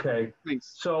 Okay.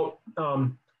 Thanks. So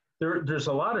there's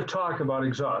a lot of talk about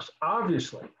exhaust.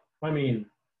 Obviously,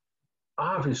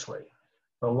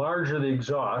 the larger the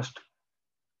exhaust,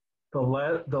 the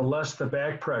less the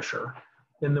back pressure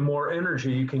and the more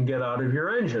energy you can get out of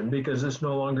your engine, because it's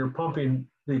no longer pumping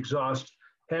the exhaust,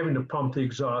 having to pump the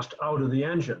exhaust out of the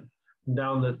engine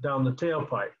down the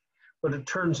tailpipe. But it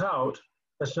turns out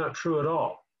that's not true at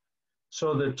all.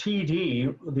 So the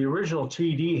TD, the original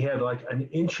TD had like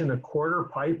 1.25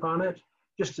 inch pipe on it,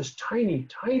 just this tiny,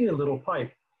 tiny little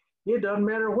pipe. It doesn't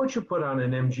matter what you put on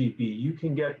an MGB. You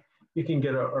can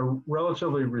get a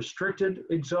relatively restricted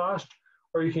exhaust,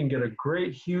 or you can get a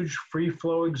great, huge free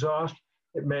flow exhaust.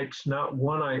 It makes not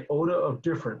one iota of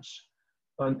difference.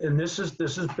 And this is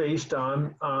based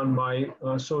on my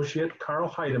associate, Carl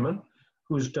Heidemann,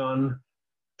 who's done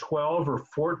 12 or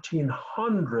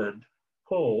 1,400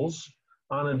 pulls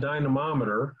on a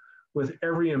dynamometer with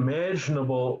every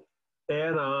imaginable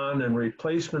add-on and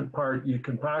replacement part you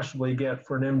can possibly get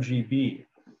for an MGB.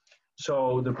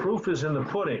 So the proof is in the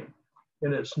pudding,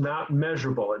 and it's not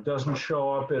measurable. It doesn't show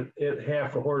up at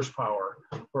half a horsepower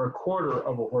or 1/4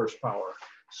 of a horsepower.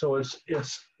 So its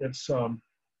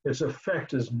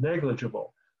effect is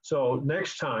negligible. So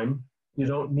next time, you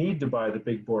don't need to buy the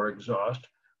big bore exhaust,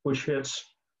 which hits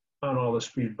on all the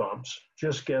speed bumps.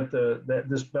 Just get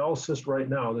this Bell system right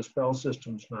now. This Bell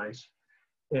system's nice,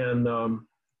 and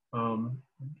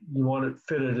you want it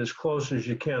fitted as close as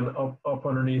you can up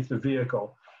underneath the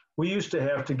vehicle. We used to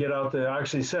have to get out the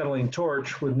oxyacetylene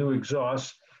torch with new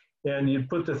exhausts, and you'd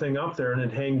put the thing up there and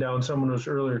it'd hang down. Someone was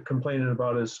earlier complaining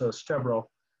about his Stebro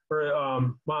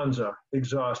or Monza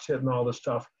exhaust hitting all the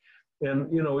stuff.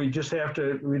 And, you know, we'd have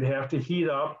to heat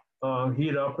up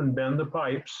and bend the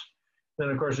pipes. Then,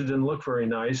 of course, it didn't look very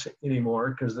nice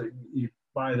anymore because you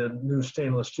buy the new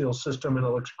stainless steel system and it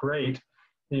looks great.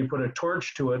 And you put a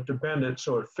torch to it to bend it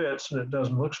so it fits and it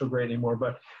doesn't look so great anymore.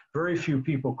 But very few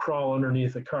people crawl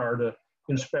underneath the car to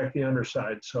inspect the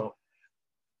underside. So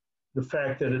the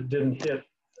fact that it didn't hit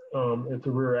at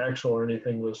the rear axle or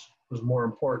anything was more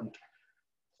important.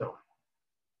 So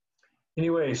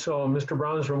Anyway, so Mr.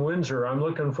 Brown's from Windsor. I'm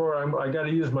looking for, I got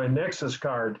to use my Nexus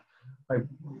card. I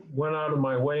went out of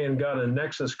my way and got a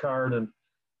Nexus card, and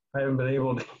I haven't been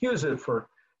able to use it for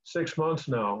 6 months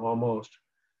now, almost.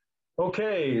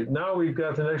 Okay, now we've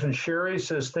got the next one. Sherry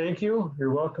says, thank you.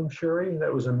 You're welcome, Sherry.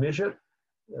 That was a midget,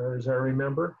 as I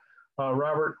remember.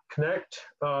 Robert Connect.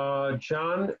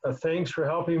 John, thanks for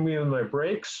helping me with my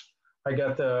brakes. I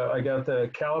got the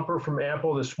caliper from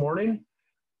Apple this morning.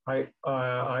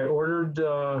 I ordered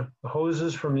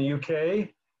hoses from the UK.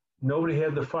 Nobody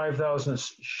had the 5,000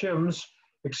 shims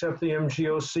except the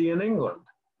MGOC in England.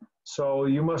 So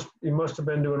you must have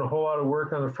been doing a whole lot of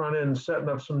work on the front end, setting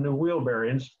up some new wheel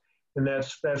bearings, and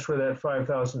that's where that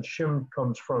 5,000 shim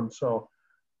comes from. So,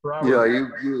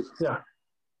 Robert,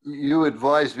 you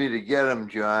advised me to get them,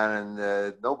 John,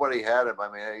 and nobody had them.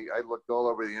 I mean, I looked all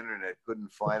over the internet,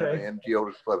 couldn't find them. MG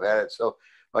Otis Club had it, so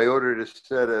I ordered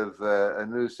a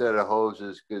new set of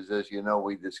hoses because, as you know,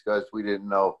 we discussed, we didn't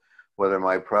know whether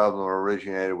my problem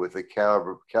originated with the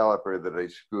caliper that I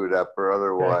screwed up or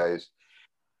otherwise.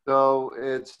 So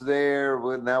it's there,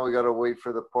 but now we got to wait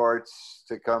for the parts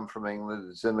to come from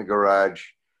England. It's in the garage.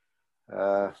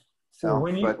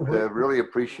 Really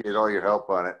appreciate all your help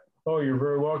on it. Oh, you're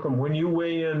very welcome. When you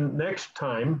weigh in next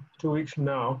time, 2 weeks from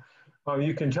now,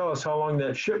 you can tell us how long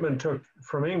that shipment took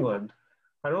from England.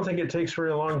 I don't think it takes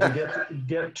very long to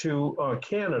get to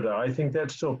Canada. I think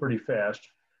that's still pretty fast.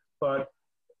 But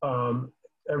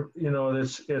you know,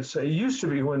 it used to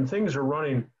be when things are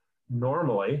running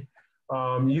normally,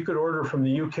 you could order from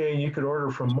the UK and you could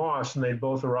order from Moss, and they'd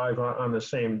both arrive on the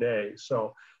same day.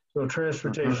 So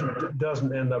transportation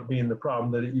doesn't end up being the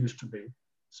problem that it used to be.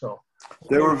 So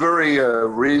they were very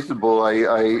reasonable.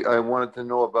 I wanted to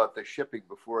know about the shipping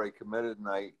before I committed, and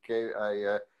I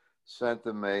sent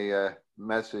them a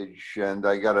message, and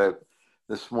I got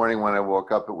this morning when I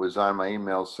woke up, it was on my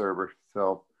email server.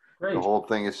 So great. The whole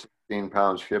thing is 16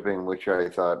 pounds shipping, which I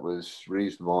thought was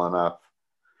reasonable enough.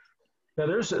 Yeah,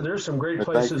 there's some great But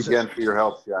places. thanks again for your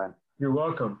help, John. You're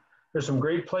welcome. There's some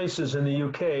great places in the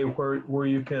UK where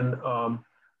you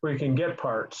can get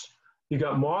parts. You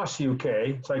got Moss UK.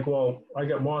 It's like, well, I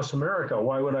got Moss America.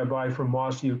 Why would I buy from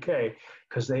Moss UK?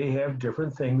 Because they have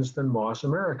different things than Moss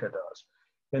America does.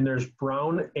 And there's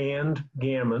Brown and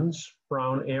Gammons,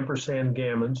 Brown ampersand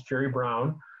Gammons, Jerry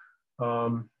Brown.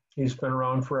 He's been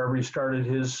around forever. He started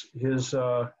his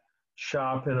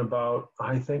shop in about,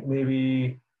 I think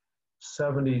maybe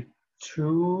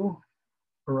 72,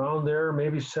 around there,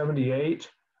 maybe 78,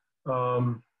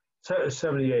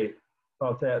 78,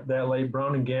 about that late.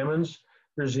 Brown and Gammons.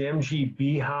 There's the MG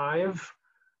Beehive.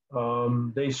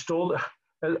 They stole,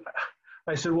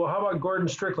 I said, well, how about Gordon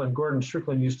Strickland? Gordon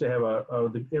Strickland used to have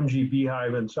the MG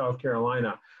Beehive in South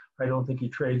Carolina. I don't think he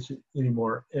trades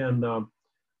anymore. And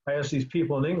I asked these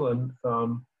people in England,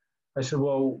 I said,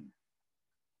 well,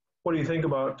 what do you think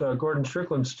about Gordon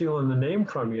Strickland stealing the name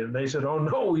from you? And they said, oh,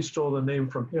 no, we stole the name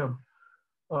from him.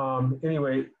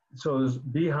 Anyway, so there's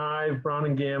Beehive, Brown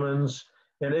and Gammons,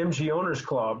 and MG Owners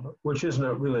Club, which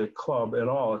isn't really a club at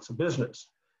all. It's a business.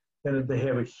 And they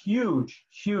have a huge,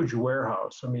 huge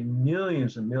warehouse. I mean,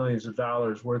 millions and millions of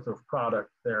dollars worth of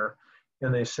product there.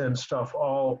 And they send stuff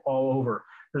all over.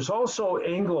 There's also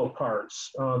Anglo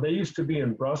Parts. They used to be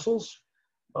in Brussels.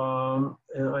 And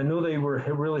I know they were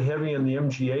really heavy in the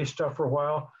MGA stuff for a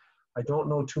while. I don't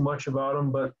know too much about them,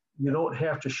 but you don't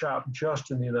have to shop just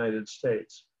in the United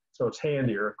States. So it's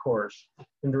handier, of course.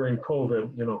 And during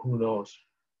COVID, you know, who knows?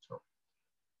 So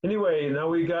anyway, now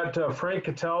we got Frank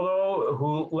Cataldo,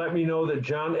 who let me know that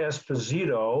John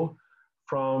Esposito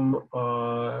from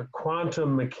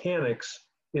Quantum Mechanics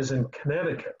is in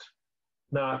Connecticut,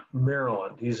 not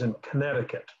Maryland. He's in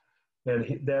Connecticut.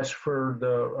 And that's for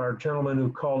our gentleman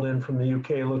who called in from the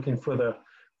UK looking for the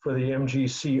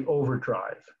MGC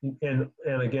overdrive. And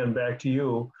again, back to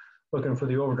you, looking for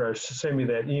the overdrive. Send me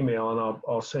that email and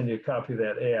I'll send you a copy of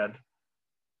that ad.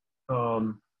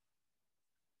 The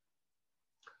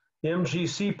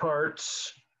MGC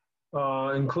parts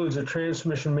includes a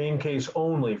transmission main case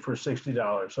only for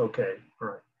 $60. Okay, all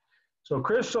right. So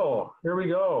Crystal, here we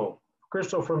go.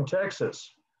 Crystal from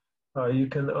Texas. You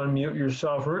can unmute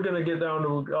yourself. We're going to get down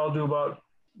to, I'll do about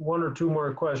 1 or 2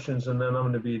 more questions and then I'm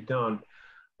going to be done.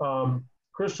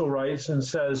 Crystal writes and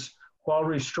says, while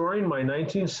restoring my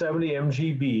 1970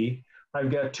 MGB,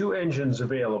 I've got 2 engines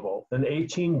available, an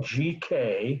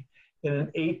 18GK and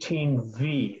an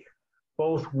 18V.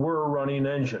 Both were running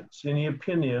engines. Any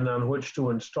opinion on which to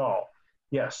install?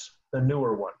 Yes, the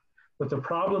newer one. But the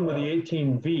problem with the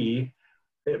 18V,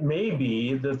 it may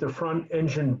be that the front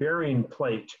engine bearing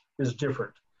plate is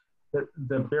different.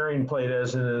 The bearing plate,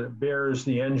 as in it bears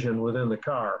the engine within the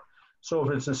car. So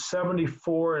if it's a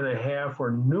 74.5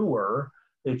 or newer,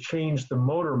 they changed the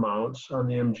motor mounts on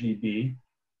the MGB.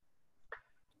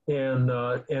 And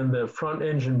the front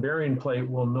engine bearing plate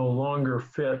will no longer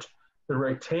fit the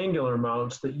rectangular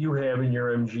mounts that you have in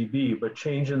your MGB, but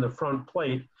changing the front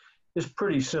plate is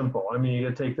pretty simple. I mean, you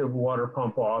gotta take the water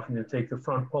pump off and you take the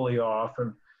front pulley off,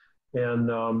 and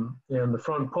the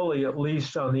front pulley, at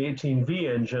least on the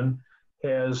 18V engine,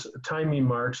 has timing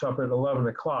marks up at 11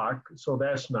 o'clock, so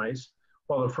that's nice.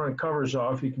 While the front cover's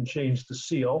off, you can change the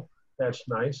seal, that's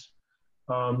nice.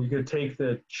 You could take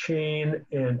the chain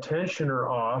and tensioner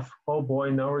off. Oh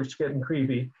boy, now it's getting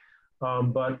creepy.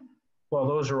 But while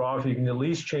those are off, you can at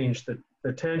least change the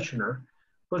tensioner.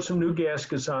 Put some new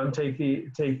gaskets on, take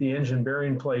the engine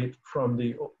bearing plate from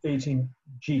the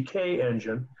 18GK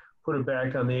engine, put it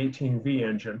back on the 18V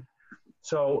engine.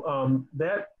 So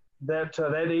that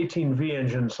 18V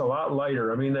engine is a lot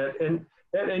lighter. I mean, that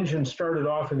engine started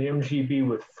off in the MGB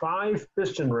with 5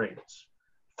 piston rings,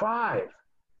 5.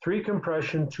 3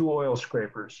 compression, 2 oil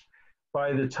scrapers.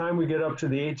 By the time we get up to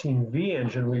the 18V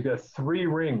engine, we've got 3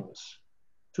 rings,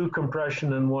 2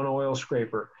 compression and 1 oil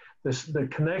scraper. The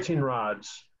connecting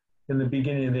rods in the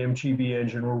beginning of the MGB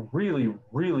engine were really,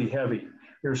 really heavy.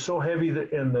 They're so heavy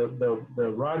that, and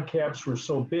the rod caps were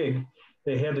so big,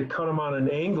 they had to cut them on an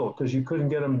angle because you couldn't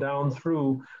get them down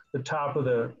through the top of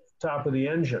the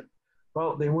engine.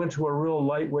 Well, they went to a real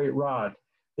lightweight rod.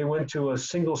 They went to a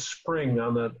single spring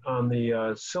on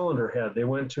the cylinder head. They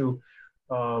went to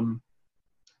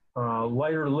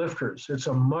lighter lifters. It's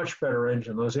a much better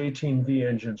engine. Those 18V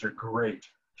engines are great,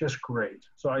 just great.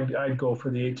 So I'd go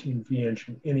for the 18V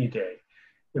engine any day.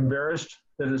 Embarrassed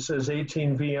that it says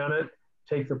 18V on it,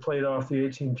 take the plate off the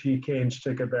 18GK and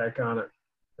stick it back on it.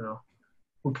 You know,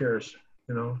 who cares?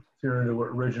 You know, if you're into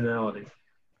originality.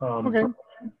 Okay.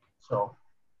 So.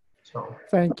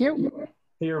 Thank you.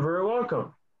 You're very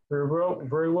welcome.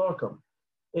 Very welcome.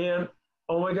 And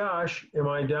oh my gosh, am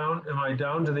I down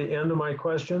to the end of my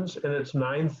questions? And it's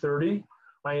 9:30.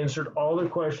 I answered all the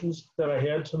questions that I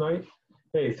had tonight.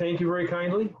 Hey, thank you very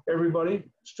kindly, everybody.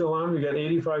 Still on. We got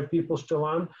 85 people still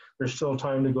on. There's still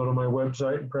time to go to my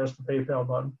website and press the PayPal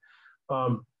button.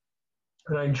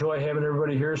 And I enjoy having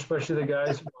everybody here, especially the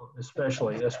guys,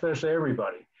 especially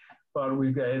everybody. But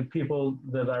we've got people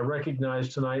that I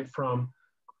recognize tonight from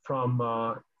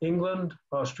England,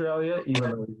 Australia,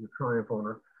 even though he's a Triumph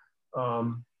owner.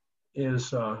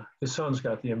 His son's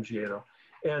got the MGA though,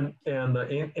 and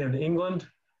England,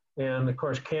 and of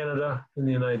course Canada and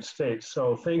the United States.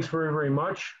 So thanks very, very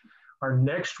much. Our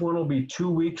next one will be 2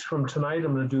 weeks from tonight.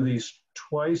 I'm going to do these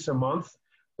twice a month,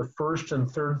 the first and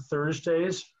third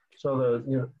Thursdays. So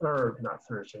or not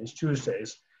Thursdays,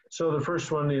 Tuesdays. So the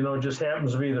first one, just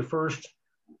happens to be the first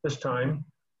this time.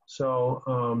 So,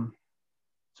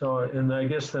 and I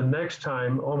guess the next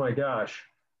time, oh my gosh,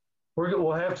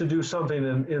 we'll have to do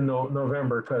something in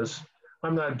November, because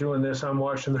I'm not doing this. I'm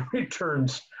watching the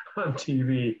returns on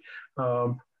TV.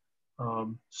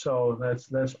 So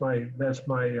that's my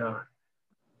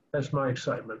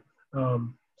excitement.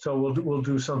 So we'll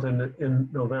do something in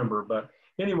November. But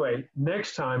anyway,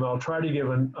 next time I'll try to give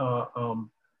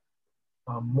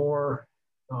a more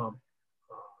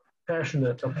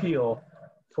passionate appeal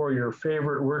for your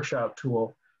favorite workshop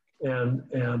tool, and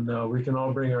we can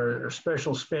all bring our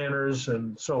special spanners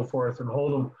and so forth, and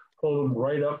hold them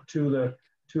right up to the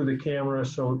camera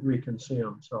so we can see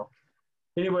them. So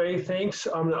anyway, thanks.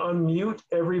 I'm gonna unmute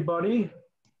everybody.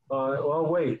 Well,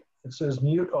 wait, it says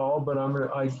mute all, but I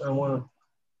want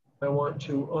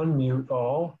to unmute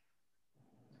all.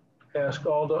 Ask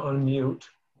all to unmute.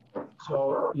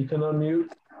 So you can unmute.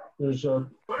 There's a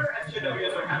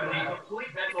SUWs are having a complete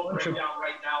mental breakdown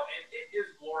right now, and it is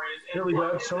glorious. Here we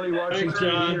got somebody watching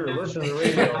TV here. Listen to the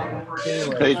radio.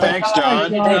 Anyway. Hey, thanks,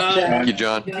 John. Thank you,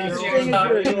 John. Thank you.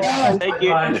 Thank you.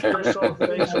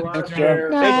 Thanks a lot.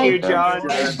 Thank you, John.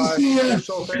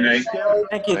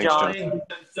 Thank you, John.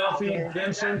 Selfie,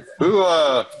 Vincent.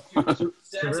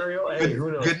 Hey,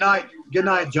 who knows? Good night. Good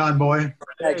night, John Boy.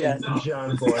 Hey,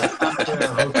 John Boy.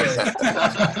 Yeah, okay.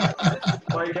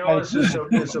 Mike Ellis,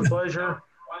 it's a pleasure.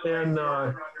 And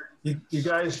you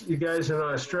guys in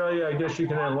Australia, I guess you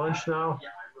can have lunch now.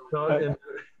 In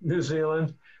New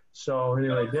Zealand. So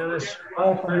anyway, Dennis,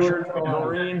 Richard,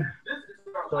 Noreen.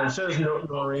 So it says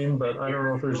Noreen, but I don't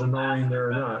know if there's a Noreen there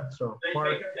or not. So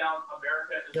Mark,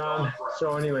 John.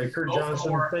 So anyway, Kurt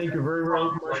Johnson, thank you very,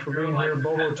 very much for being here.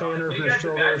 Bobo Tanner, if you're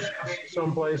still there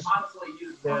someplace.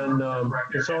 And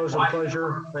it's always a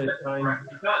pleasure. I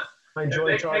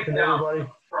enjoy talking to everybody.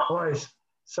 Boy,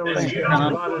 somebody's getting a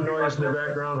lot of noise in the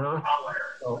background, huh?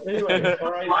 So anyway,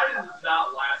 all right.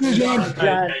 Good job,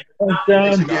 John.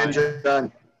 Thanks again,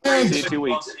 John. See you in 2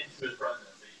 weeks.